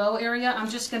stuff to the bow area. I'm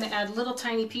just going to add little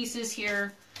tiny pieces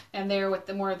here and there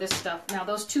with more of this stuff. Now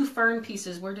those two fern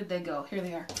pieces, where did they go? Here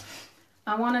they are.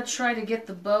 I want to try to get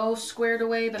the bow squared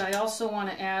away, but I also want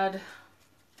to add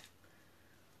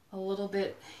a little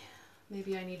bit.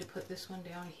 Maybe I need to put this one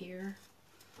down here.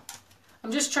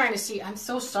 I'm just trying to see. I'm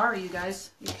so sorry, you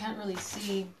guys. You can't really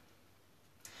see.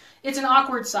 It's an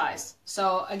awkward size.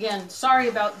 So again, sorry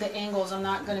about the angles. I'm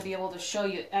not going to be able to show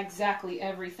you exactly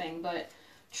everything, but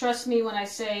trust me when I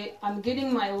say I'm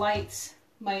getting my lights.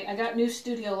 I got new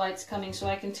studio lights coming so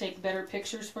I can take better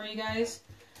pictures for you guys.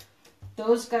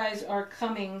 Those guys are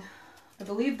coming. I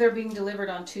believe they're being delivered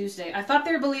on Tuesday. I thought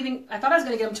I was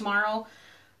going to get them tomorrow,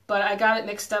 but I got it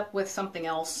mixed up with something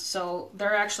else. So they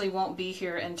actually won't be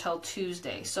here until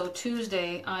Tuesday. So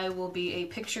Tuesday I will be a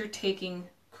picture taking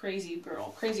crazy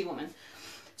woman.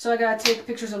 So I gotta take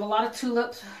pictures of a lot of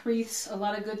tulip wreaths, a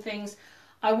lot of good things.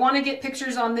 I want to get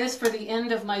pictures on this for the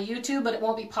end of my YouTube, but it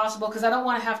won't be possible because I don't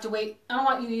want to have to wait. I don't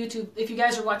want you YouTube, if you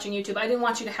guys are watching YouTube, I didn't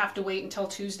want you to have to wait until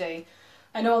Tuesday.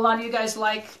 I know a lot of you guys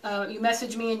you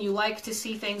message me and you like to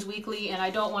see things weekly, and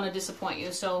I don't want to disappoint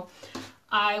you. So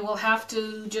I will have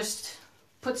to just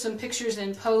put some pictures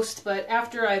in post, but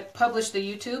after I publish the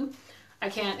YouTube, I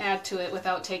can't add to it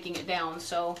without taking it down.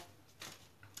 So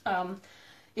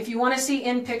if you want to see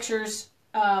in pictures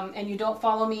and you don't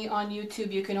follow me on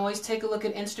YouTube, you can always take a look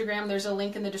at Instagram. There's a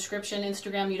link in the description.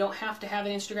 Instagram, you don't have to have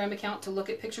an Instagram account to look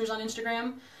at pictures on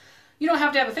Instagram. You don't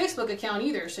have to have a Facebook account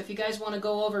either. So if you guys want to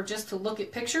go over just to look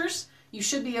at pictures, you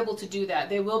should be able to do that.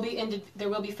 There will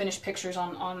be finished pictures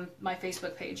on my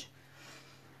Facebook page.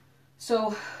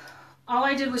 So all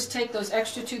I did was take those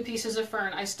extra two pieces of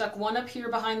fern. I stuck one up here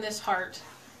behind this heart,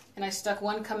 and I stuck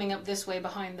one coming up this way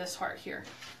behind this heart here.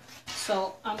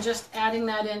 So I'm just adding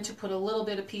that in to put a little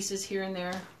bit of pieces here and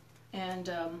there. And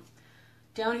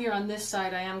down here on this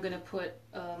side, I am going to put,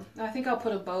 I think I'll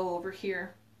put a bow over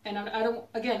here. And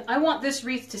I want this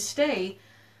wreath to stay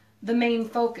the main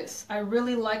focus. I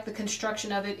really like the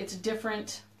construction of it. It's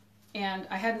different, and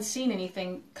I hadn't seen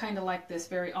anything kind of like this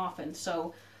very often.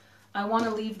 So I want to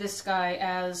leave this guy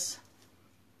as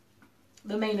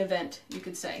the main event, you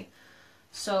could say.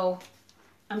 So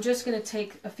I'm just going to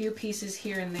take a few pieces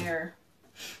here and there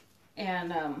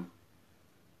and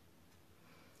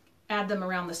add them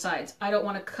around the sides. I don't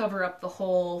want to cover up the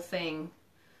whole thing.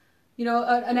 You know,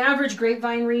 an average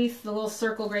grapevine wreath, the little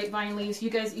circle grapevine leaves, you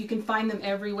can find them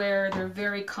everywhere. They're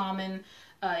very common.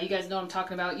 You guys know what I'm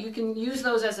talking about. You can use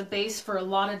those as a base for a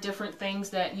lot of different things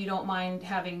that you don't mind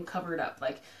having covered up.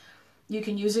 Like, you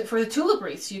can use it for the tulip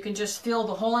wreaths. You can just fill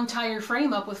the whole entire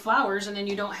frame up with flowers, and then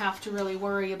you don't have to really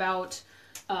worry about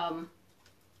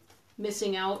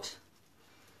missing out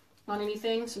on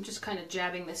anything. So I'm just kind of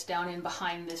jabbing this down in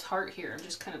behind this heart here. I'm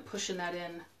just kind of pushing that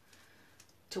in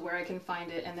to where I can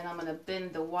find it, and then I'm going to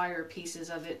bend the wire pieces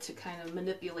of it to kind of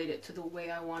manipulate it to the way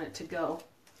I want it to go.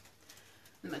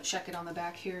 I'm going to check it on the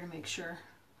back here to make sure.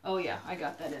 Oh yeah, I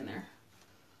got that in there.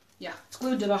 Yeah, it's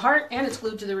glued to the heart and it's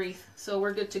glued to the wreath, so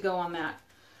we're good to go on that.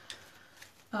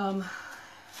 I've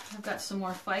got some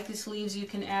more ficus leaves you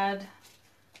can add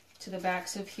to the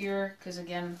backs of here, because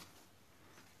again,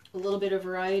 a little bit of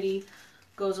variety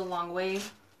goes a long way.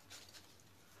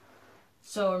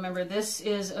 So remember, this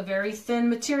is a very thin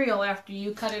material after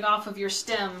you cut it off of your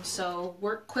stem, so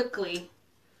work quickly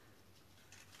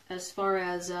as far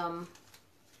as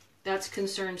that's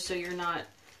concerned, so you're not...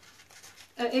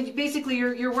 basically,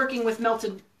 you're working with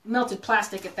melted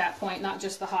plastic at that point, not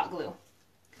just the hot glue.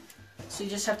 So you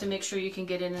just have to make sure you can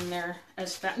get it in there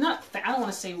as fast. I don't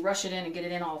want to say rush it in and get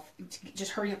it in all.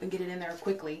 Just hurry up and get it in there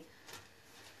quickly.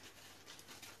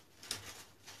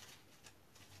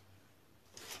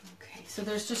 Okay, so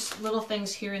there's just little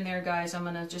things here and there, guys. I'm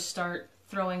going to just start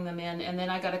throwing them in. And then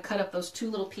I got to cut up those 2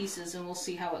 little pieces and we'll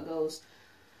see how it goes.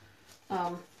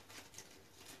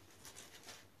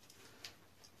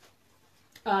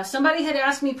 Somebody had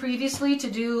asked me previously to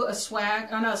do a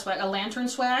swag, or not a swag, a lantern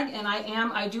swag, and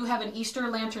I do have an Easter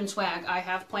lantern swag I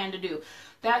have planned to do.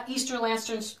 That Easter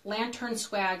lantern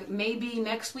swag may be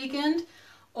next weekend,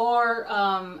 or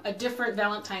a different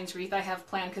Valentine's wreath I have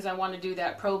planned because I want to do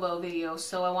that Provo video,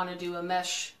 so I want to do a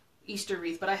mesh Easter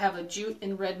wreath. But I have a jute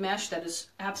in red mesh that is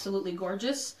absolutely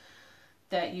gorgeous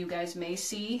that you guys may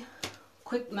see,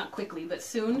 not quickly, but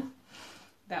soon.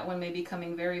 That one may be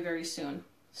coming very, very soon.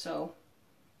 So...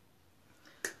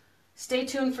 stay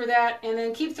tuned for that, and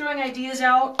then keep throwing ideas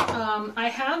out.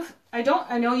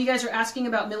 I know you guys are asking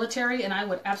about military, and I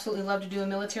would absolutely love to do a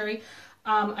military.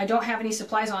 I don't have any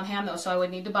supplies on hand though, so I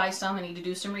would need to buy some. I need to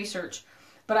do some research.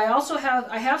 But I also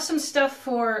have some stuff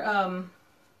for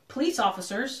police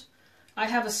officers. I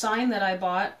have a sign that I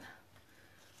bought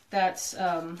that's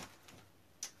the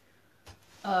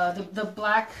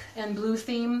black and blue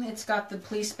theme. It's got the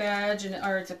police badge,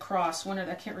 or it's a cross.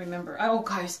 I can't remember. Oh,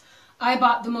 guys. I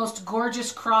bought the most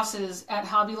gorgeous crosses at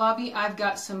Hobby Lobby. I've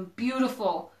got some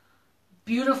beautiful,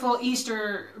 beautiful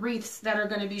Easter wreaths that are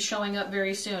going to be showing up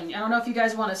very soon. I don't know if you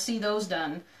guys want to see those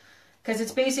done. Because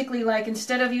it's basically like,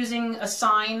 instead of using a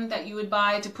sign that you would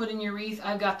buy to put in your wreath,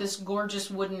 I've got this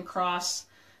gorgeous wooden cross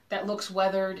that looks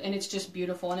weathered, and it's just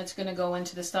beautiful. And it's going to go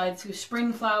into the side through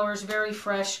spring flowers, very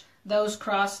fresh. Those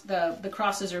the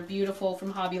crosses are beautiful from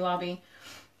Hobby Lobby.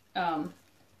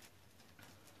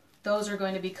 Those are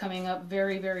going to be coming up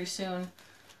very, very soon.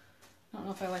 I don't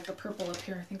know if I like the purple up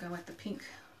here. I think I like the pink.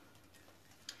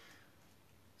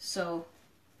 So,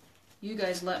 you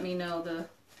guys let me know. Let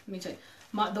me tell you,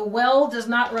 the well does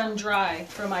not run dry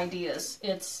from ideas.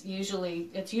 It's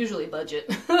usually budget.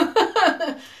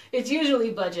 It's usually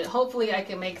budget. Hopefully, I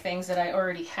can make things that I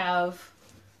already have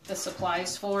the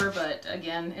supplies for. But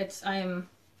again, I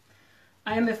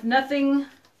am if nothing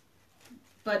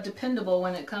but dependable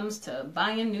when it comes to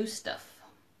buying new stuff.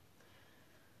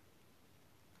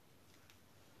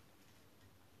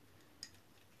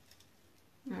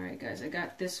 Alright guys, I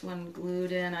got this one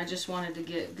glued in. I just wanted to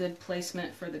get good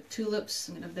placement for the tulips.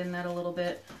 I'm going to bend that a little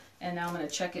bit, and now I'm going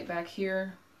to check it back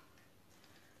here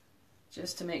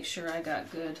just to make sure I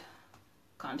got good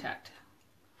contact.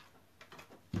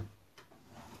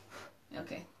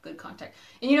 Okay, good contact.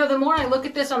 And you know, the more I look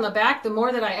at this on the back, the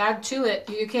more that I add to it.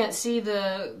 You can't see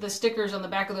the stickers on the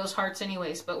back of those hearts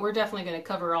anyways, but we're definitely going to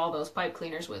cover all those pipe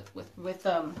cleaners with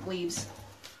leaves.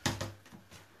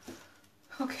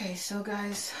 Okay, so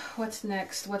guys, what's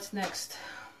next? What's next?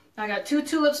 I got 2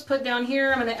 tulips put down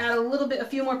here. I'm going to add a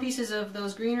few more pieces of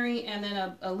those greenery, and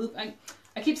then a loop.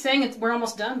 I keep saying we're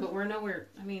almost done, but we're nowhere.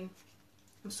 I mean,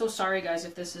 I'm so sorry guys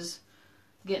if this is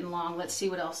getting long. Let's see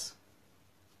what else.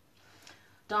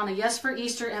 Donna, yes for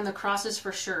Easter and the crosses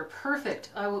for sure. Perfect.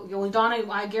 Donna,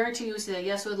 I guarantee you that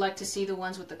yes, would like to see the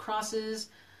ones with the crosses.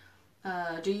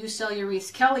 Do you sell your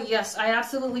wreaths? Kelly, yes, I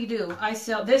absolutely do. I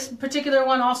sell this particular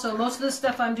one also. Most of the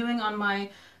stuff I'm doing on my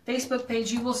Facebook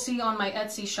page, you will see on my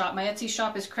Etsy shop. My Etsy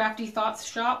shop is Crafty Thoughts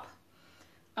Shop.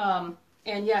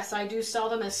 And yes, I do sell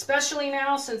them, especially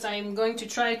now since I'm going to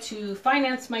try to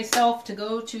finance myself to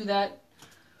go to that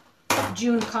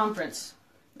June conference.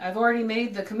 I've already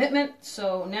made the commitment,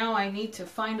 so now I need to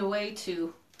find a way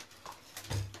to,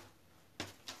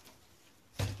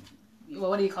 well,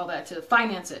 what do you call that? To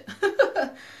finance it.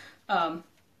 And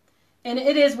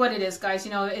it is what it is, guys.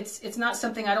 You know, it's not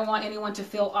something, I don't want anyone to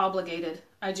feel obligated.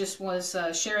 I just was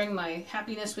sharing my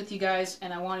happiness with you guys,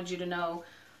 and I wanted you to know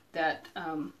that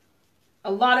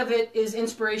a lot of it is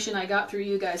inspiration I got through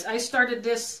you guys. I started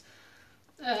this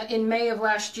in May of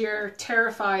last year,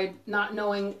 terrified, not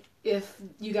knowing if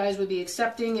you guys would be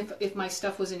accepting, if my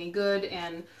stuff was any good,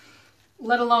 and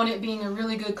let alone it being a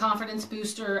really good confidence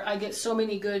booster. I get so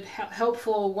many good,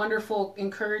 helpful, wonderful,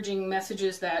 encouraging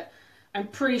messages that I'm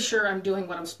pretty sure I'm doing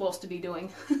what I'm supposed to be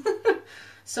doing.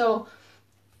 So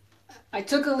I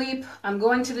took a leap. I'm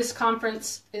going to this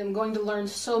conference. I'm going to learn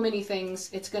so many things.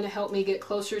 It's going to help me get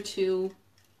closer to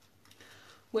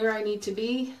where I need to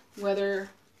be, whether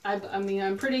I mean,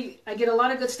 I get a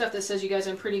lot of good stuff that says, you guys,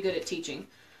 I'm pretty good at teaching.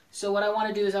 So what I want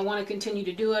to do is I want to continue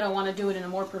to do it. I want to do it in a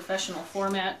more professional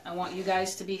format. I want you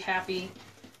guys to be happy.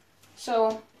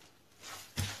 So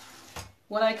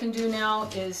what I can do now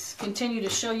is continue to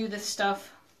show you this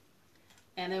stuff,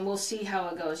 and then we'll see how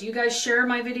it goes. You guys share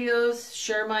my videos,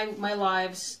 share my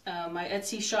lives, my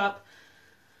Etsy shop,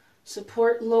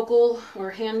 support local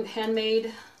or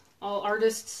handmade, all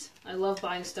artists. I love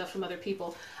buying stuff from other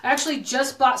people. I actually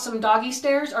just bought some doggy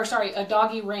stairs, or sorry, a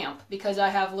doggy ramp, because I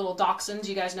have little dachshunds.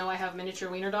 You guys know I have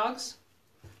miniature wiener dogs.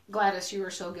 Gladys, you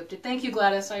were so gifted. Thank you,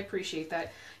 Gladys. I appreciate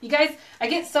that. You guys, I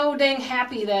get so dang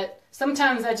happy that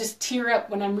sometimes I just tear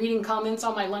up when I'm reading comments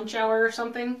on my lunch hour or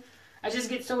something. I just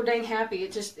get so dang happy.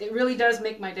 It really does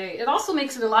make my day. It also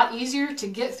makes it a lot easier to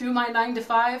get through my 9 to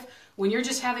 5 when you're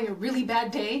just having a really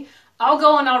bad day. I'll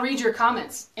go and I'll read your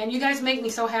comments, and you guys make me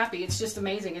so happy. It's just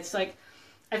amazing. It's like,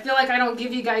 I feel like I don't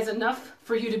give you guys enough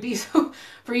for you to be so,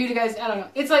 for you to guys, I don't know.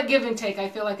 It's like give and take. I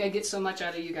feel like I get so much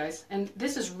out of you guys. And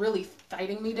this is really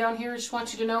fighting me down here. I just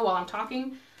want you to know while I'm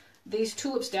talking, these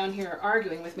tulips down here are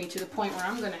arguing with me to the point where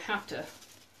I'm going to have to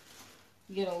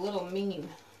get a little mean.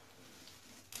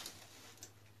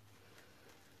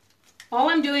 All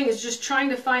I'm doing is just trying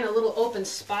to find a little open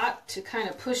spot to kind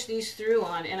of push these through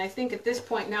on. And I think at this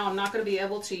point now I'm not going to be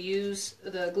able to use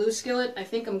the glue skillet. I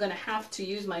think I'm going to have to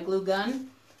use my glue gun.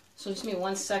 So just give me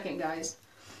 1 second, guys.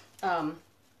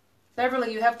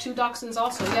 Beverly, you have 2 dachshunds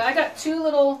also. Yeah, I got 2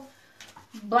 little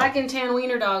black and tan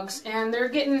wiener dogs, and they're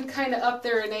getting kind of up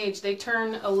there in age. They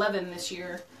turn 11 this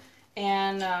year.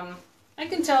 And I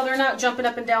can tell they're not jumping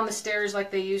up and down the stairs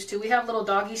like they used to. We have little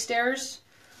doggy stairs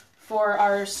for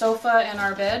our sofa and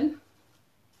our bed.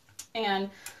 And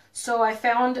so I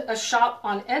found a shop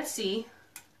on Etsy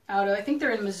out of, I think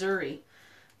they're in Missouri.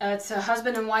 It's a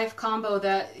husband and wife combo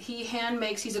that he hand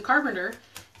makes. He's a carpenter,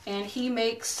 and he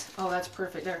makes, oh, that's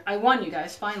perfect. There, I won, you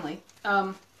guys, finally.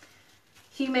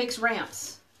 He makes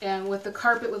ramps, and with the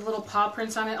carpet with little paw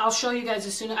prints on it. I'll show you guys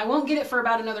as soon. I won't get it for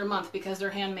about another month because they're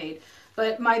handmade.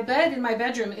 But my bed in my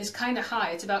bedroom is kind of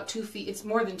high. It's about 2 feet. It's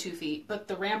more than 2 feet, but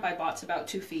the ramp I bought's about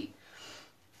 2 feet.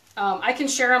 I can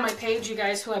share on my page, you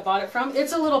guys, who I bought it from.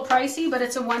 It's a little pricey, but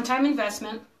it's a one-time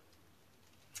investment.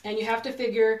 And you have to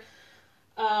figure,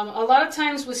 a lot of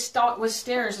times with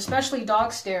stairs, especially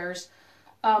dog stairs,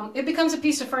 it becomes a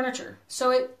piece of furniture.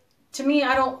 So to me,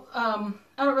 I don't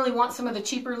really want some of the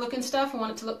cheaper looking stuff. I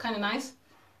want it to look kind of nice.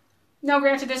 Now,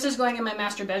 granted, this is going in my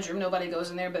master bedroom. Nobody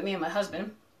goes in there but me and my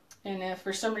husband. And if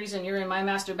for some reason you're in my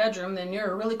master bedroom, then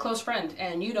you're a really close friend,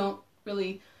 and you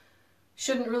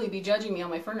shouldn't really be judging me on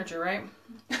my furniture, right?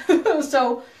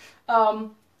 So,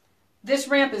 this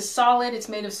ramp is solid. It's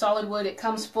made of solid wood. It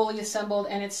comes fully assembled,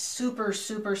 and it's super,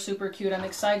 super, super cute. I'm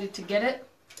excited to get it.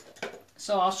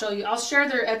 So I'll show you. I'll share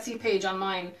their Etsy page on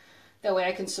mine. That way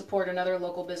I can support another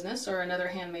local business or another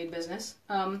handmade business.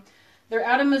 They're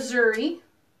out of Missouri,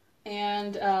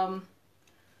 and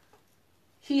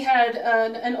he had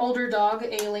an older dog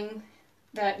ailing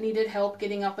that needed help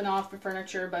getting up and off the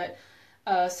furniture, but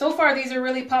so far these are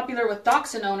really popular with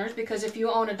dachshund owners, because if you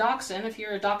own a dachshund, if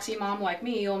you're a doxy mom like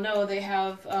me, you'll know they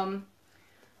have,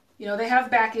 they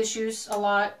have back issues a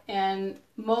lot, and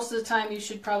most of the time you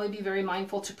should probably be very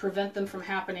mindful to prevent them from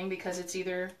happening, because it's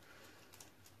either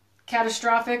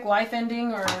catastrophic,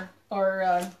 life-ending,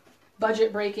 or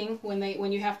budget-breaking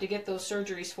when you have to get those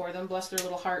surgeries for them. Bless their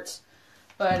little hearts.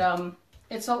 But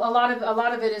it's a lot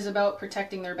of it is about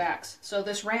protecting their backs. So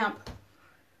this ramp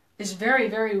is very,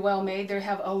 very well made. They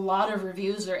have a lot of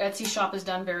reviews. Their Etsy shop is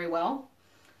done very well.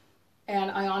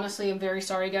 And I honestly am very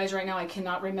sorry, guys. Right now I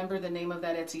cannot remember the name of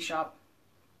that Etsy shop.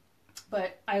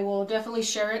 But I will definitely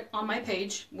share it on my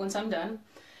page once I'm done.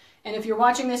 And if you're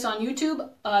watching this on YouTube,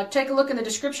 take a look in the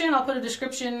description. I'll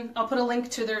put a link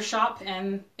to their shop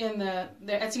and in their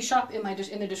Etsy shop in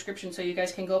the description, so you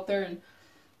guys can go up there and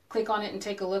click on it and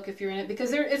take a look if you're in it.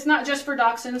 Because it's not just for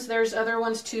dachshunds. There's other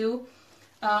ones too.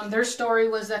 Their story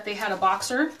was that they had a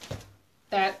boxer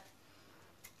that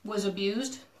was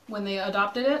abused when they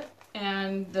adopted it,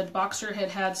 and the boxer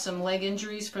had some leg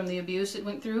injuries from the abuse it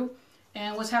went through,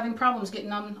 and was having problems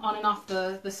getting on and off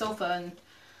the sofa. And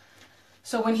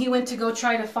so when he went to go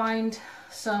try to find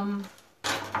some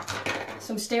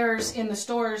stairs in the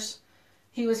stores,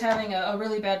 he was having a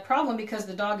really bad problem because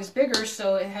the dog is bigger,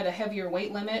 so it had a heavier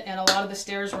weight limit, and a lot of the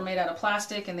stairs were made out of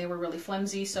plastic and they were really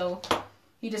flimsy, so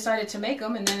he decided to make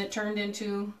them, and then it turned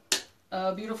into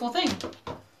a beautiful thing.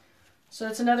 So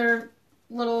it's another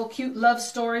little cute love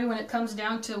story when it comes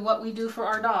down to what we do for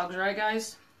our dogs, right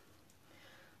guys?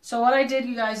 So what I did,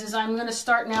 you guys, is I'm going to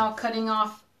start now cutting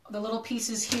off the little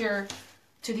pieces here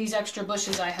to these extra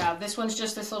bushes I have. This one's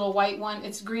just this little white one.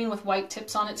 It's green with white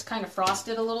tips on it. It's kind of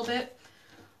frosted a little bit.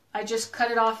 I just cut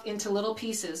it off into little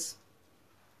pieces.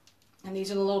 And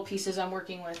these are the little pieces I'm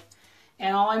working with.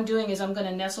 And all I'm doing is I'm going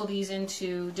to nestle these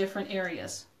into different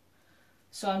areas.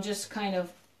 So I'm just kind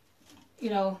of, you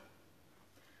know,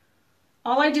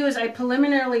 all I do is I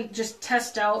preliminarily just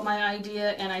test out my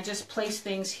idea and I just place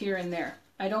things here and there.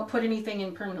 I don't put anything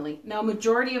in permanently. Now,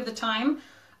 majority of the time,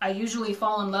 I usually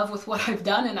fall in love with what I've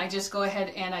done and I just go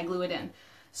ahead and I glue it in.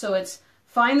 So it's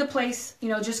find the place, you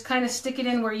know, just kind of stick it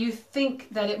in where you think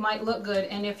that it might look good.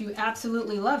 And if you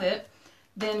absolutely love it,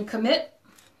 then commit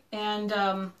and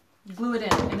glue it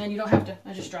in. And then you don't have to,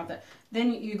 I just dropped that.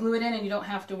 Then you glue it in and you don't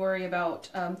have to worry about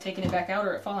taking it back out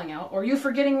or it falling out or you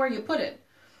forgetting where you put it.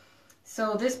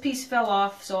 So this piece fell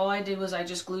off, so all I did was I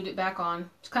just glued it back on.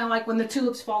 It's kind of like when the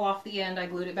tulips fall off the end, I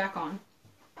glued it back on.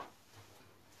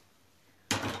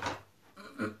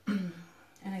 And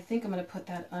I think I'm going to put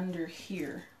that under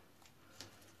here.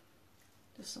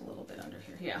 Just a little bit under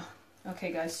here, yeah.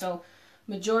 Okay guys, so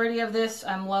majority of this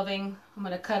I'm loving. I'm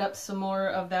going to cut up some more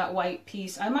of that white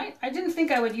piece. I didn't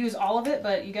think I would use all of it,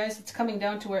 but you guys, it's coming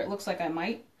down to where it looks like I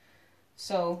might.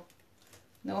 So,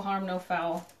 no harm, no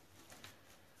foul.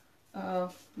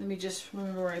 Let me just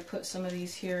remember where I put some of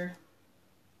these here.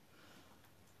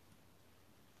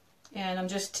 And I'm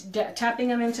just tapping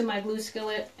them into my glue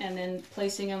skillet and then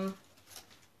placing them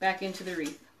back into the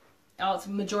wreath. Now, the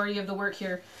majority of the work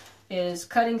here is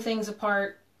cutting things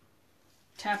apart,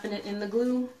 tapping it in the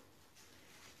glue,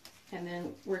 and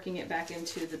then working it back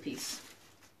into the piece.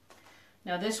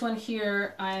 Now this one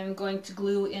here, I'm going to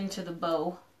glue into the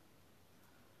bow.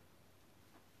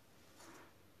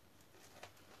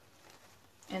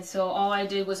 And so all I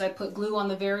did was I put glue on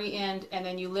the very end and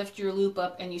then you lift your loop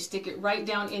up and you stick it right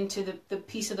down into the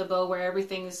piece of the bow where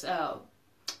everything's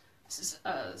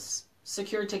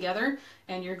secured together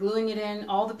and you're gluing it in.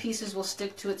 All the pieces will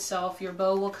stick to itself. Your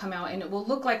bow will come out and it will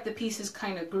look like the pieces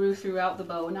kind of grew throughout the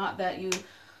bow, not that you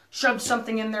shoved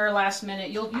something in there last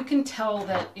minute. You can tell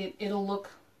that it'll look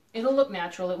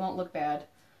natural. It won't look bad.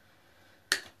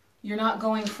 You're not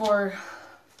going for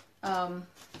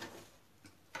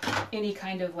any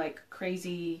kind of like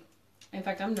crazy, in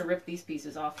fact I'm going to rip these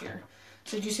pieces off here.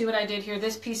 So did you see what I did here?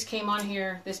 This piece came on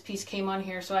here, this piece came on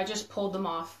here, so I just pulled them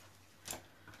off.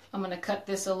 I'm going to cut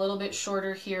this a little bit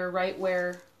shorter here, right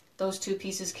where those two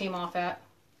pieces came off at.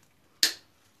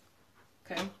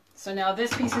 Okay, so now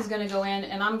this piece is going to go in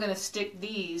and I'm going to stick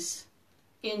these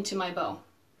into my bow.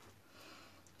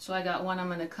 So I got one I'm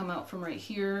going to come out from right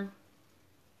here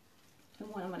and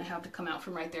one I'm going to have to come out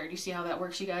from right there. Do you see how that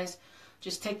works, you guys?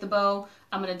 Just take the bow,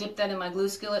 I'm going to dip that in my glue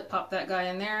skillet, pop that guy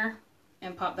in there,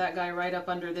 and pop that guy right up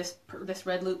under this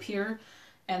red loop here,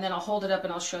 and then I'll hold it up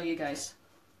and I'll show you guys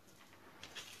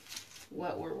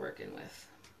what we're working with.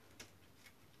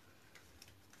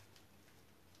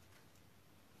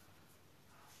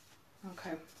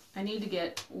 Okay, I need to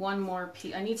get one more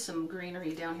piece. I need some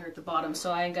greenery down here at the bottom,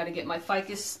 so I got to get my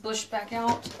ficus bush back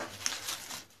out,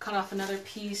 cut off another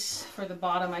piece for the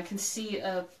bottom. I can see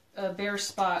a bare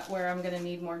spot where I'm going to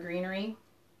need more greenery.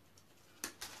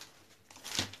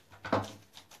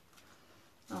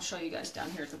 I'll show you guys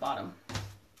down here at the bottom. I'm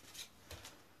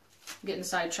getting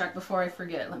sidetracked before I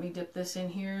forget. Let me dip this in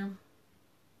here.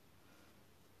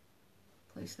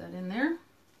 Place that in there.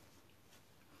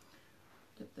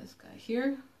 Dip this guy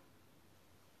here.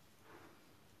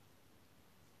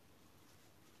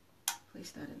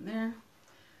 Place that in there.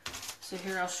 So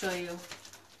here I'll show you.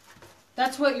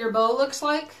 That's what your bow looks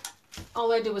like.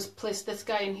 All I did was place this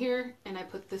guy in here, and I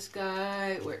put this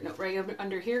guy right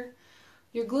under here.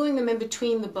 You're gluing them in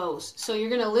between the bows. So you're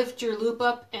going to lift your loop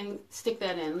up and stick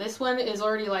that in. This one is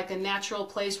already like a natural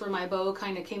place where my bow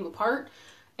kind of came apart,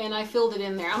 and I filled it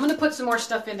in there. I'm going to put some more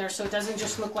stuff in there so it doesn't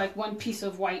just look like one piece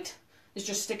of white is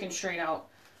just sticking straight out.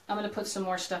 I'm going to put some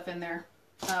more stuff in there.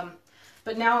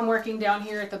 But now I'm working down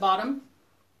here at the bottom.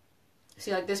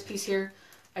 See, like this piece here,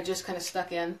 I just kind of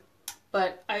stuck in.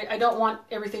 But I don't want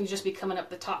everything to just be coming up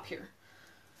the top here.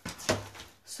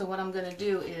 So what I'm going to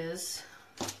do is,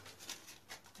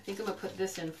 I think I'm going to put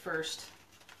this in first.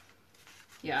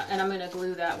 Yeah, and I'm going to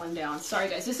glue that one down. Sorry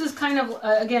guys, this is kind of,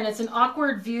 again, it's an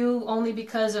awkward view only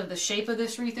because of the shape of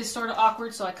this wreath is sort of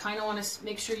awkward. So I kind of want to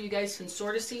make sure you guys can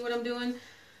sort of see what I'm doing.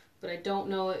 But I don't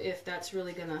know if that's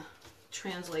really going to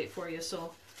translate for you.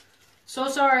 So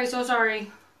sorry, so sorry.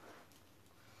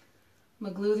 I'm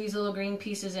going to glue these little green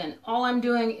pieces in. All I'm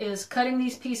doing is cutting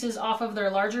these pieces off of their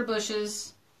larger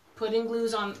bushes, putting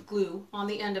glue on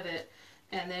the end of it,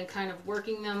 and then kind of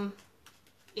working them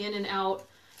in and out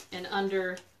and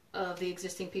under of the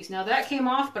existing piece. Now that came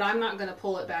off, but I'm not going to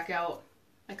pull it back out.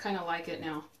 I kind of like it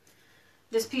now.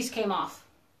 This piece came off.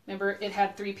 Remember, it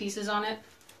had 3 pieces on it.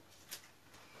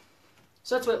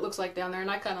 So that's what it looks like down there, and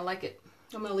I kind of like it.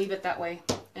 I'm going to leave it that way,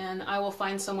 and I will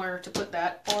find somewhere to put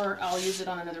that, or I'll use it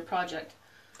on another project.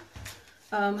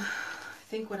 I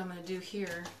think what I'm going to do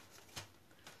here,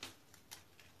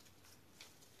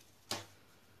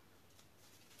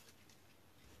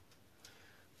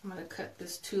 I'm going to cut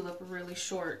this tulip really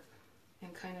short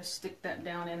and kind of stick that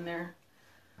down in there.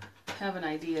 Have an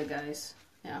idea, guys.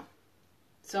 Yeah.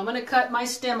 So I'm going to cut my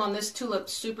stem on this tulip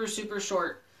super, super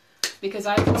short, because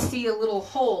I can see a little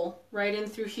hole right in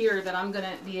through here that I'm going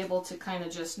to be able to kind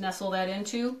of just nestle that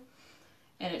into.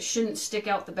 And it shouldn't stick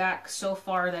out the back so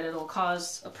far that it'll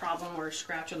cause a problem or a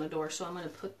scratch on the door. So I'm going to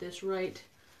put this right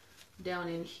down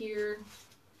in here.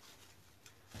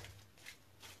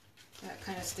 That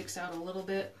kind of sticks out a little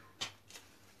bit.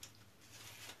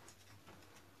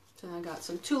 So I got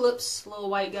some tulips, little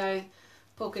white guy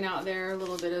poking out there, a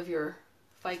little bit of your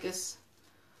ficus.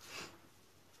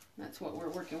 That's what we're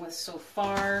working with so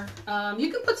far.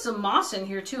 You can put some moss in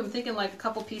here too. I'm thinking like a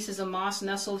couple pieces of moss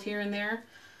nestled here and there.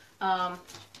 Now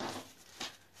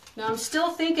I'm still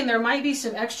thinking there might be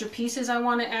some extra pieces I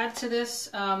want to add to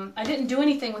this. I didn't do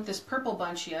anything with this purple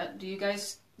bunch yet. Do you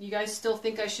guys still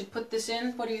think I should put this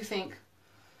in? What do you think?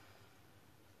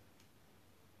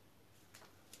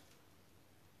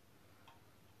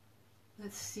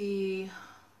 Let's see.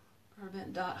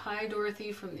 Hi,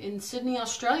 Dorothy in Sydney,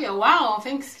 Australia. Wow,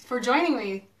 thanks for joining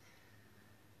me.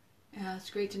 Yeah, it's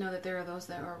great to know that there are those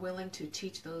that are willing to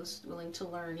teach, those willing to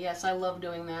learn. Yes, I love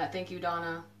doing that. Thank you,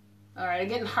 Donna. All right, I'm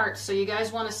getting hearts. So you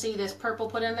guys want to see this purple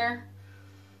put in there?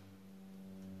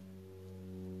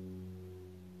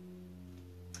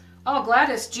 Oh,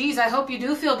 Gladys, geez, I hope you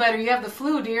do feel better. You have the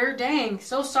flu, dear. Dang,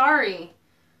 so sorry.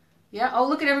 Yeah, oh,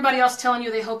 look at everybody else telling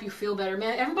you they hope you feel better.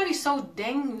 Man, everybody's so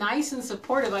dang nice and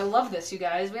supportive. I love this, you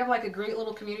guys. We have like a great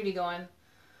little community going.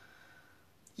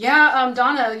 Yeah,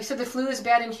 Donna, you said the flu is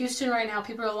bad in Houston right now.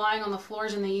 People are lying on the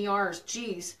floors in the ERs.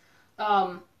 Jeez.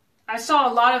 I saw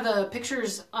a lot of the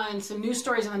pictures on some news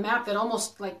stories on the map that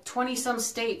almost like 20-some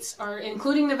states, are,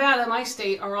 including Nevada, my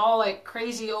state, are all like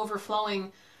crazy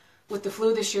overflowing with the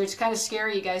flu this year. It's kind of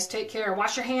scary, you guys. Take care.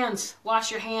 Wash your hands. Wash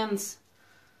your hands.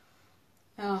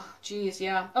 Oh, geez,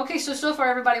 yeah. Okay, so far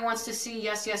everybody wants to see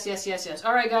yes, yes, yes, yes, yes.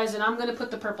 All right, guys, and I'm going to put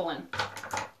the purple in.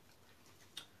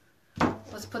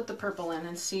 Let's put the purple in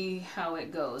and see how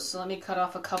it goes. So let me cut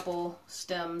off a couple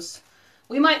stems.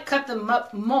 We might cut them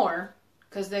up more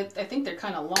because I think they're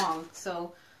kind of long.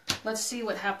 So let's see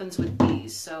what happens with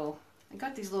these. So I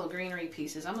got these little greenery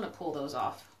pieces. I'm going to pull those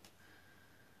off.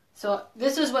 So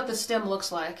this is what the stem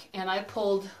looks like, and I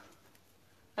pulled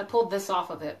this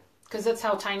off of it because that's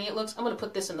how tiny it looks. I'm going to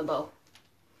put this in the bow.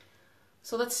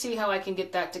 So let's see how I can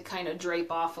get that to kind of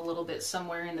drape off a little bit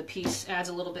somewhere in the piece. Adds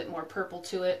a little bit more purple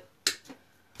to it.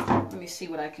 Let me see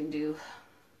what I can do.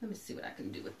 Let me see what I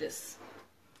can do with this.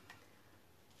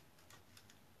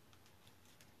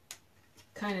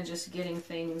 Kind of just getting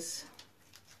things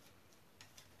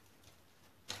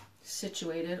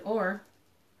situated. Or,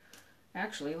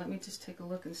 actually, let me just take a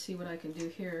look and see what I can do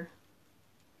here.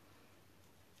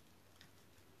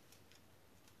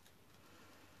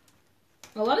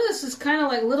 A lot of this is kind of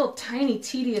like little tiny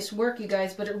tedious work, you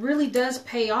guys, but it really does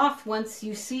pay off once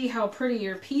you see how pretty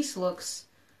your piece looks.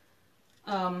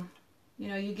 You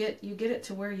know, you get it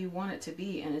to where you want it to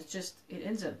be, and it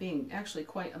ends up being actually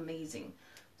quite amazing.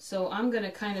 So I'm going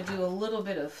to kind of do a little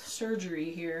bit of surgery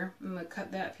here. I'm going to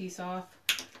cut that piece off.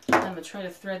 I'm going to try to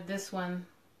thread this one.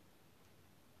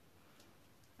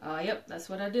 Yep, that's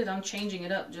what I did. I'm changing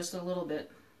it up just a little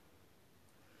bit.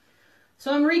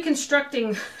 So I'm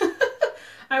reconstructing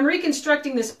I'm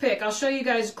reconstructing this pick. I'll show you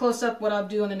guys close up what I'll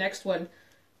do on the next one,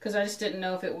 because I just didn't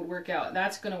know if it would work out.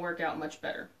 That's going to work out much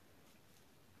better.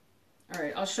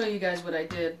 Alright, I'll show you guys what I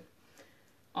did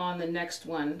on the next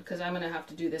one, because I'm going to have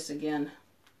to do this again.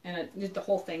 And the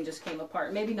whole thing just came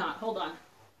apart. Maybe not. Hold on.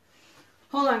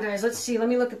 Hold on, guys. Let's see. Let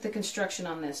me look at the construction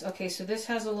on this. Okay, so this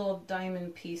has a little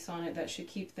diamond piece on it that should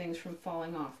keep things from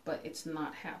falling off, but it's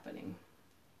not happening.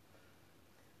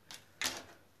 I'm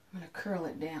going to curl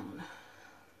it down.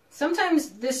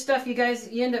 Sometimes this stuff, you guys,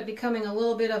 you end up becoming a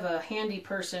little bit of a handy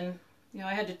person. You know,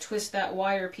 I had to twist that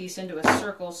wire piece into a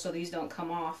circle so these don't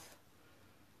come off.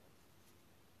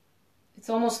 It's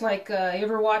almost like you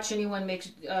ever watch anyone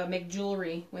make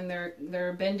jewelry when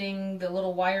they're bending the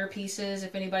little wire pieces.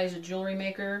 If anybody's a jewelry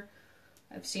maker,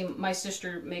 I've seen my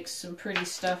sister makes some pretty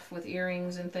stuff with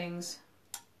earrings and things.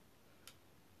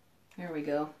 There we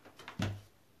go.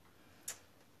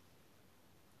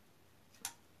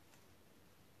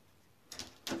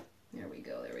 There we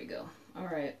go. There we go. All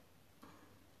right.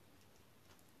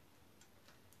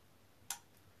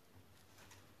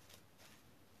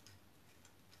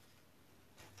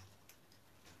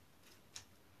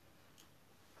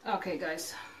 Okay,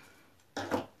 guys.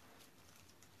 I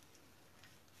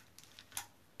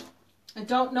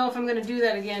don't know if I'm going to do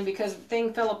that again because the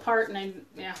thing fell apart and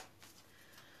yeah.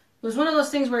 It was one of those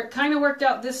things where it kind of worked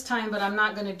out this time, but I'm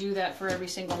not going to do that for every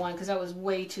single one because that was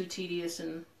way too tedious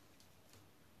and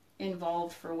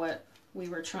involved for what we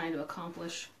were trying to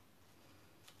accomplish.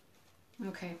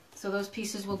 Okay, so those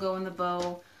pieces will go in the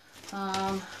bow.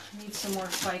 I need some more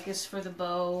ficus for the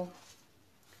bow.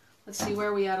 Let's see, where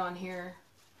are we at on here?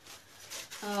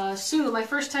 Sue, my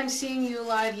first time seeing you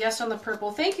live. Yes, on the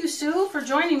purple. Thank you, Sue, for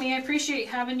joining me. I appreciate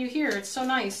having you here. It's so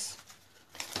nice.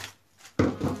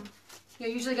 Yeah,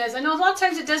 usually, guys, I know a lot of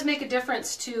times it does make a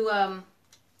difference to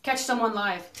catch someone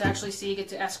live, to actually see, get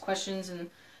to ask questions and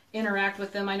interact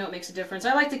with them. I know it makes a difference.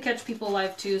 I like to catch people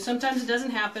live, too. Sometimes it doesn't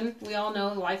happen. We all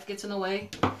know life gets in the way.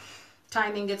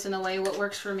 Timing gets in the way. What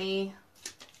works for me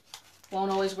won't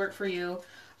always work for you.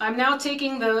 I'm now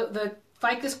taking the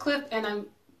ficus clip and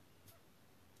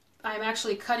I'm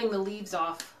actually cutting the leaves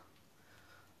off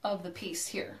of the piece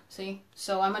here. See?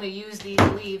 So I'm going to use these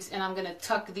leaves and I'm going to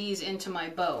tuck these into my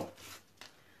bow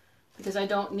because I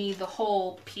don't need the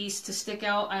whole piece to stick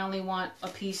out. I only want a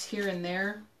piece here and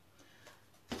there.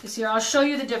 You see, I'll show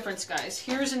you the difference, guys.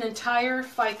 Here's an entire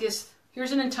ficus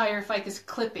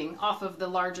clipping off of the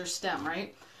larger stem,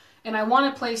 right? And I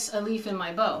want to place a leaf in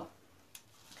my bow.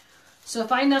 So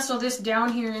if I nestle this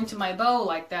down here into my bow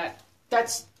like that,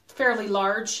 that's fairly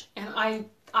large, and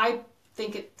I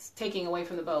think it's taking away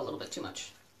from the bow a little bit too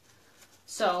much.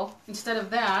 So instead of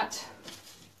that,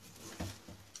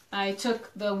 I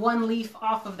took the one leaf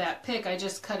off of that pick, I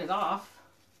just cut it off,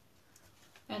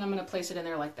 and I'm going to place it in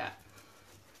there like that.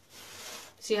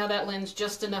 See how that lends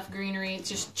just enough greenery? It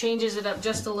just changes it up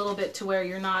just a little bit to where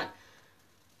you're not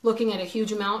looking at a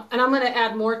huge amount. And I'm going to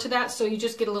add more to that so you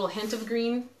just get a little hint of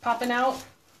green popping out.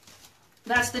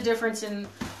 That's the difference in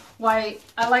why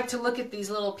I like to look at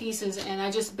these little pieces, and I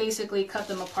just basically cut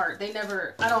them apart.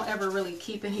 I don't ever really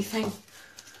keep anything.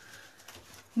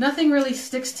 Nothing really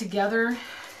sticks together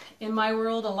in my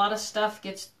world. A lot of stuff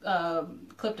gets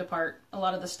clipped apart. A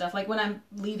lot of the stuff, like when I'm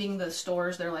leaving the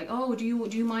stores, they're like, "Oh, do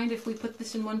you mind if we put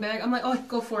this in one bag?" I'm like, "Oh,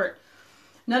 go for it."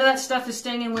 None of that stuff is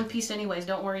staying in one piece anyways.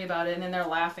 Don't worry about it. And then they're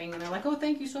laughing and they're like, "Oh,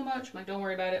 thank you so much." I'm like, "Don't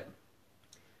worry about it."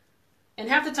 And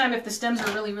half the time, if the stems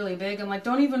are really, really big, I'm like,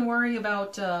 "Don't even worry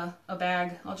about a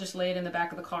bag. I'll just lay it in the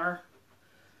back of the car."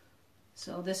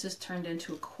 So this has turned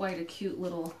into quite a cute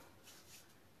little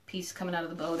piece coming out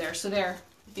of the bow there. So there,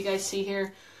 if you guys see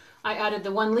here, I added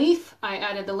the one leaf. I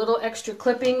added the little extra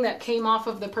clipping that came off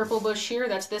of the purple bush here.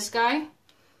 That's this guy.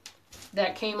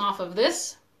 That came off of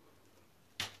this.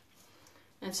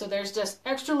 And so there's just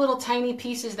extra little tiny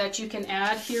pieces that you can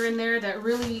add here and there that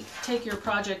really take your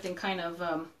project and kind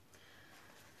of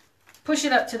push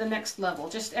it up to the next level.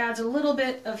 Just adds a little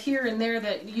bit of here and there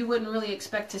that you wouldn't really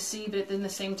expect to see, but at the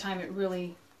same time it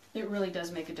really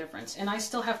does make a difference. And I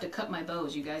still have to cut my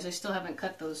bows, you guys. I still haven't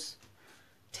cut those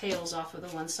tails off of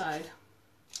the one side.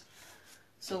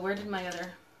 So where did my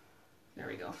other... There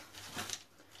we go.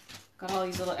 Got all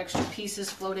these little extra pieces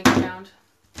floating around.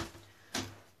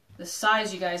 The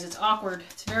size, you guys, it's awkward.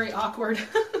 It's very awkward.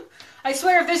 I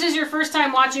swear, if this is your first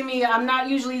time watching me, I'm not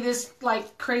usually this,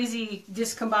 like, crazy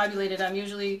discombobulated. I'm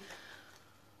usually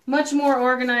much more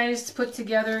organized, put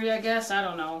together, I guess. I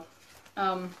don't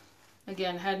know.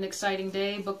 Again, had an exciting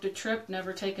day, booked a trip,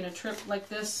 never taken a trip like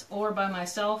this, or by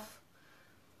myself,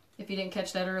 if you didn't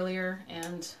catch that earlier.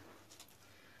 And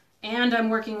I'm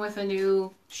working with a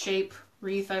new shape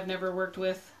wreath I've never worked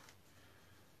with.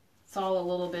 It's all a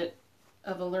little bit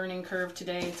of a learning curve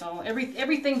today. It's all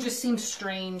everything just seems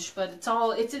strange, but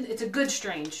it's a good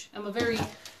strange.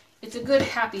 It's a good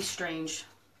happy strange.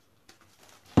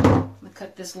 I'm gonna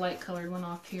cut this light colored one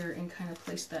off here and kind of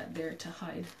place that there to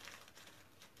hide.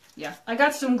 Yeah, I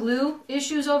got some glue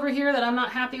issues over here that I'm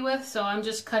not happy with, so I'm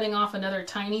just cutting off another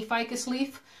tiny ficus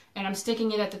leaf and I'm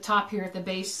sticking it at the top here at the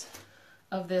base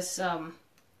of this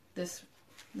this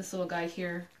little guy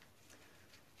here.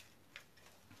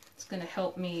 It's gonna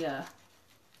help me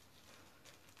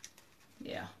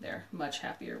yeah, there, much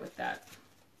happier with that.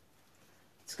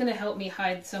 It's going to help me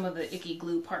hide some of the icky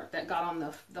glue part that got on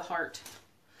the heart.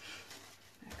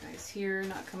 That guy's here,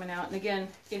 not coming out. And again,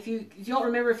 if you don't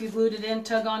remember if you glued it in,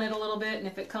 tug on it a little bit, and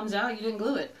if it comes out, you didn't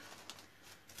glue it.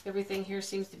 Everything here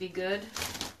seems to be good.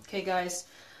 Okay, guys.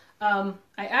 I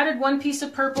added one piece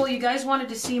of purple. You guys wanted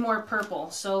to see more purple,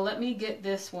 so let me get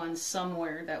this one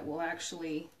somewhere that will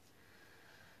actually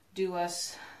do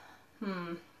us...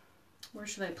 Where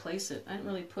should I place it? I didn't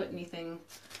really put anything.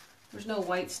 There's no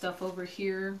white stuff over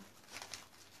here.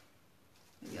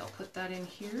 Maybe I'll put that in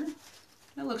here.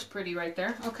 That looks pretty right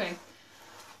there. Okay.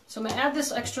 So I'm going to add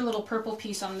this extra little purple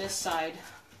piece on this side.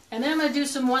 And then I'm going to do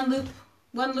some one loop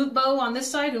bow on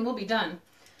this side and we'll be done.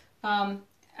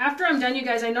 After I'm done, you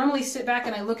guys, I normally sit back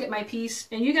and I look at my piece,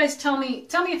 and you guys tell me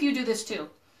if you do this too.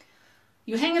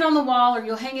 You hang it on the wall, or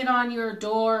you'll hang it on your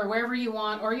door, or wherever you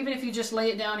want, or even if you just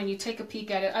lay it down and you take a peek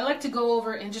at it. I like to go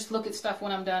over and just look at stuff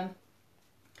when I'm done.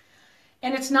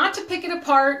 And it's not to pick it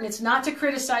apart, and it's not to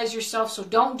criticize yourself, so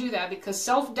don't do that, because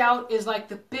self-doubt is like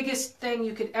the biggest thing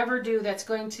you could ever do that's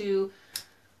going to,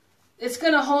 it's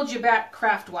going to hold you back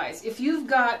craft-wise. If you've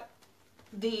got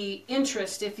the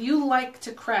interest, if you like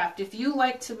to craft, if you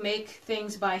like to make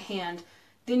things by hand,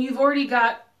 then you've already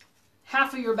got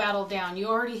half of your battle down. You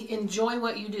already enjoy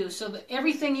what you do. So that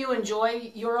everything you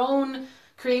enjoy, your own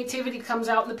creativity comes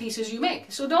out in the pieces you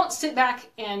make. So don't sit back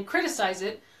and criticize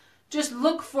it. Just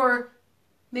look for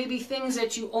maybe things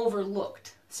that you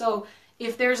overlooked. So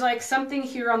if there's like something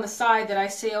here on the side that I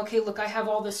say, okay, look, I have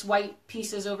all this white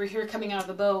pieces over here coming out of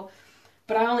the bow,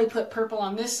 but I only put purple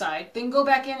on this side, then go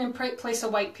back in and place a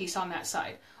white piece on that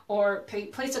side, or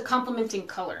place a complementing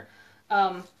color.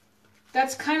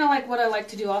 That's kind of like what I like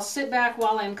to do. I'll sit back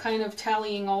while I'm kind of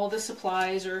tallying all the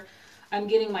supplies, or I'm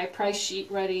getting my price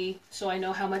sheet ready so I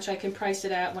know how much I can price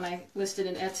it at when I list it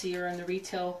in Etsy or on the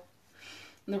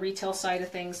retail side of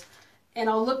things. And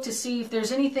I'll look to see if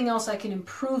there's anything else I can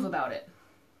improve about it,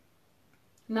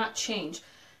 not change.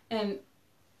 And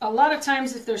a lot of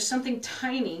times if there's something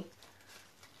tiny,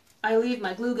 I leave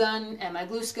my glue gun and my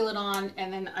glue skillet on,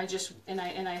 and then I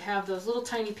have those little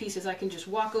tiny pieces. I can just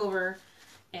walk over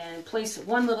and place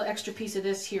one little extra piece of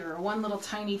this here, or one little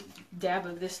tiny dab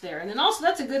of this there. And then also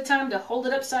that's a good time to hold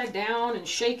it upside down and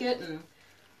shake it and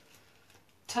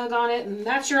tug on it, and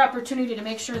that's your opportunity to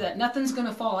make sure that nothing's going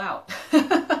to fall out.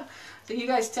 So you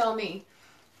guys tell me.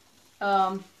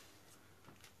 How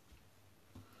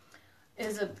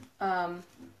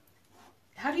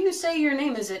do you say your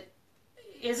name? Is it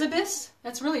Isabis?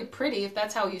 That's really pretty if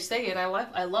that's how you say it.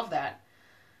 I love that.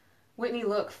 Whitney,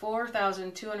 look,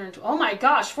 4,220. Oh my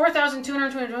gosh,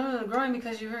 4,220 growing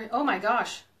because you heard. Oh my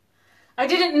gosh. I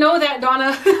didn't know that,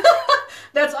 Donna.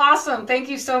 That's awesome. Thank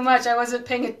you so much. I wasn't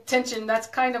paying attention. That's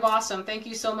kind of awesome. Thank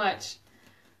you so much.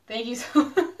 Thank you so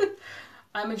much.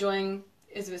 I'm enjoying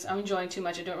too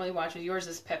much. I don't really watch it. Yours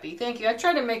is peppy. Thank you. I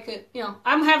try to make it,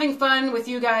 I'm having fun with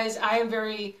you guys. I am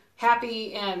very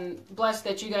happy and blessed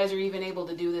that you guys are even able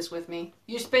to do this with me.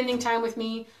 You're spending time with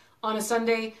me on a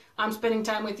Sunday. I'm spending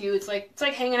time with you. It's like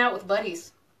hanging out with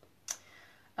buddies.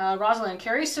 Rosalind,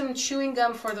 carry some chewing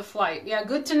gum for the flight. Yeah,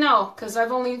 good to know, because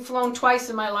I've only flown twice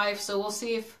in my life, so we'll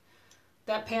see if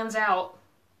that pans out.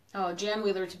 Oh, Jan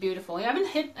Wheeler, it's beautiful. Yeah,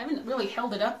 I haven't really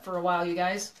held it up for a while, you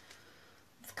guys.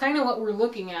 It's kind of what we're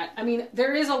looking at. I mean,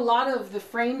 there is a lot of the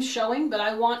frame showing, but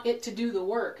I want it to do the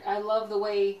work. I love the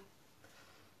way...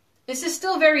 This is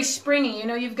still very springy.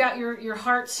 You've got your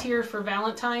hearts here for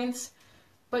Valentines,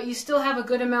 but you still have a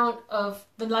good amount of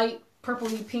the light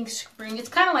purpley pink spring. It's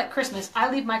kind of like Christmas. I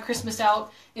leave my Christmas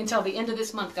out until the end of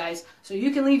this month, guys. So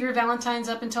you can leave your Valentines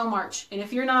up until March. And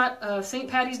if you're not a St.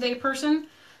 Patty's Day person,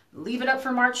 leave it up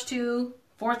for March to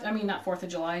not 4th of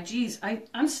July. Jeez,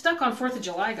 I'm stuck on 4th of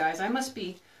July, guys. I must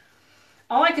be...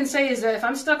 All I can say is that if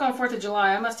I'm stuck on 4th of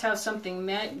July, I must have something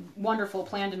wonderful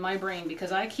planned in my brain,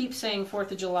 because I keep saying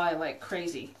 4th of July like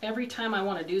crazy. Every time I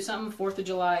want to do something, 4th of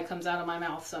July comes out of my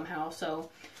mouth somehow.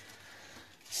 So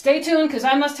stay tuned, because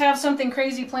I must have something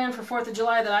crazy planned for 4th of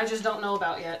July that I just don't know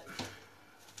about yet. I'm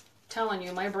telling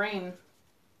you, my brain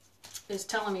is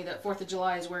telling me that 4th of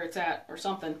July is where it's at, or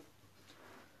something.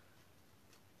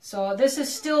 So this is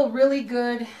still really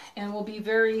good and will be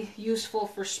very useful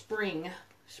for spring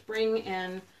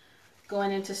and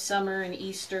going into summer and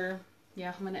Easter.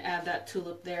 Yeah, I'm going to add that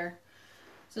tulip there.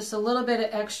 Just a little bit of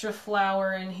extra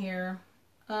flower in here.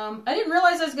 I didn't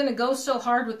realize I was going to go so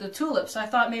hard with the tulips. I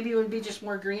thought maybe it would be just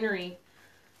more greenery.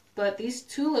 But these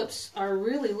tulips are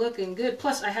really looking good.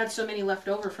 Plus, I had so many left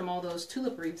over from all those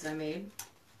tulip wreaths I made.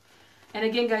 And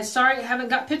again, guys, sorry I haven't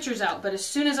got pictures out, but as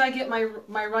soon as I get my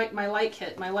light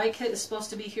kit is supposed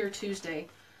to be here Tuesday.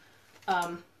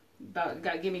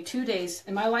 Give me 2 days,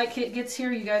 and my light kit gets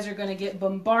here, you guys are going to get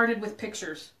bombarded with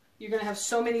pictures. You're going to have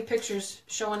so many pictures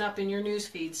showing up in your news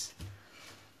feeds.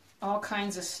 All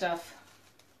kinds of stuff.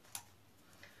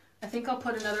 I think I'll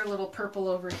put another little purple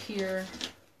over here.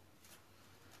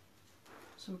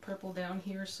 Some purple down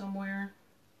here somewhere.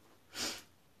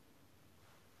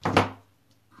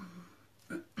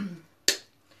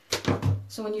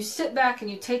 So when you sit back and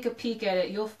you take a peek at it,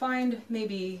 you'll find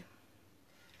maybe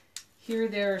here,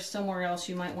 there, or somewhere else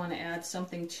you might want to add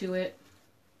something to it.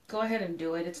 Go ahead and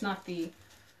do it. It's not the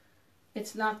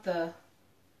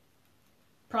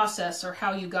process or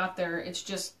how you got there. It's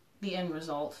just the end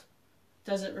result.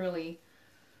 Doesn't really...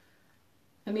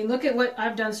 I mean, look at what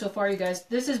I've done so far, you guys.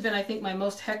 This has been, I think, my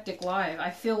most hectic live.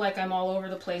 I feel like I'm all over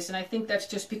the place, and I think that's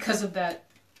just because of that.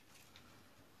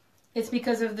 It's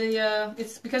because of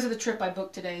the trip I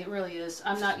booked today. It really is.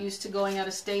 I'm not used to going out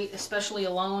of state, especially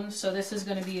alone, so this is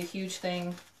going to be a huge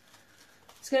thing.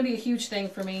 It's going to be a huge thing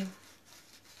for me.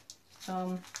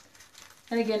 And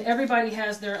again, everybody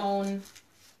has their own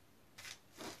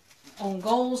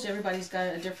goals. Everybody's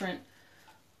got a different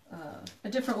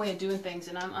way of doing things,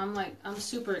 and I'm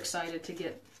super excited to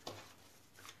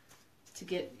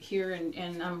get here,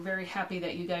 and I'm very happy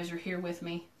that you guys are here with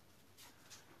me,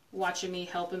 watching me,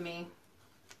 helping me.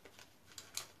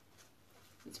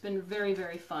 It's been very,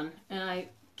 very fun, and I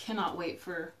cannot wait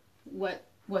for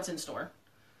what's in store.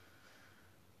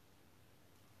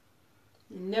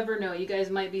 You never know. You guys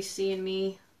might be seeing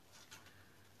me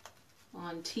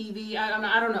on TV. I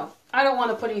don't know. I don't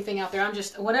want to put anything out there. I'm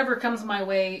just, whatever comes my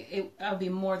way, I'll be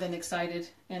more than excited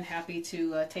and happy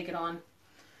to take it on.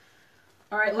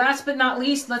 All right, last but not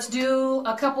least, let's do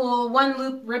a couple one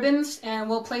loop ribbons, and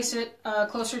we'll place it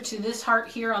closer to this heart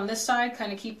here on this side,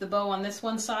 kind of keep the bow on this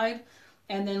one side,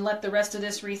 and then let the rest of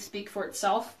this wreath speak for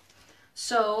itself.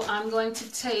 So I'm going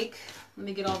to take, let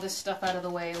me get all this stuff out of the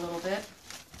way a little bit.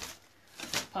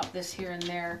 Pop this here and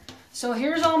there. So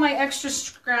here's all my extra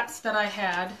scraps that I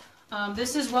had.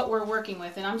 This is what we're working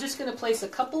with, and I'm just going to place a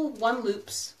couple one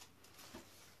loops.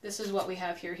 This is what we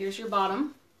have here. Here's your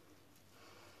bottom.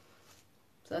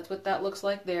 So that's what that looks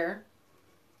like there.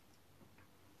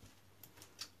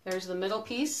 There's the middle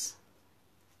piece.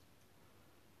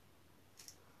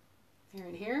 Here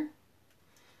and here.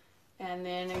 And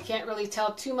then you can't really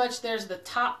tell too much. There's the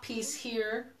top piece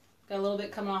here. Got a little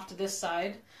bit coming off to this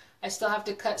side. I still have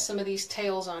to cut some of these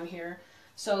tails on here.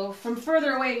 So from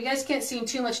further away, you guys can't see in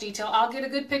too much detail. I'll get a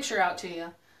good picture out to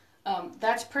you.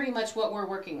 That's pretty much what we're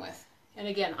working with. And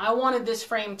again, I wanted this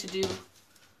frame to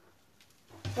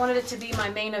wanted it to be my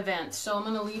main event. So I'm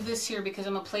going to leave this here because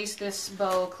I'm going to place this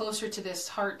bow closer to this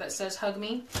heart that says hug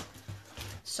me.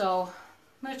 So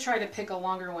I'm going to try to pick a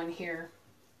longer one here.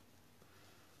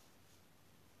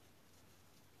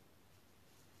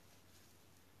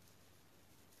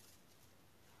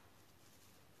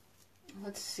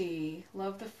 Let's see.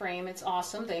 Love the frame. It's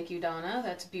awesome. Thank you, Donna.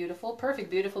 That's beautiful. Perfect.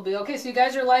 Beautiful. Okay, so you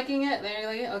guys are liking it. There you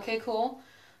like it. Okay, cool.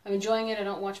 I'm enjoying it. I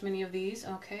don't watch many of these.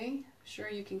 Okay. Sure,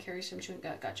 you can carry some chewing.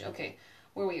 Gotcha. Okay.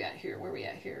 Where are we at here? Where are we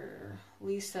at here?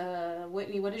 Lisa,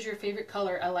 Whitney, what is your favorite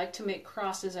color? I like to make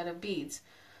crosses out of beads.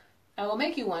 I will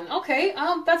make you one. Okay.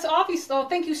 That's obvious. Oh,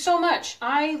 thank you so much.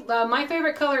 My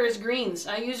favorite color is greens.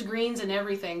 I use greens in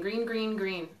everything. Green, green,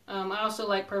 green. I also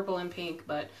like purple and pink,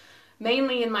 but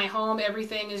mainly in my home,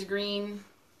 everything is green.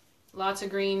 Lots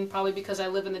of green, probably because I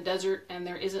live in the desert and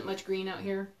there isn't much green out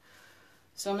here.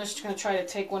 So I'm just going to try to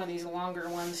take one of these longer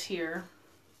ones here.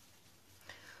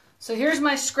 So here's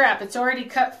my scrap. It's already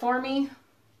cut for me.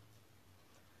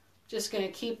 Just going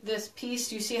to keep this piece.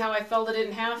 Do you see how I folded it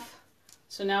in half?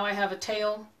 So now I have a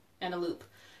tail and a loop.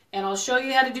 And I'll show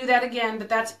you how to do that again, but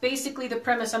that's basically the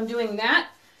premise. I'm doing that.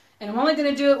 And I'm only going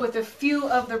to do it with a few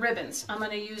of the ribbons. I'm going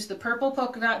to use the purple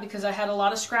polka dot because I had a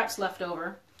lot of scraps left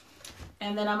over.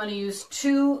 And then I'm going to use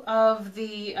 2 of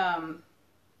the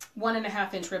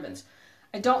 1.5 inch ribbons.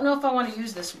 I don't know if I want to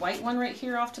use this white one right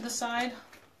here off to the side.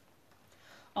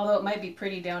 Although it might be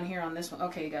pretty down here on this one.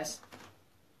 Okay, you guys.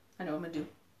 I know what I'm going to do.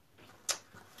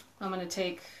 I'm going to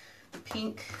take the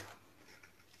pink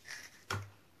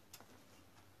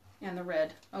and the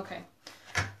red. Okay.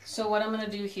 So what I'm going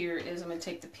to do here is I'm going to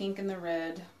take the pink and the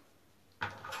red,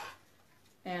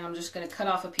 and I'm just going to cut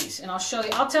off a piece. And I'll show you,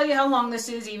 I'll tell you how long this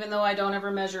is, even though I don't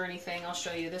ever measure anything. I'll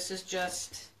show you. This is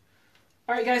just,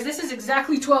 all right, guys, this is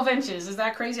exactly 12 inches. Is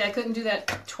that crazy? I couldn't do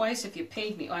that twice if you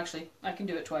paid me. Well, actually, I can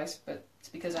do it twice, but it's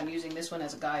because I'm using this one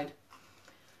as a guide.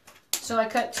 So I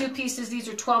cut 2 pieces. These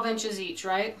are 12 inches each,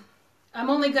 right? I'm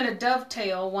only going to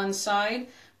dovetail one side,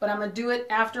 but I'm going to do it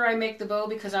after I make the bow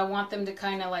because I want them to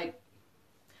kind of like,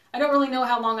 I don't really know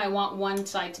how long I want one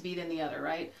side to be than the other,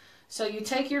 right? So you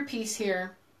take your piece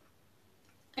here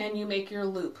and you make your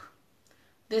loop.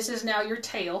 This is now your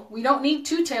tail. We don't need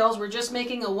 2 tails. We're just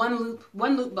making a one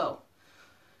loop bow.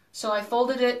 So I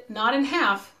folded it not in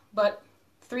half, but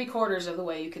 3/4 of the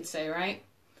way, you could say, right?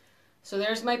 So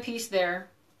there's my piece there,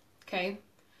 okay?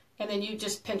 And then you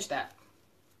just pinch that.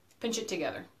 Pinch it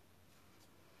together.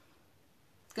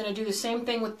 Going to do the same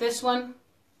thing with this one.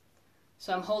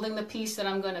 So I'm holding the piece that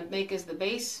I'm going to make as the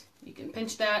base. You can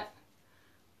pinch that,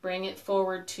 bring it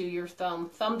forward to your thumb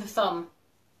to thumb,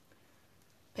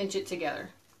 pinch it together.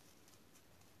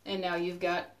 And now you've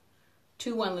got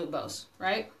 2 one loop bows,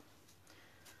 right?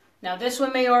 Now this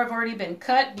one may have already been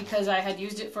cut because I had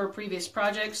used it for a previous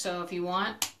project, so if you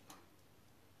want,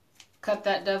 cut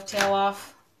that dovetail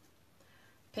off,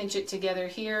 pinch it together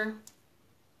here,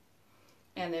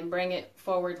 and then bring it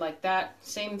forward like that.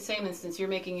 Same instance, you're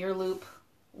making your loop,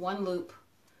 one loop,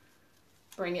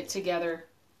 bring it together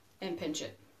and pinch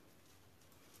it.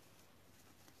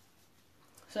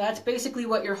 So that's basically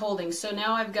what you're holding. So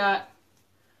now I've got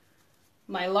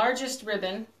my largest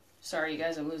ribbon. Sorry, you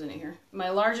guys, I'm losing it here. My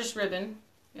largest ribbon,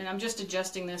 and I'm just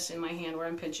adjusting this in my hand where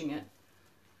I'm pinching it.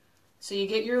 So you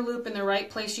get your loop in the right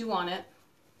place you want it,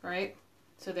 right?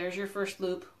 So there's your first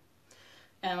loop.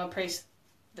 And I'm going to place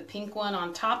the pink one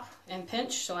on top and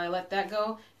pinch, so I let that go.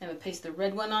 And I'm going to place the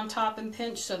red one on top and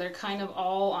pinch, so they're kind of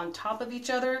all on top of each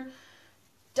other.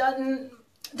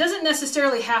 Doesn't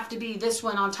necessarily have to be this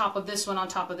one on top of this one on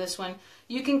top of this one.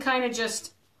 You can kind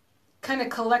of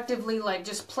collectively like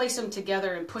just place them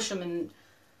together and push them and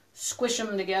squish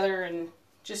them together, and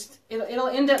just it'll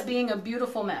end up being a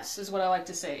beautiful mess is what I like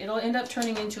to say. It'll end up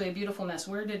turning into a beautiful mess.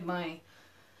 Where did my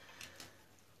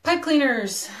pipe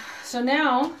cleaners? So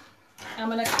now I'm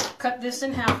going to cut this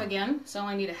in half again. So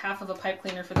I need a half of a pipe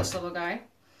cleaner for this little guy.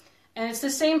 And it's the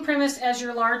same premise as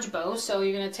your large bow. So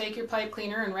you're going to take your pipe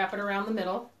cleaner and wrap it around the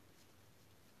middle.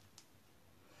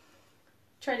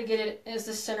 Try to get it as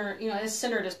the center, you know, as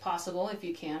centered as possible if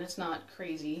you can. It's not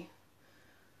crazy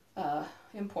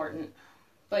important,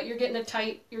 but you're getting a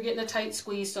tight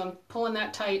squeeze. So I'm pulling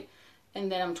that tight,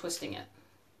 and then I'm twisting it.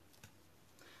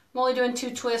 I'm only doing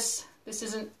 2 twists. This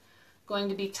isn't going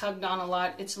to be tugged on a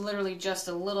lot. It's literally just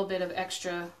a little bit of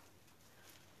extra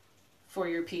for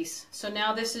your piece. So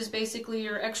now this is basically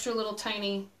your extra little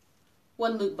tiny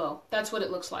 1 loop bow. That's what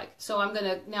it looks like. So I'm going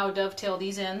to now dovetail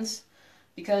these ends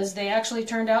because they actually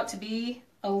turned out to be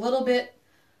a little bit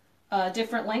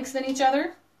different lengths than each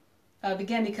other.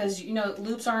 Again, because you know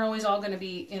loops aren't always all going to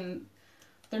be in,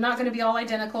 they're not going to be all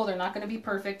identical, they're not going to be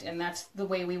perfect, and that's the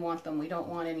way we want them. We don't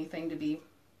want anything to be,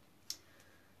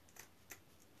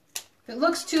 if it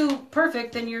looks too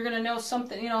perfect, then you're going to know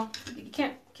something, you know, you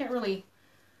can't really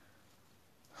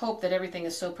hope that everything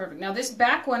is so perfect. Now this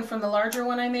back one from the larger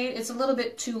one I made, it's a little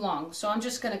bit too long, so I'm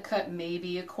just going to cut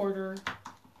maybe a quarter,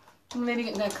 maybe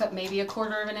I'm going to cut maybe a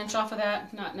 1/4 of an inch off of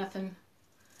that, not nothing.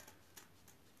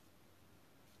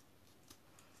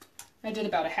 I did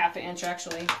about a 1/2 inch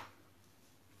actually.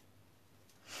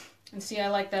 And see, I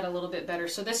like that a little bit better.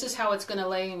 So this is how it's going to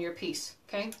lay in your piece,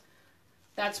 okay?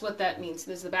 That's what that means.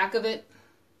 There's the back of it.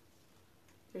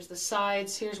 There's the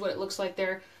sides. Here's what it looks like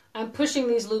there. I'm pushing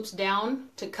these loops down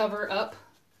to cover up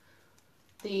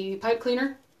the pipe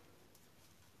cleaner.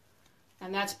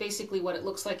 And that's basically what it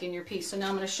looks like in your piece. So now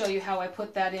I'm going to show you how I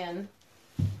put that in.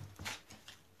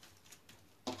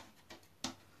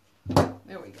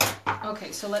 There we go.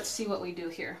 Okay, so let's see what we do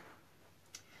here.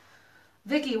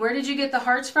 Vicky, where did you get the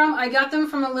hearts from? I got them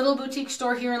from a little boutique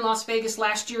store here in Las Vegas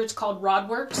last year. It's called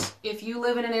Rodworks. If you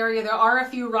live in an area, there are a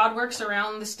few Rodworks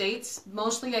around the States.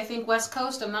 Mostly, I think, West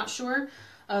Coast. I'm not sure.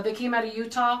 They came out of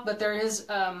Utah, but there is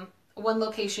one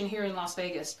location here in Las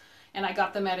Vegas. And I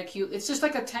got them at a cute, it's just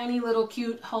like a tiny little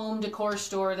cute home decor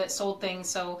store that sold things.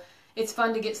 So it's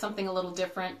fun to get something a little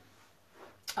different.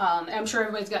 I'm sure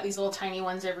everybody's got these little tiny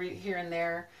ones every here and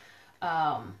there.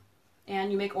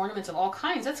 And you make ornaments of all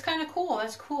kinds. That's kind of cool.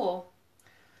 That's cool.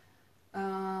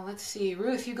 Let's see.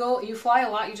 Ruth, you fly a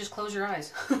lot, you just close your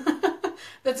eyes.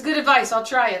 That's good advice. I'll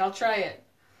try it. I'll try it.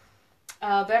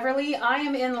 Beverly, I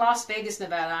am in Las Vegas,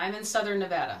 Nevada. I'm in Southern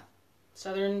Nevada.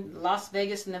 Southern Las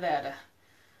Vegas, Nevada.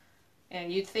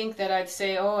 And you'd think that I'd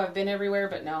say, oh, I've been everywhere,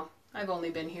 but no. I've only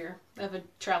been here. I haven't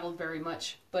traveled very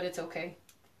much, but it's okay.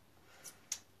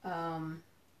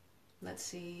 Let's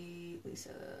see, Lisa,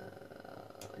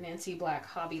 Nancy Black,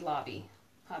 Hobby Lobby.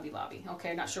 Hobby Lobby.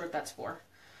 Okay, not sure what that's for.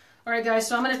 All right, guys,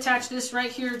 so I'm going to attach this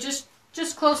right here, just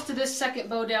close to this second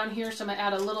bow down here. So I'm going to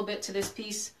add a little bit to this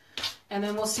piece, and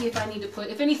then we'll see if I need to put,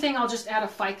 if anything, I'll just add a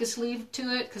ficus sleeve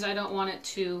to it because I don't want it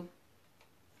to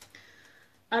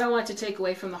take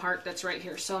away from the heart that's right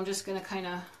here. So I'm just going to kind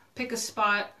of pick a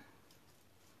spot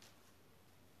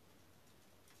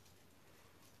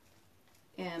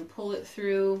and pull it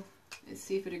through. Let's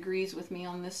see if it agrees with me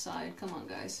on this side. Come on,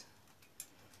 guys.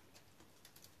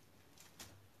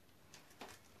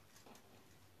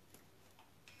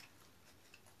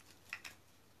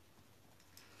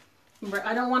 Remember,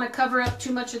 I don't want to cover up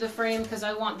too much of the frame because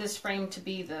I want this frame to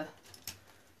be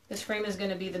this frame is going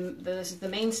to be this is the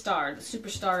main star, the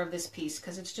superstar of this piece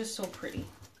because it's just so pretty.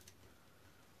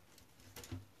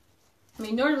 I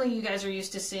mean, normally you guys are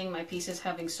used to seeing my pieces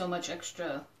having so much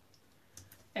extra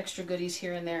goodies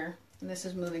here and there. And this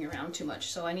is moving around too much,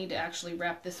 so I need to actually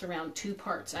wrap this around 2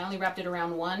 parts. I only wrapped it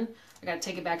around 1. I gotta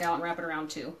take it back out and wrap it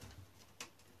around 2.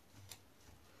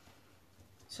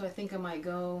 So I think I might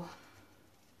go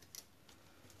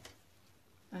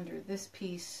under this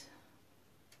piece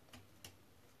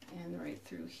and right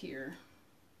through here.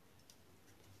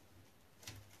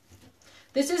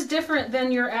 This is different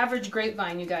than your average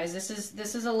grapevine, you guys. This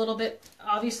is a little bit,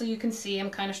 obviously you can see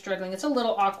I'm kind of struggling. It's a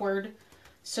little awkward.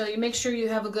 So you make sure you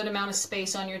have a good amount of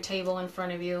space on your table in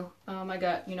front of you. I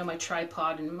got, you know, my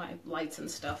tripod and my lights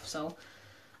and stuff. So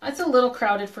it's a little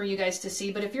crowded for you guys to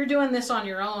see. But if you're doing this on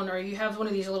your own, or you have one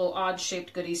of these little odd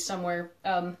shaped goodies somewhere,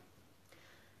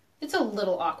 it's a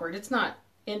little awkward. It's not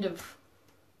end of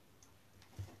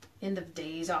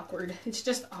days awkward. It's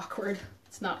just awkward.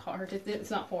 It's not hard.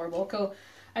 It's not horrible. So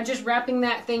I'm just wrapping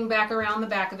that thing back around the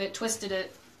back of it, twisted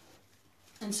it.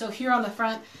 And so here on the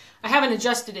front, I haven't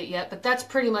adjusted it yet, but that's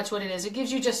pretty much what it is. It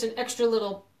gives you just an extra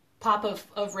little pop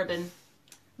of ribbon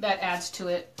that adds to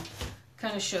it.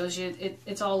 Kind of shows you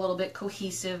it's all a little bit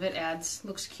cohesive. It adds,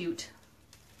 looks cute.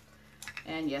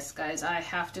 And yes, guys, I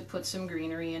have to put some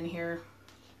greenery in here.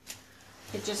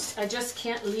 I just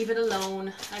can't leave it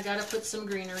alone. I gotta put some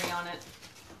greenery on it.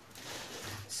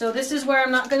 So this is where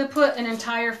I'm not going to put an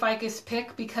entire ficus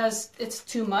pick because it's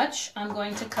too much. I'm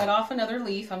going to cut off another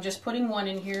leaf. I'm just putting one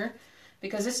in here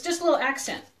because it's just a little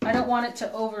accent. I don't want it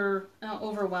to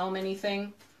overwhelm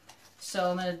anything.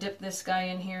 So I'm going to dip this guy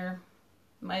in here.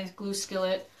 My glue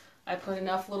skillet. I put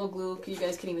enough little glue. You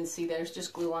guys can even see there's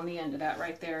just glue on the end of that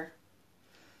right there.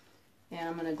 And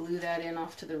I'm going to glue that in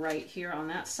off to the right here on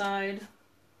that side.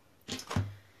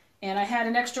 And I had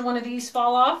an extra one of these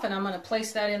fall off, and I'm going to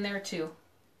place that in there too.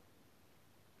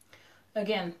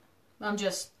 Again, I'm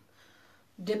just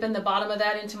dipping the bottom of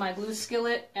that into my glue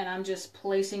skillet, and I'm just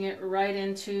placing it right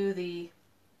into the,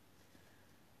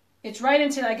 it's right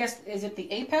into, I guess, is it the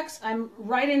apex? I'm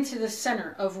right into the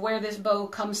center of where this bow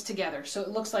comes together. So it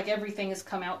looks like everything has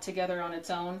come out together on its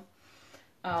own.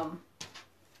 And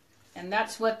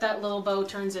that's what that little bow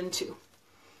turns into.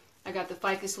 I got the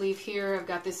ficus leaf here. I've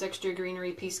got this extra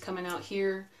greenery piece coming out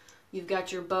here. You've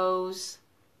got your bows.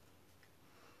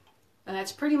 And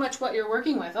that's pretty much what you're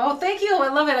working with. Oh, thank you. I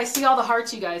love it. I see all the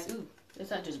hearts, you guys. Ooh,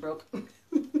 that just broke.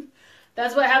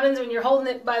 That's what happens when you're holding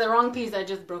it by the wrong piece. I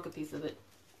just broke a piece of it.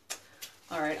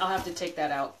 All right, I'll have to take that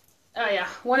out. Oh, yeah.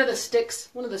 One of the stick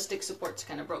supports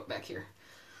kind of broke back here.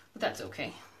 But that's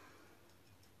okay.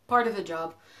 Part of the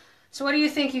job. So what do you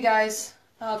think, you guys?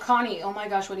 Connie, oh my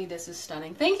gosh, Woody, this is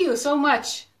stunning. Thank you so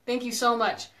much. Thank you so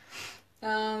much.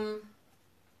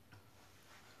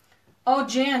 Oh,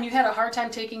 Jan, you had a hard time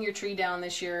taking your tree down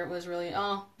this year. It was really,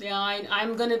 oh, yeah,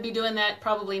 I'm going to be doing that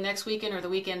probably next weekend or the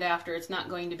weekend after. It's not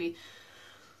going to be,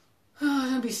 oh,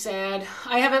 it'll be sad.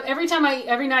 I have, every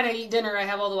night I eat dinner, I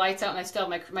have all the lights out, and I still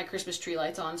have my Christmas tree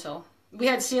lights on, so. We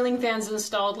had ceiling fans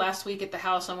installed last week at the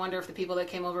house. I wonder if the people that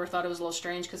came over thought it was a little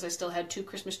strange because I still had 2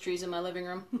 Christmas trees in my living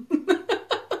room.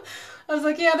 I was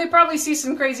like, yeah, they probably see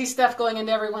some crazy stuff going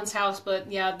into everyone's house,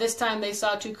 but yeah, this time they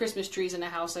saw 2 Christmas trees in the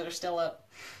house that are still up.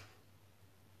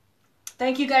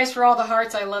 Thank you guys for all the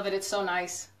hearts. I love it. It's so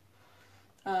nice.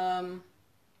 Oh,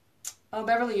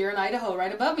 Beverly, you're in Idaho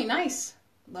right above me. Nice.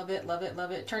 Love it, love it, love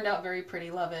it. Turned out very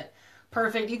pretty. Love it.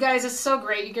 Perfect. You guys, it's so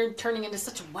great. You're turning into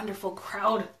such a wonderful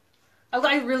crowd.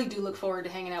 I really do look forward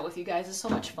to hanging out with you guys. It's so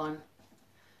much fun.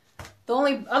 The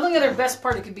only other best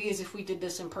part it could be is if we did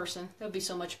this in person. That would be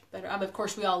so much better. Of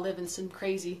course, we all live in some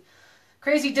crazy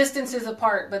distances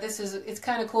apart, but it's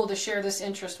kind of cool to share this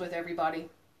interest with everybody.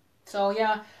 So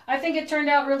yeah, I think it turned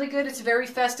out really good. It's very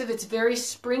festive. It's very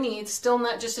springy. It's still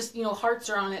not just, you know, hearts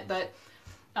are on it, but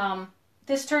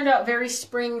this turned out very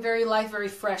spring, very life, very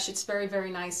fresh. It's very,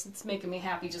 very nice. It's making me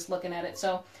happy just looking at it.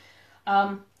 So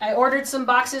I ordered some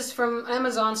boxes from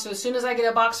Amazon, so as soon as I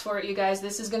get a box for it, you guys,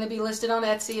 this is going to be listed on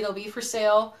Etsy. It'll be for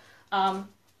sale. I'm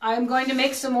going to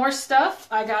make some more stuff.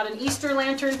 I got an Easter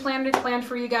lantern planned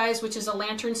for you guys, which is a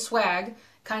lantern swag,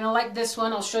 kind of like this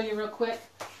one. I'll show you real quick.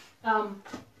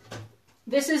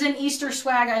 This is an Easter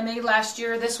swag I made last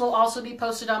year. This will also be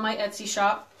posted on my Etsy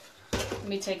shop. Let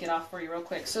me take it off for you real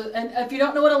quick. So, and if you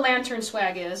don't know what a lantern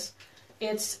swag is,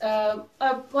 it's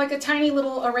like a tiny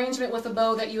little arrangement with a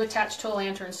bow that you attach to a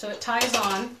lantern. So it ties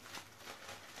on,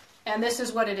 and this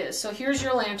is what it is. So here's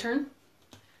your lantern.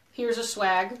 Here's a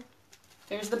swag.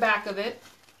 There's the back of it.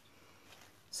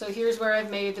 So here's where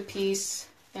I've made the piece,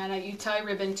 and you tie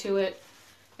ribbon to it.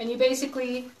 And you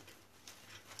basically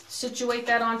situate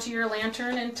that onto your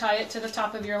lantern and tie it to the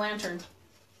top of your lantern.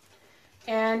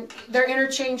 And they're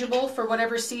interchangeable for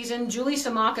whatever season. Julie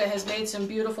Samaka has made some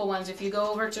beautiful ones. If you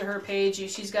go over to her page,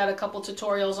 she's got a couple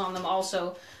tutorials on them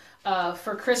also.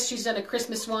 For Chris, she's done a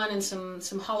Christmas one and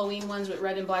some Halloween ones with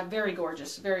red and black. Very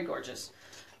gorgeous, very gorgeous.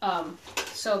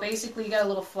 So basically you got a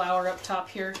little flower up top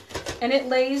here, and it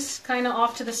lays kind of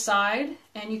off to the side,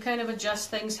 and you kind of adjust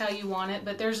things how you want it.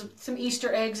 But there's some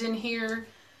Easter eggs in here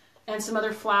and some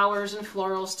other flowers and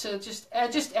florals to just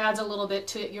adds a little bit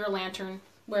to your lantern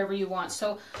wherever you want.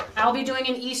 So I'll be doing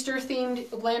an Easter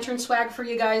themed lantern swag for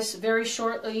you guys very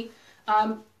shortly.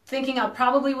 Thinking I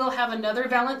probably will have another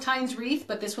Valentine's wreath,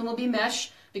 but this one will be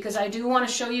mesh, because I do want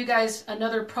to show you guys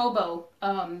another Pro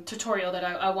Bow tutorial that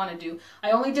I want to do.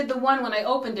 I only did the one when I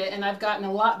opened it, and I've gotten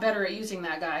a lot better at using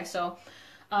that guy. So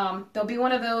there'll be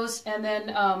one of those. And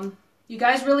then you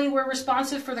guys really were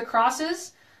responsive for the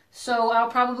crosses, so I'll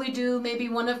probably do maybe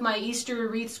one of my Easter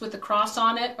wreaths with the cross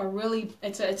on it. Or really,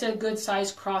 it's a good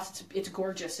size cross. It's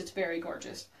gorgeous. It's very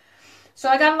gorgeous. So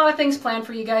I got a lot of things planned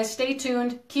for you guys. Stay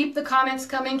tuned. Keep the comments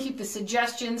coming. Keep the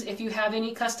suggestions. If you have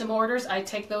any custom orders, I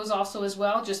take those also as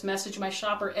well. Just message my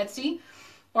shop or Etsy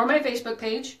or my Facebook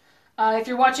page. If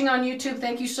you're watching on YouTube,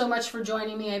 thank you so much for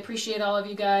joining me. I appreciate all of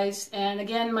you guys. And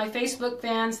again, my Facebook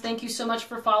fans, thank you so much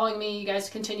for following me. You guys'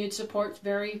 continued support is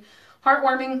very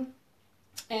heartwarming.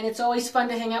 And it's always fun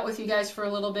to hang out with you guys for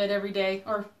a little bit every day.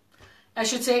 Or I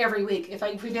should say every week.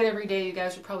 If we did every day, you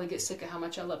guys would probably get sick of how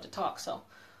much I love to talk. So,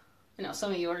 you know,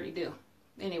 some of you already do.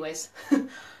 Anyways,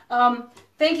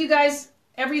 thank you guys.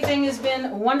 Everything has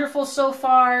been wonderful so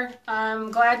far.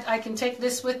 I'm glad I can take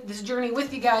this journey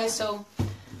with you guys. So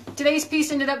today's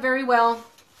piece ended up very well.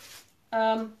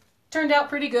 Turned out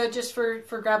pretty good just for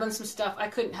grabbing some stuff. I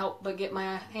couldn't help but get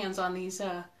my hands on these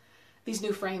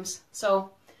new frames.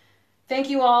 So thank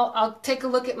you all. I'll take a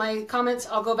look at my comments.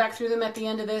 I'll go back through them at the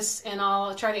end of this, and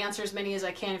I'll try to answer as many as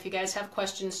I can. If you guys have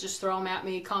questions, just throw them at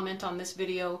me. Comment on this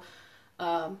video.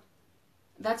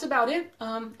 That's about it.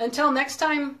 Until next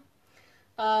time.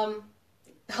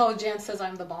 Oh, Jan says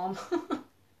I'm the bomb.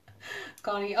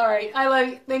 Connie. All right. I love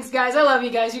you. Thanks, guys. I love you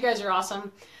guys. You guys are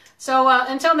awesome. So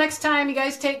until next time, you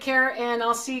guys take care, and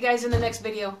I'll see you guys in the next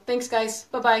video. Thanks, guys.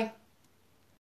 Bye-bye.